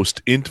the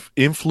most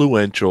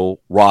influential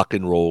rock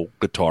and roll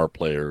guitar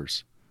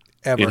players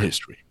ever in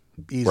history.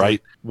 Easy.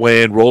 Right?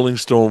 When Rolling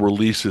Stone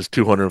releases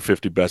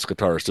 250 best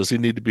guitarists, does he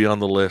need to be on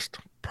the list?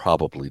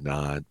 Probably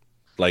not.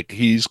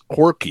 He's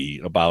quirky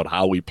about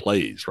how he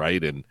plays,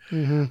 right? And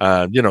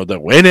the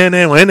winning,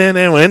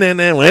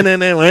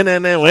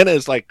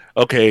 it's like,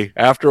 okay,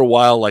 after a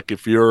while,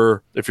 if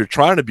you're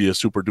trying to be a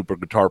super duper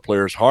guitar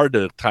player, it's hard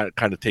to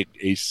kind of take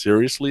Ace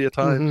seriously at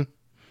times. Mm-hmm.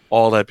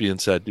 All that being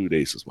said, dude,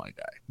 Ace is my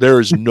guy. There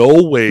is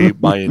no way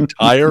my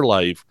entire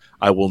life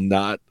I will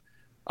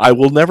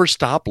never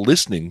stop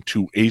listening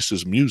to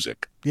Ace's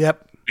music.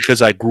 Yep.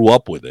 Because I grew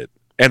up with it.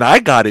 And I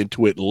got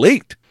into it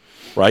late,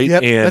 right?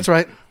 Yep, and that's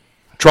right.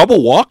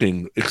 Trouble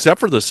Walking, except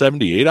for the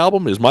 78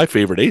 album, is my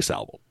favorite Ace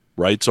album,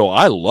 right? So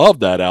I love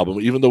that album,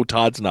 even though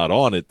Todd's not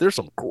on it. There's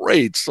some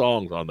great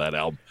songs on that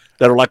album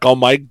that are on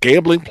my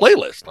gambling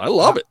playlist. I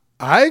love it.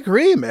 I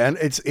agree, man.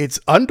 It's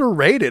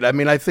underrated. I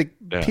mean, I think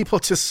people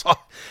just saw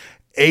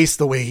Ace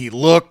the way he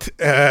looked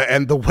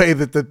and the way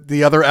that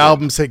the other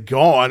albums had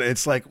gone.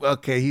 It's like,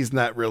 okay, he's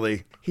not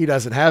really, he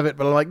doesn't have it.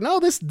 But I'm like, no,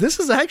 this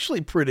is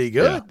actually pretty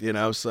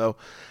good, so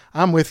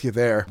I'm with you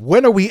there.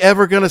 When are we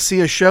ever going to see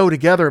a show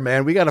together,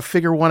 man? We got to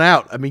figure one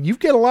out. I mean, you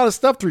get a lot of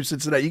stuff through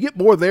Cincinnati. You get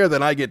more there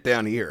than I get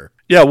down here.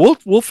 Yeah,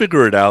 we'll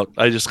figure it out.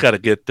 I just got to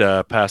get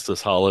past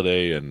this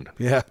holiday, and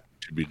it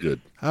should be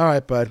good. All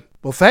right, bud.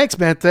 Well, thanks,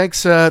 man.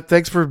 Thanks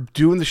for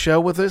doing the show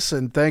with us,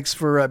 and thanks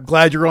for. I'm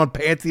glad you're on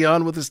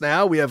Pantheon with us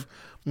now. We have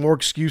more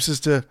excuses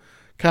to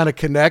kind of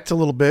connect a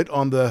little bit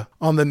on the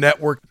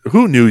network.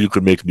 Who knew you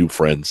could make new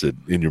friends in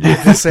your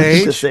movie? This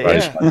age?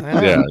 Right?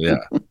 Yeah.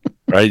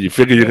 Right? You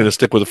figure you're going to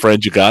stick with the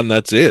friends you got, and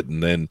that's it.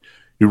 And then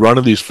you run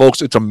into these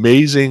folks. It's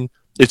amazing.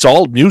 It's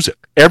all music.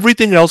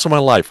 Everything else in my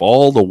life,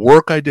 all the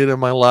work I did in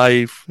my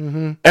life,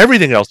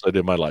 everything else I did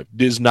in my life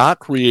is not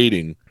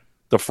creating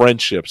the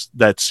friendships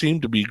that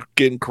seem to be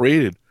getting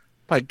created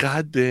by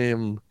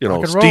goddamn,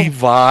 Steve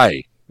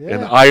Vai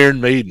and Iron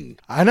Maiden.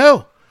 I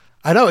know.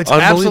 It's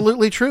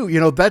absolutely true.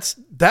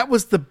 That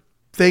was the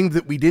thing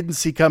that we didn't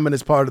see coming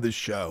as part of this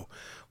show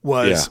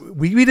was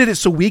we did it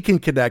so we can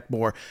connect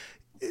more.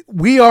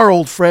 We are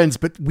old friends,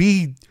 but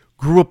we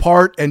grew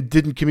apart and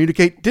didn't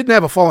communicate, didn't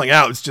have a falling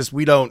out. It's just,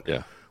 we don't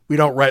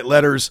write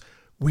letters.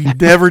 We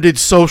never did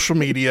social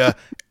media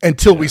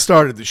until we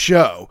started the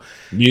show.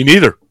 Me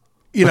neither.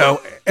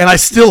 And I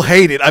still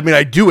hate it. I mean,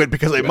 I do it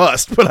because I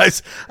must, but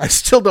I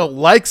still don't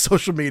like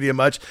social media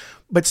much.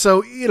 But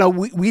so,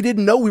 we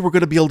didn't know we were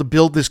going to be able to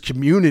build this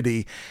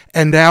community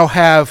and now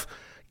have,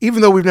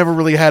 even though we've never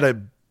really had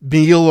a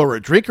meal or a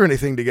drink or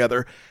anything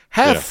together,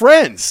 have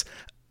friends.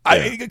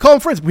 I call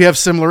them friends. We have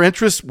similar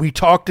interests. We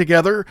talk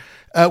together.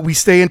 We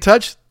stay in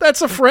touch.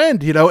 That's a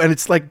friend, and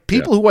it's like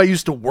people who I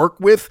used to work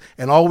with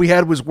and all we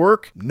had was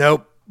work.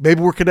 Nope. Maybe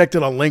we're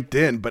connected on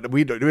LinkedIn, but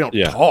we don't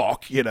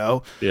talk,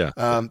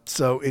 Yeah.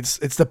 So it's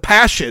the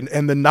passion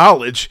and the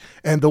knowledge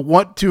and the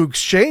want to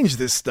exchange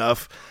this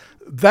stuff.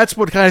 That's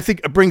what kind of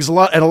think brings a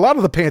lot, and a lot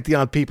of the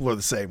Pantheon people are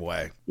the same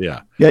way.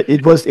 Yeah. Yeah.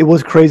 It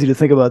was crazy to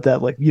think about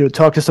that.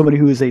 Talk to somebody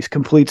who is a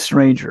complete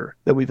stranger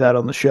that we've had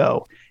on the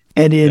show,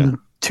 and in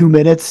 2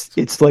 minutes,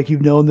 it's like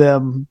you've known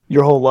them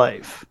your whole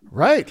life.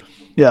 Right.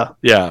 Yeah.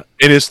 Yeah.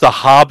 And it's the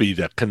hobby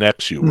that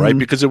connects you, right?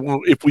 Because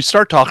if we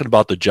start talking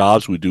about the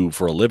jobs we do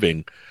for a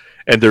living,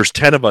 and there's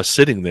 10 of us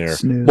sitting there,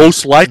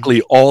 most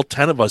likely all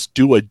 10 of us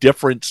do a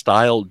different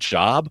style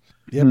job.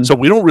 Yep. So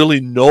we don't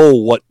really know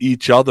what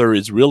each other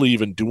is really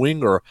even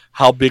doing or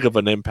how big of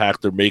an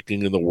impact they're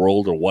making in the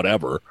world or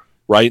whatever.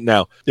 Right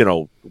now,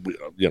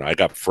 I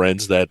got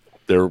friends that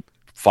they're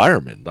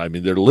firemen. I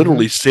mean, they're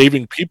literally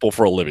saving people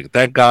for a living.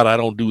 Thank God I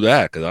don't do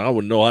that because I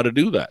wouldn't know how to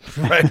do that.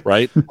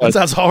 Right? That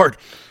sounds hard.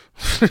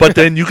 But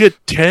then you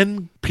get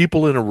 10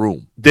 people in a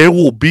room. There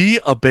will be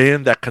a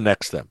band that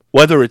connects them,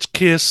 whether it's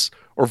Kiss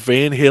or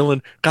Van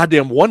Halen.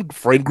 Goddamn, one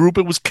friend group,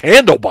 it was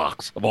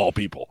Candlebox, of all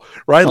people,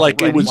 right?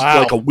 It was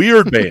like a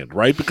weird band,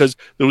 right? Because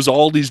there was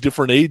all these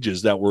different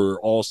ages that were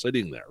all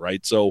sitting there,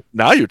 right? So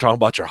now you're talking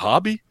about your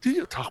hobby. Dude,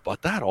 you talk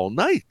about that all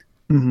night.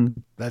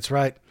 That's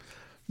right.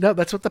 No,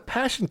 that's what the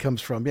passion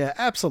comes from. Yeah,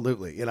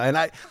 absolutely. You know,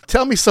 and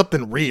tell me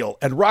something real.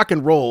 And rock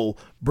and roll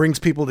brings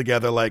people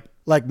together like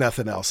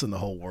nothing else in the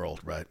whole world,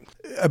 right?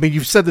 I mean,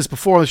 you've said this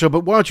before on the show,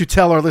 but why don't you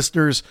tell our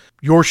listeners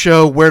your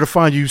show, where to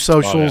find you,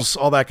 socials,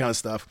 all that kind of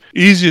stuff.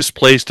 Easiest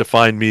place to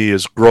find me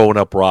is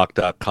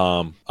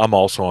growinguprock.com. I'm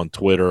also on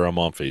Twitter. I'm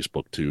on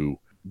Facebook too.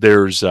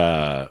 There's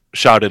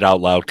Shout It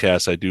Out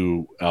Loudcast. I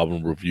do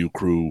album review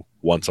crew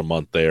once a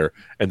month there.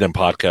 And then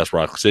Podcast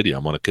Rock City.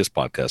 I'm on a KISS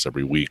podcast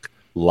every week,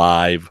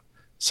 live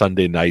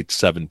Sunday night,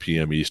 7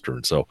 p.m.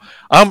 Eastern. So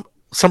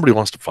somebody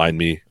wants to find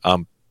me,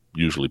 I'm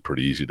usually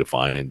pretty easy to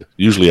find.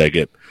 Usually I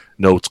get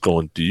notes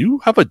going, do you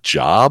have a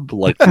job?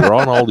 Like, you're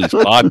on all these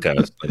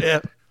podcasts. Yeah.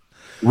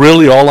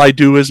 Really, all I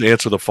do is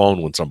answer the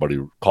phone when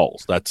somebody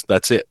calls.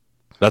 That's it.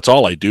 That's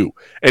all I do.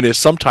 And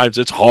sometimes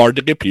it's hard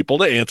to get people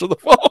to answer the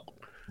phone.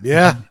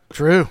 Yeah,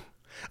 true.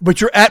 But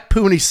you're at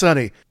Pooni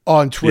Sonny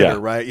on Twitter,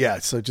 right? Yeah,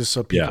 so just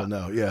so people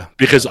know,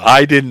 Because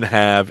I didn't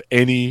have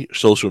any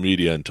social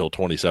media until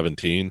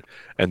 2017,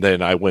 and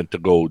then I went to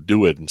go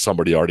do it, and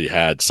somebody already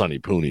had Sonny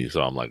Pooni,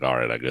 so I'm like, all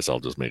right, I guess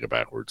I'll just make it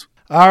backwards.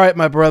 All right,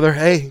 my brother.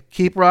 Hey,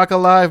 keep rock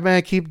alive,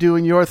 man. Keep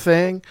doing your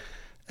thing.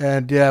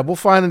 And yeah, we'll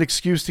find an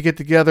excuse to get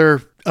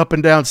together up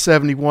and down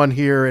 71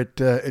 here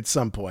at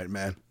some point,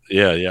 man.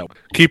 Yeah.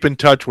 Keep in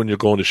touch when you're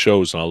going to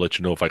shows, and I'll let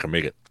you know if I can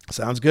make it.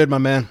 Sounds good, my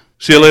man.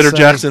 See you later,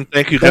 Jackson.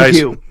 Thank you, guys. Thank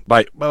you.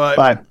 Bye. Bye-bye.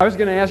 Bye. I was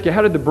going to ask you,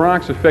 how did the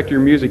Bronx affect your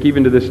music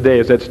even to this day?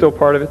 Is that still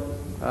part of it?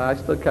 I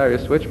still carry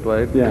a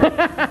switchblade.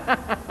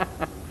 Yeah.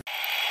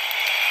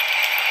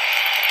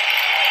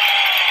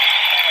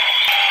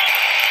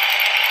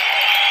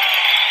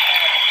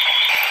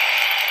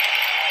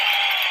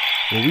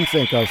 Well, we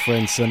thank our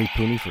friend Sonny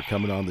Pooni for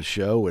coming on the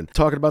show and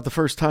talking about the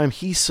first time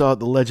he saw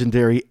the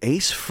legendary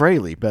Ace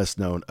Frehley, best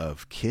known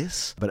of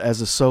KISS, but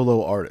as a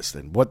solo artist,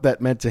 and what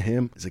that meant to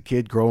him as a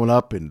kid growing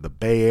up in the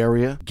Bay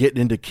Area,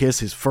 getting into KISS.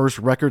 His first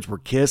records were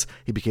KISS.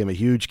 He became a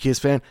huge KISS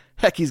fan.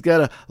 Heck, he's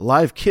got a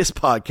live KISS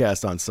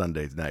podcast on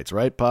Sunday nights,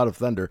 right? Pot of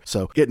Thunder.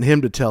 So getting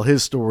him to tell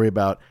his story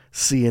about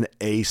seeing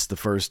Ace the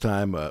first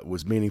time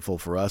was meaningful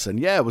for us. And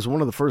yeah, it was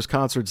one of the first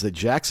concerts that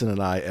Jackson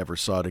and I ever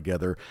saw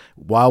together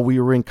while we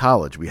were in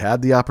college. We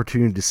had the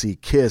opportunity to see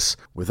KISS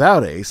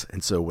without Ace.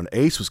 And so when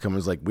Ace was coming, it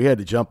was like, we had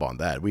to jump on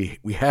that. We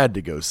had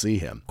to go see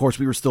him. Of course,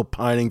 we were still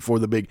pining for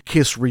the big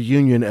KISS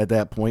reunion at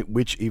that point,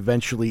 which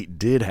eventually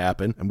did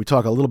happen. And we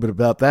talk a little bit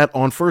about that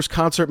on First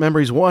Concert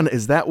Memories 1,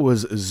 as that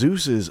was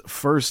Zeus's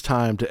first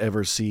time to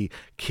ever see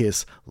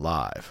KISS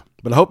live.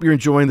 But I hope you're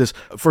enjoying this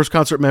First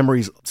Concert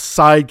Memories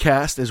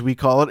sidecast, as we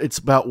call it. It's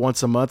about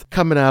once a month,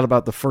 coming out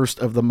about the first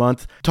of the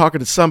month, talking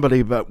to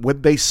somebody about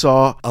when they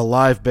saw a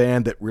live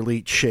band that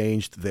really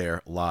changed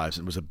their lives.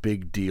 It was a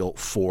big deal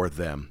for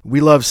them.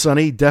 We love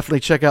Sonny.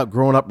 Definitely check out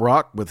Growin' Up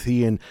Rock with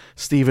he and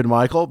Steve and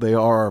Michael. They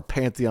are our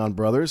Pantheon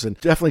brothers. And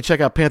definitely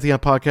check out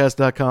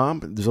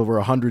pantheonpodcast.com. There's over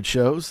 100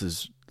 shows.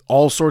 There's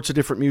all sorts of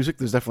different music.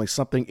 There's definitely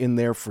something in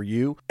there for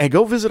you. And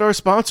go visit our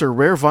sponsor,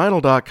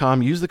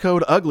 rarevinyl.com. Use the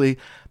code UGLY.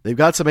 They've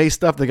got some Ace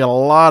stuff. They got a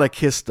lot of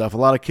KISS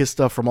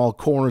stuff from all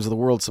corners of the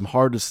world. Some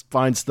hard to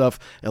find stuff,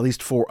 at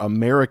least for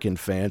American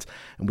fans.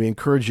 And we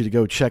encourage you to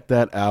go check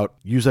that out.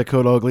 Use that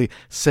code UGLY.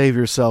 Save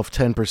yourself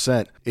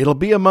 10%. It'll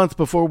be a month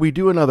before we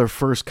do another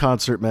First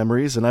Concert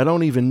Memories, and I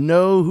don't even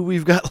know who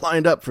we've got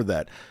lined up for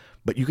that.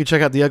 But you can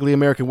check out The Ugly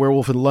American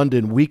Werewolf in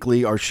London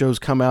weekly. Our shows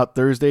come out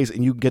Thursdays,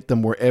 and you can get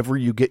them wherever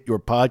you get your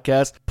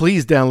podcast.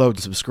 Please download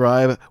and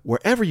subscribe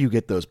wherever you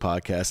get those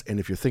podcasts. And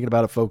if you're thinking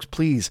about it, folks,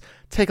 please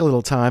take a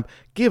little time.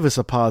 Give us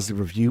a positive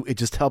review. It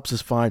just helps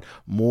us find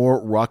more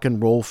rock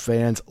and roll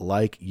fans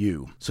like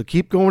you. So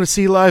keep going to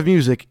see live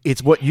music.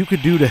 It's what you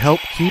could do to help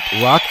keep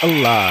rock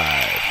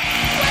alive.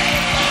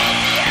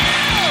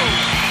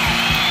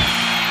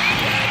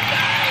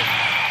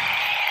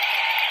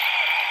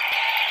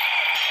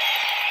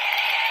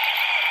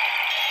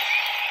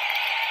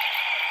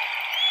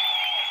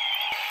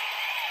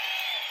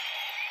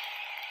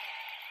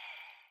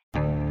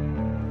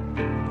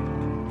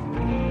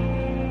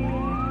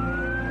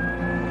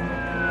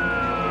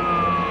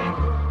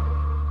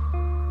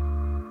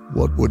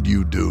 What would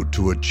you do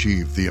to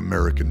achieve the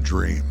American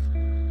dream?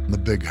 The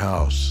big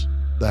house,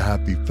 the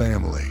happy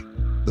family,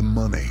 the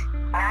money.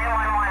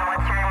 911,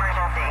 what's your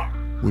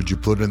emergency? Would you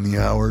put in the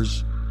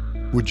hours?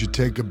 Would you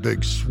take a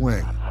big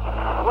swing?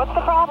 What's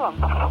the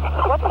problem?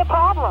 What's the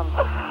problem?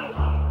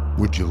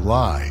 Would you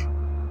lie?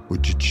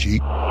 Would you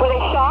cheat? Would they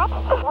shop?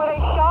 Would they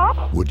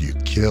shop? Would you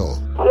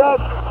kill? Yes.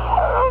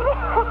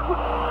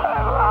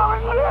 My mom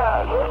is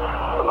dead.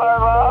 My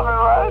mom is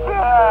right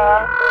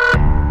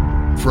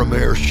there. From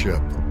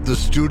Airship, the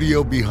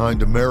studio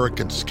behind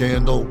American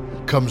Scandal,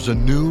 comes a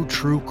new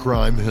true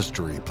crime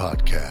history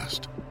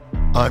podcast.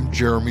 I'm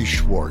Jeremy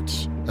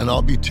Schwartz, and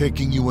I'll be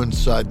taking you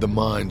inside the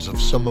minds of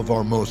some of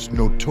our most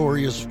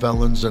notorious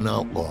felons and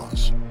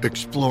outlaws,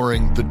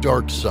 exploring the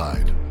dark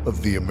side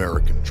of the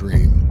American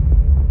dream.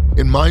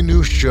 In my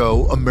new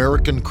show,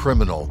 American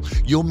Criminal,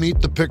 you'll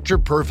meet the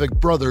picture-perfect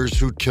brothers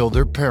who killed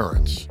their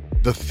parents,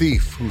 the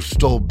thief who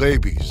stole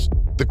babies,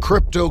 the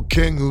crypto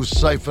king who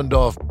siphoned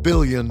off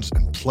billions,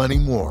 and plenty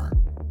more.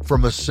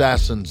 From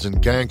assassins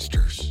and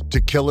gangsters to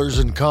killers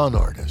and con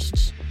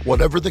artists.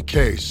 Whatever the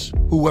case,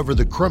 whoever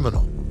the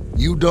criminal,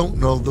 you don't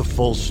know the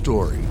full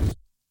story.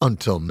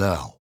 Until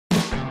now.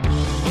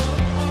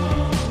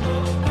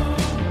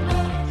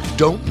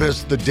 Don't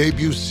miss the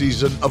debut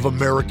season of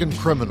American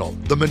Criminal,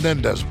 The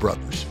Menendez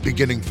Brothers,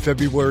 beginning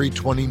February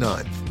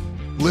 29th.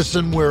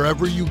 Listen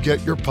wherever you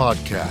get your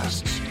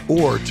podcasts,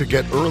 or to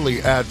get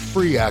early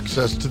ad-free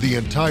access to the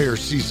entire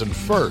season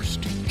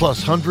first,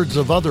 plus hundreds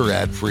of other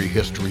ad-free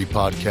history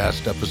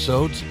podcast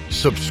episodes,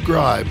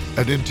 subscribe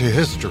at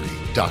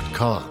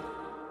IntoHistory.com.